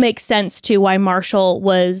 Now it all makes sense to why Marshall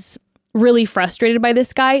was really frustrated by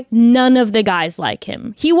this guy. None of the guys like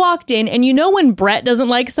him. He walked in, and you know when Brett doesn't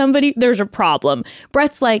like somebody, there's a problem.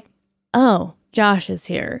 Brett's like, oh, Josh is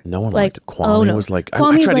here. No one liked it. Kwame was like, I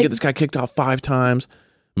tried to get this guy kicked off 5 times.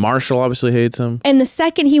 Marshall obviously hates him. And the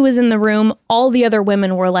second he was in the room, all the other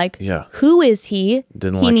women were like, who is he?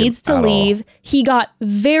 He needs to leave. He got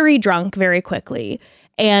very drunk very quickly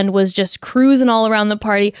and was just cruising all around the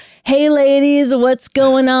party. Hey, ladies, what's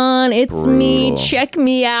going on? It's me. Check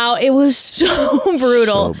me out. It was so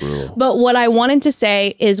brutal. But what I wanted to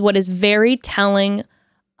say is what is very telling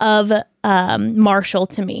of Marshall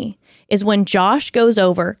to me is when Josh goes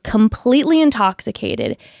over completely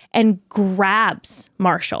intoxicated and grabs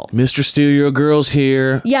Marshall. Mr. Steal Your Girl's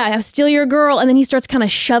here. Yeah, steal your girl. And then he starts kind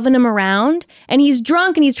of shoving him around, and he's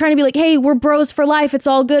drunk and he's trying to be like, hey, we're bros for life. It's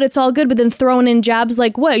all good. It's all good. But then throwing in jabs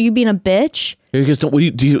like, what? Are you being a bitch? He goes, what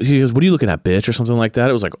are you looking at, bitch? Or something like that.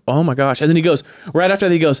 It was like, oh my gosh. And then he goes, right after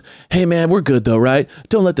that, he goes, hey man, we're good though, right?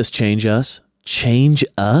 Don't let this change us. change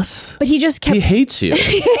us? But he just kept... He hates you.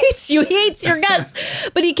 He hates you. He hates your guts.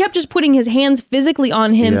 But he kept just putting his hands physically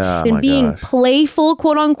on him and being playful,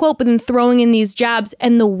 quote unquote, but then throwing in these jabs.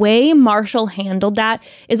 And the way Marshall handled that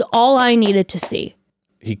is all I needed to see.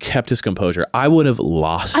 He kept his composure. I would have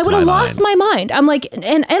lost my mind. I'm like,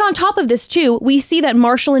 and on top of this too, we see that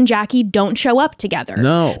Marshall and Jackie don't show up together.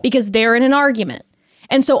 No. Because they're in an argument.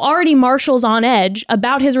 And so already Marshall's on edge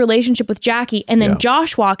about his relationship with Jackie. And then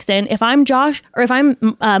Josh walks in. If I'm Josh or if I'm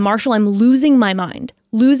Marshall, I'm losing my mind.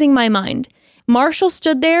 Marshall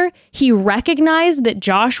stood there. He recognized that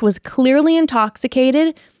Josh was clearly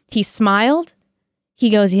intoxicated. He smiled.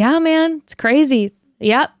 He goes, yeah, man, it's crazy.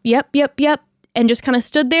 Yep. And just kind of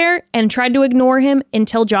stood there and tried to ignore him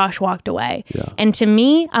until Josh walked away. Yeah. And to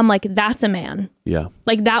me, I'm like, that's a man. Yeah.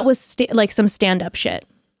 Like that was like some stand-up shit.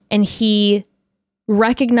 And he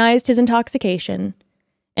recognized his intoxication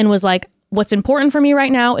and was like, what's important for me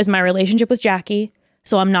right now is my relationship with Jackie.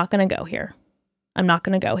 So I'm not going to go here.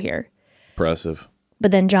 Impressive.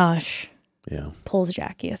 But then Josh pulls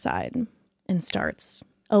Jackie aside and starts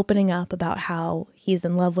opening up about how he's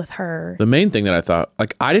in love with her. The main thing that I thought,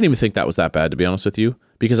 like, I didn't even think that was that bad, to be honest with you,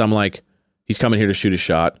 because I'm like, he's coming here to shoot a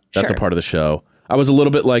shot. That's a part of the show. I was a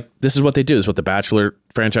little bit like, this is what they do. This is what the Bachelor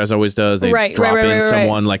franchise always does. They drop in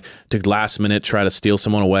someone like to last minute try to steal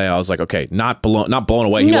someone away. I was like, okay, not blown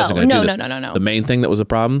away. He wasn't going to do this. No. The main thing that was a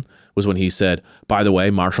problem was when he said, by the way,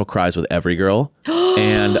 Marshall cries with every girl,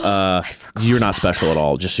 and you're not special at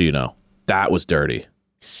all, just so you know. That was dirty.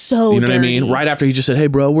 So you know dirty. what I mean? Right after he just said, hey,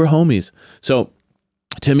 bro, we're homies. So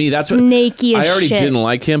to me, that's snaky what I as already shit. Didn't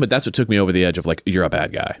like him, but that's what took me over the edge of like, you're a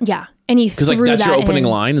bad guy. Yeah. And he threw that because like that's your opening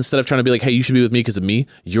in. line. Instead of trying to be like, hey, you should be with me because of me,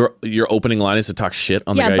 your opening line is to talk shit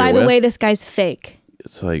on the guy you're with. Yeah, by the way, this guy's fake.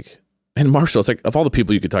 It's like, and Marshall, it's like, of all the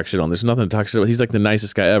people you could talk shit on, there's nothing to talk shit about. He's like the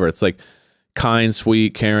nicest guy ever. It's like kind,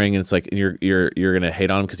 sweet, caring, and it's like you're gonna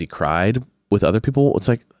hate on him because he cried with other people. It's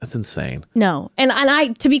like, that's insane. No. And I,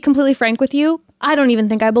 to be completely frank with you, I don't even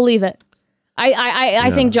think I believe it.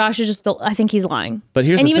 I think Josh is just, I think he's lying. But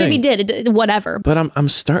here's and the even thing. if he did, whatever. But I'm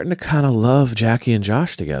starting to kind of love Jackie and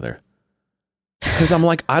Josh together. Because I'm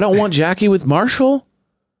like, I don't want Jackie with Marshall.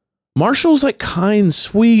 Marshall's like kind,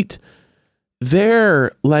 sweet.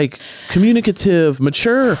 They're like communicative,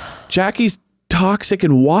 mature. Jackie's toxic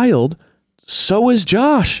and wild. So is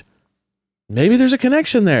Josh. Maybe there's a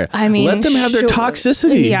connection there. I mean, let them have their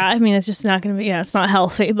toxicity. Yeah, I mean, it's just not going to be. Yeah, it's not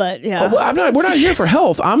healthy. But yeah, we're not here for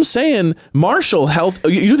health. I'm saying Marshall health.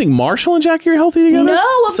 You think Marshall and Jackie are healthy together?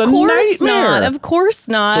 No, of course not. Of course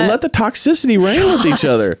not. So let the toxicity reign with each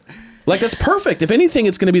other. Like that's perfect. If anything,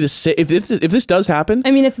 it's going to be the if this does happen.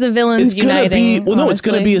 I mean, it's the villains uniting. It's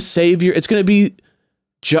going to be a savior. It's going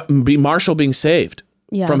to be Marshall being saved.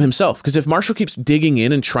 From himself, because if Marshall keeps digging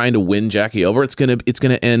in and trying to win Jackie over, it's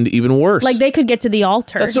gonna end even worse. Like they could get to the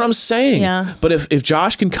altar. That's what I'm saying. Yeah. But if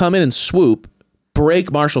Josh can come in and swoop,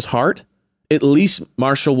 break Marshall's heart, at least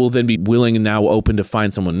Marshall will then be willing and now open to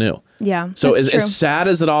find someone new. Yeah. So as sad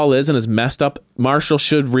as it all is and as messed up, Marshall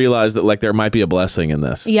should realize that like there might be a blessing in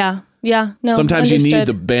this. Yeah. Yeah. No. Sometimes you need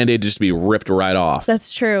the Band-Aid just to be ripped right off.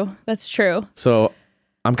 That's true. So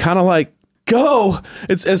I'm kind of like, go.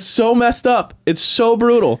 It's so messed up. It's so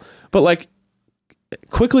brutal. But like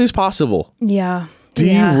quickly as possible. Yeah.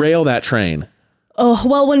 Derail that train. Oh,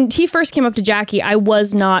 well, when he first came up to Jackie, I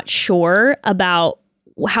was not sure about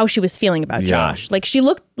how she was feeling about Josh. Like she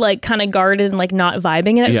looked like kind of guarded and like not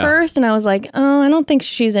vibing it at first. And I was like, oh, I don't think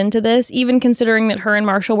she's into this, even considering that her and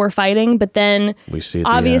Marshall were fighting. But then we see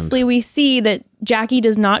that Jackie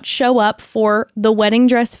does not show up for the wedding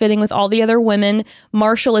dress fitting with all the other women.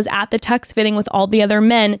 Marshall is at the tux fitting with all the other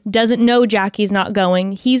men, doesn't know Jackie's not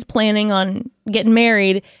going. He's planning on getting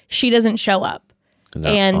married. She doesn't show up.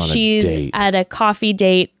 And she's at a coffee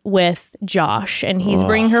date with Josh, and he's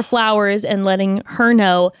bringing her flowers and letting her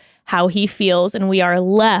know how he feels. And we are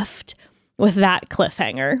left with that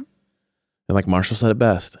cliffhanger. And like Marshall said it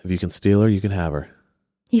best, if you can steal her, you can have her.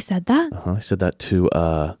 He said that?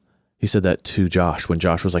 He said that to Josh when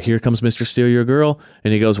Josh was like, here comes Mr. Steal Your Girl.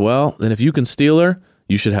 And he goes, well, then if you can steal her,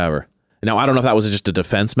 you should have her. Now, I don't know if that was just a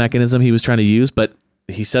defense mechanism he was trying to use, but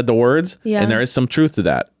he said the words, and there is some truth to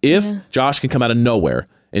that. If Josh can come out of nowhere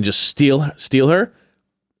and just steal her,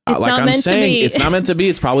 it's like I'm saying, it's not meant to be.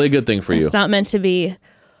 It's probably a good thing for you. It's not meant to be.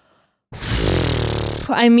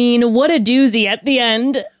 I mean, what a doozy at the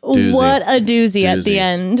end. What a doozy at the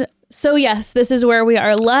end. So yes, this is where we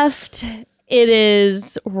are left. It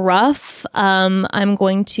is rough. I'm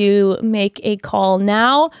going to make a call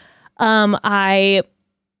now. I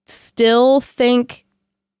still think...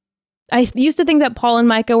 I used to think that Paul and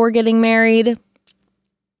Micah were getting married.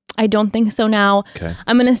 I don't think so now. Okay.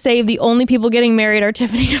 I'm going to say the only people getting married are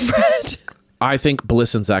Tiffany and Brett. I think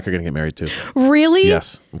Bliss and Zach are going to get married too. Really?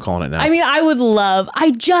 Yes, I'm calling it now. I mean,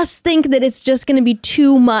 I just think that it's just going to be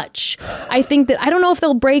too much. I think that, I don't know if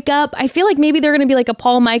they'll break up. I feel like maybe they're going to be like a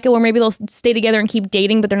Paul Micah where maybe they'll stay together and keep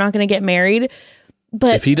dating, but they're not going to get married.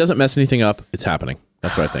 But if he doesn't mess anything up, it's happening.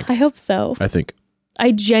 That's what I think. I hope so.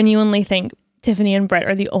 I genuinely think Tiffany and Brett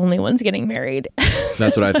are the only ones getting married.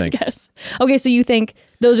 That's what I think. Yes. Okay, so you think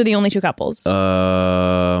those are the only two couples?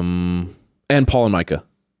 And Paul and Micah.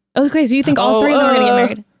 Okay, so you think all three of them are going to get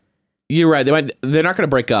married? You're right. They're not going to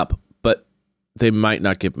break up, but they might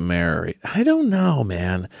not get married. I don't know,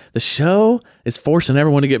 man. The show is forcing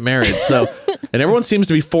everyone to get married. So, and everyone seems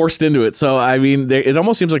to be forced into it. So, I mean, it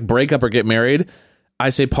almost seems like break up or get married. I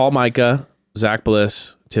say Paul Micah, Zach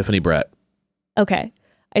Bliss, Tiffany Brett. Okay.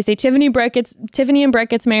 I say Tiffany and Brett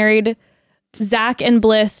gets married. Zach and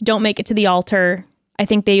Bliss don't make it to the altar. I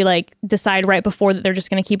think they like decide right before that they're just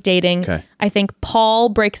going to keep dating. Okay. I think Paul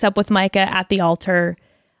breaks up with Micah at the altar.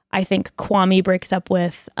 I think Kwame breaks up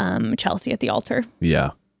with Chelsea at the altar.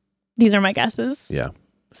 Yeah. These are my guesses. Yeah.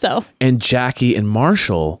 So. And Jackie and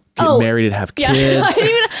Marshall get married and have kids. Yeah.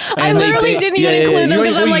 I literally didn't even include them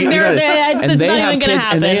because I'm like, it's not even going to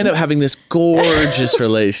happen. And they end up having this gorgeous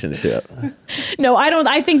relationship. No, I don't.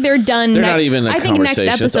 I think they're done. They're not even a I think next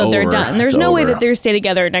conversation. It's episode they're over. done. There's It's no way over. that they're stay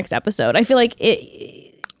together next episode. I feel like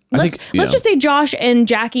it. Let's just say Josh and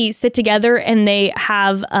Jackie sit together and they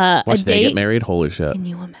have a Watch date. they get married. Holy shit! Can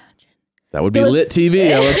you imagine? That would be lit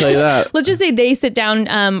TV. I will tell you that. Let's just say they sit down,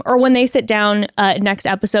 or when they sit down next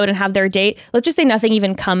episode and have their date. Let's just say nothing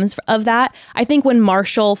even comes of that. I think when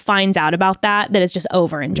Marshall finds out about that it's just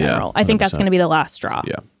over in general. I think that's going to be the last straw.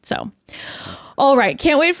 Yeah. So. All right.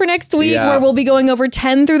 Can't wait for next week Yeah. where we'll be going over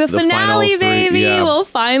 10 through the finale, final three, baby. yeah. We'll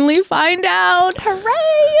finally find out.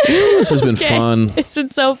 Hooray. This has been fun. It's been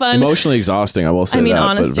so fun. Emotionally exhausting, I will say that.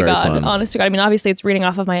 Honest but to very God. fun. Honest to God. I mean, obviously it's reading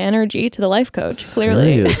off of my energy to the life coach,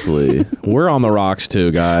 clearly. Seriously. We're on the rocks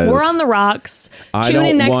too, guys. We're on the rocks. I Tune don't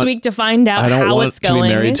in next want- week to find out I don't how want it's to going.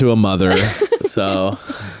 be married to a mother. So,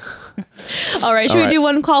 All right. Should we do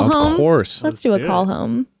one call home? Of course. Let's do a call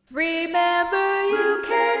home. Remember, you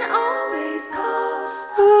can always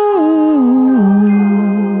call.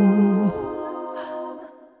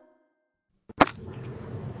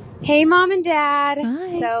 Hey, Mom and Dad.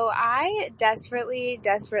 Hi. So I desperately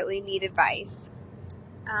need advice.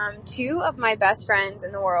 Two of my best friends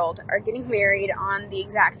in the world are getting married on the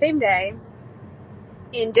exact same day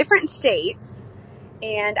in different states,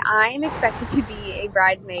 and I am expected to be a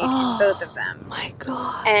bridesmaid in both of them. My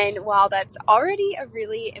God. And while that's already a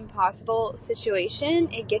really impossible situation,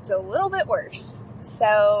 it gets a little bit worse.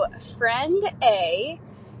 So friend A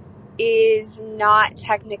is not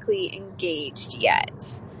technically engaged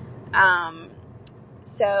yet.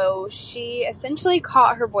 So she essentially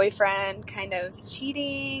caught her boyfriend kind of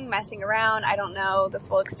cheating, messing around. I don't know the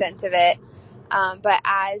full extent of it. But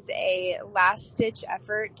as a last-ditch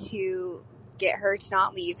effort to get her to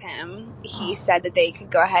not leave him, he said that they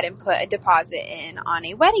could go ahead and put a deposit in on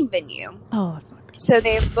a wedding venue. Oh, that's not good. So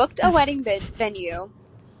they've booked a wedding venue,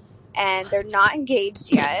 and they're not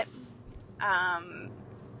engaged yet.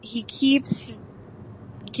 He keeps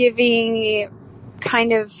giving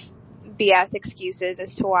kind of BS excuses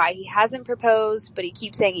as to why he hasn't proposed, but he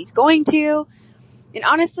keeps saying he's going to. And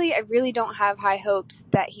honestly, I really don't have high hopes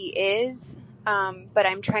that he is, but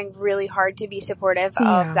I'm trying really hard to be supportive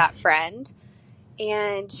of that friend.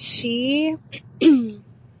 And she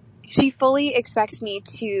fully expects me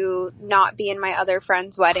to not be in my other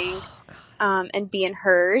friend's wedding and be in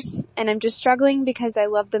hers. And I'm just struggling because I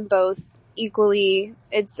love them both equally.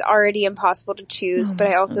 It's already impossible to choose, but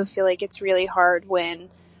I also feel like it's really hard when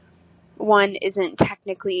one isn't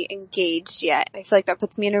technically engaged yet. I feel like that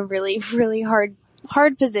puts me in a really, really hard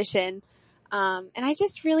position. And I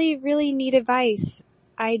just really, really need advice.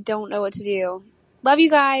 I don't know what to do. Love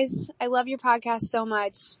you guys. I love your podcast so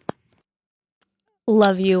much.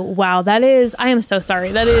 Love you. Wow. I am so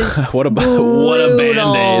sorry. That is what a brutal.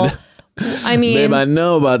 Band-Aid. I mean, Babe, I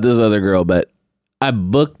know about this other girl, but I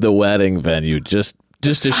booked the wedding venue just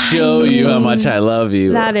to show you how much I love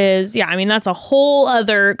you. that is, yeah, I mean, that's a whole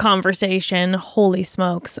other conversation. Holy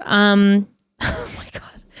smokes. Oh my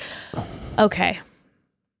God. Okay.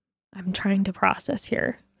 I'm trying to process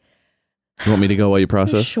here. You want me to go while you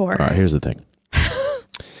process? Sure. All right, here's the thing.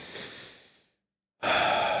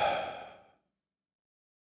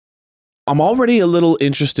 I'm already a little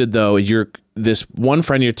interested, though. This one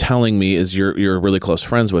friend you're telling me is you're really close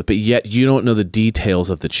friends with, but yet you don't know the details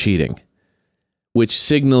of the cheating, which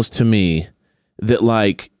signals to me that,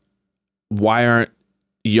 like, why aren't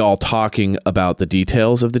y'all talking about the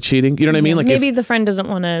details of the cheating. You know what I mean? Like maybe the friend doesn't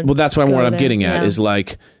want to. Well, that's what I'm getting at Yeah. is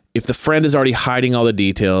like, if the friend is already hiding all the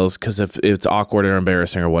details because if it's awkward or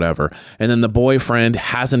embarrassing or whatever, and then the boyfriend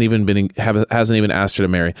hasn't even asked her to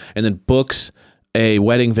marry, and then books a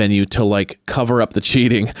wedding venue to like cover up the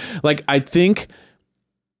cheating, like I think,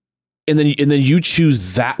 and then you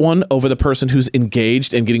choose that one over the person who's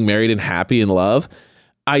engaged and getting married and happy in love.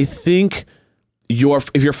 I think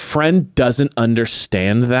if your friend doesn't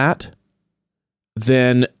understand that,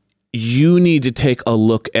 then you need to take a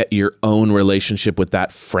look at your own relationship with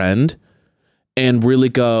that friend and really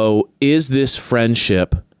go, is this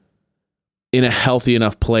friendship in a healthy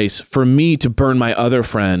enough place for me to burn my other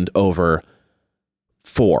friend over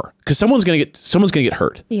for? Because someone's gonna get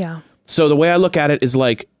hurt. Yeah. So the way I look at it is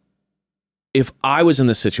like, if I was in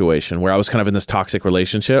this situation where I was kind of in this toxic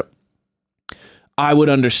relationship, I would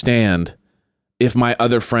understand if my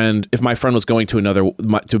friend was going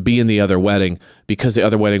to be in the other wedding, because the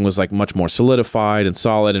other wedding was like much more solidified and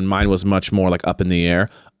solid and mine was much more like up in the air.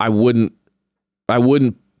 I wouldn't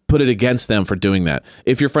put it against them for doing that.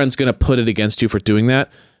 If your friend's going to put it against you for doing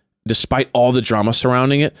that, despite all the drama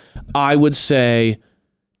surrounding it, I would say,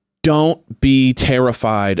 don't be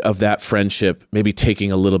terrified of that friendship maybe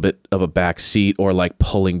taking a little bit of a back seat or like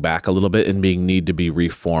pulling back a little bit and need to be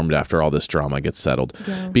reformed after all this drama gets settled.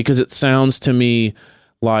 Yeah. Because it sounds to me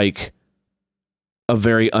like a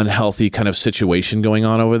very unhealthy kind of situation going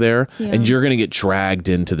on over there. Yeah. And you're going to get dragged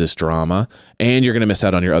into this drama and you're going to miss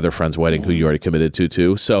out on your other friend's wedding who you already committed to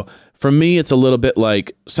too. So for me, it's a little bit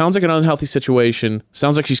like, sounds like an unhealthy situation.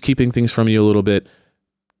 Sounds like she's keeping things from you a little bit.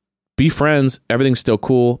 Be friends, everything's still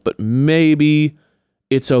cool, but maybe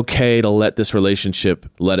it's okay to let this relationship,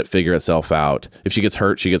 let it figure itself out. If she gets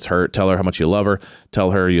hurt, she gets hurt. Tell her how much you love her. Tell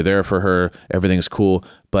her you're there for her. Everything's cool.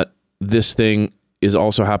 But this thing is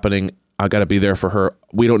also happening. I got to be there for her.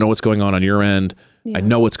 We don't know what's going on your end. Yeah. I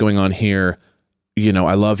know what's going on here. You know,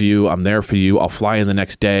 I love you. I'm there for you. I'll fly in the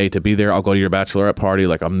next day to be there. I'll go to your bachelorette party.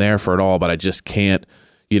 Like, I'm there for it all, but I just can't,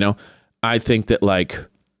 I think that like,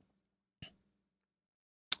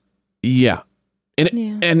 yeah.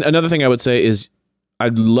 And another thing I would say is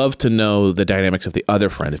I'd love to know the dynamics of the other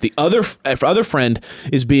friend. If other friend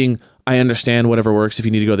is being, I understand whatever works, if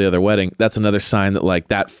you need to go to the other wedding, that's another sign that like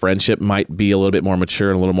that friendship might be a little bit more mature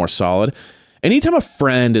and a little more solid. Anytime a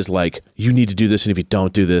friend is like, you need to do this, and if you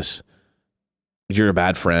don't do this, you're a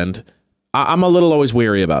bad friend. I'm a little always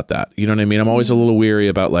weary about that. You know what I mean? I'm always a little weary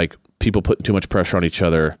about like people putting too much pressure on each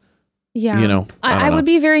other. Yeah. I would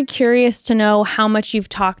be very curious to know how much you've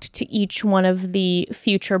talked to each one of the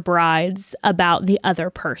future brides about the other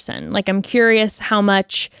person. Like, I'm curious how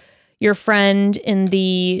much your friend in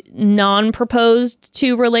the non-proposed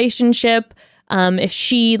to relationship, if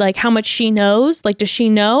she, like, how much she knows. Like, does she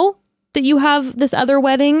know that you have this other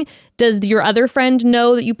wedding? Does your other friend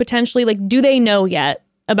know that you potentially, like, do they know yet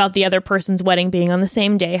about the other person's wedding being on the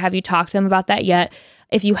same day? Have you talked to them about that yet?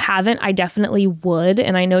 If you haven't, I definitely would.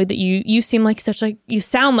 And I know that you sound like such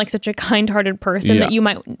a kind-hearted person that you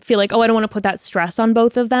might feel like, oh, I don't want to put that stress on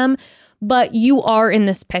both of them. But you are in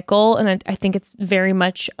this pickle. And I think it's very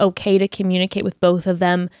much okay to communicate with both of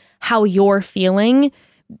them how you're feeling,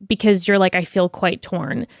 because you're like, I feel quite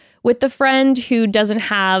torn. With the friend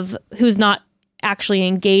who's not actually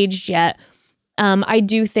engaged yet, I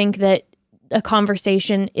do think that a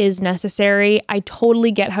conversation is necessary. I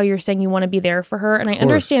totally get how you're saying you want to be there for her. And I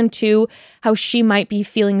understand too how she might be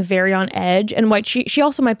feeling very on edge, and what she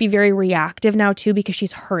also might be very reactive now too, because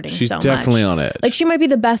she's hurting so much. She's definitely on edge. Like, she might be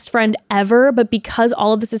the best friend ever, but because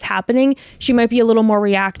all of this is happening, she might be a little more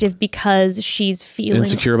reactive because she's feeling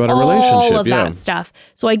insecure about her relationship. All of that stuff.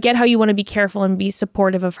 So I get how you want to be careful and be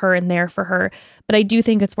supportive of her and there for her. But I do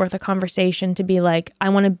think it's worth a conversation to be like, I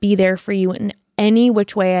want to be there for you in any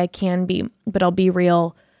which way I can be, but I'll be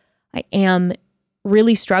real. I am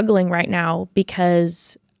really struggling right now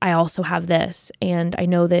because I also have this, and I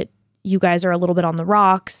know that you guys are a little bit on the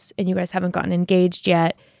rocks and you guys haven't gotten engaged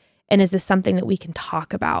yet. And is this something that we can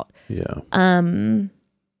talk about? Yeah.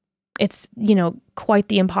 It's, quite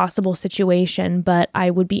the impossible situation, but I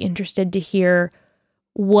would be interested to hear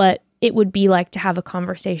what it would be like to have a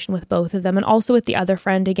conversation with both of them, and also with the other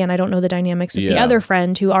friend. Again, I don't know the dynamics with the other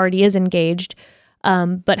friend who already is engaged,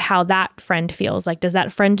 but how that friend feels. Like, does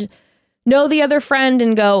that friend know the other friend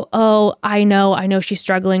and go, oh, I know she's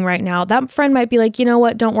struggling right now. That friend might be like, you know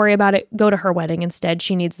what, don't worry about it. Go to her wedding instead.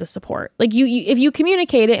 She needs the support. Like, you if you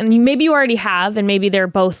communicate it, and maybe you already have, and maybe they're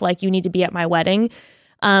both like, you need to be at my wedding.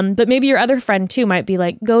 But maybe your other friend too might be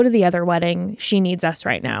like, go to the other wedding. She needs us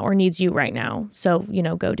right now, or needs you right now. So,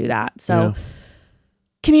 go do that. So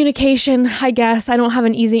Communication, I guess. I don't have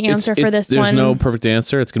an easy answer for this There's one. no perfect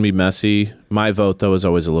answer. It's going to be messy. My vote, though, is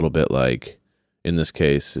always a little bit like, in this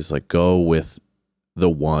case, is like go with the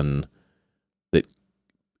one that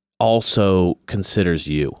also considers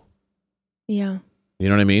you. Yeah. You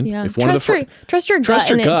know what I mean? Yeah. If one Trust your gut. trust your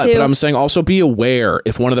in gut, it too. but I'm saying also be aware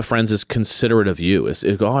if one of the friends is considerate of you.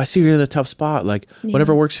 Oh, I see you're in a tough spot. Like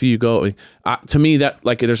whatever works for you, go. To me, that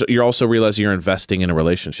like you're also realizing you're investing in a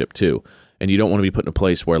relationship too, and you don't want to be put in a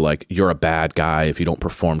place where like you're a bad guy if you don't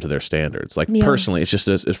perform to their standards. Like personally, it's just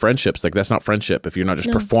it's friendships. Like that's not friendship if you're not just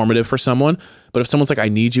performative for someone. But if someone's like, I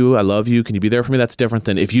need you, I love you, can you be there for me? That's different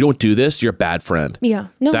than if you don't do this, you're a bad friend. Yeah,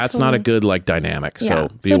 no, that's totally. not a good like dynamic. So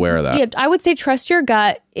be aware of that. Yeah, I would say trust your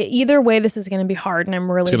gut. Either way, this is going to be hard, and I'm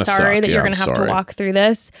really sorry that you're going to have to walk through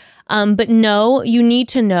this. But no, you need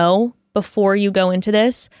to know before you go into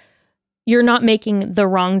this, you're not making the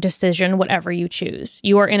wrong decision, whatever you choose.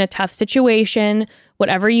 You are in a tough situation.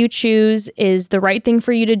 Whatever you choose is the right thing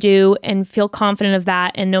for you to do, and feel confident of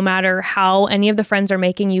that. And no matter how any of the friends are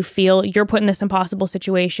making you feel, you're put in this impossible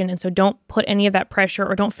situation. And so don't put any of that pressure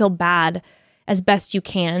or don't feel bad as best you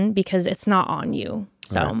can because it's not on you.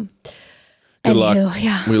 So right. Good luck.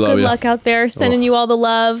 Yeah. We love Good you. luck out there. Sending you all the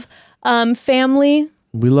love. Family.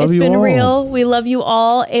 We love It's you been all. real. We love you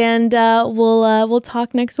all, and we'll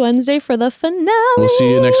talk next Wednesday for the finale. We'll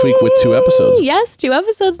see you next week with 2 episodes. Yes, 2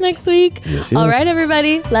 episodes next week. Yes, All yes. right,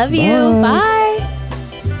 everybody. Love you. Bye.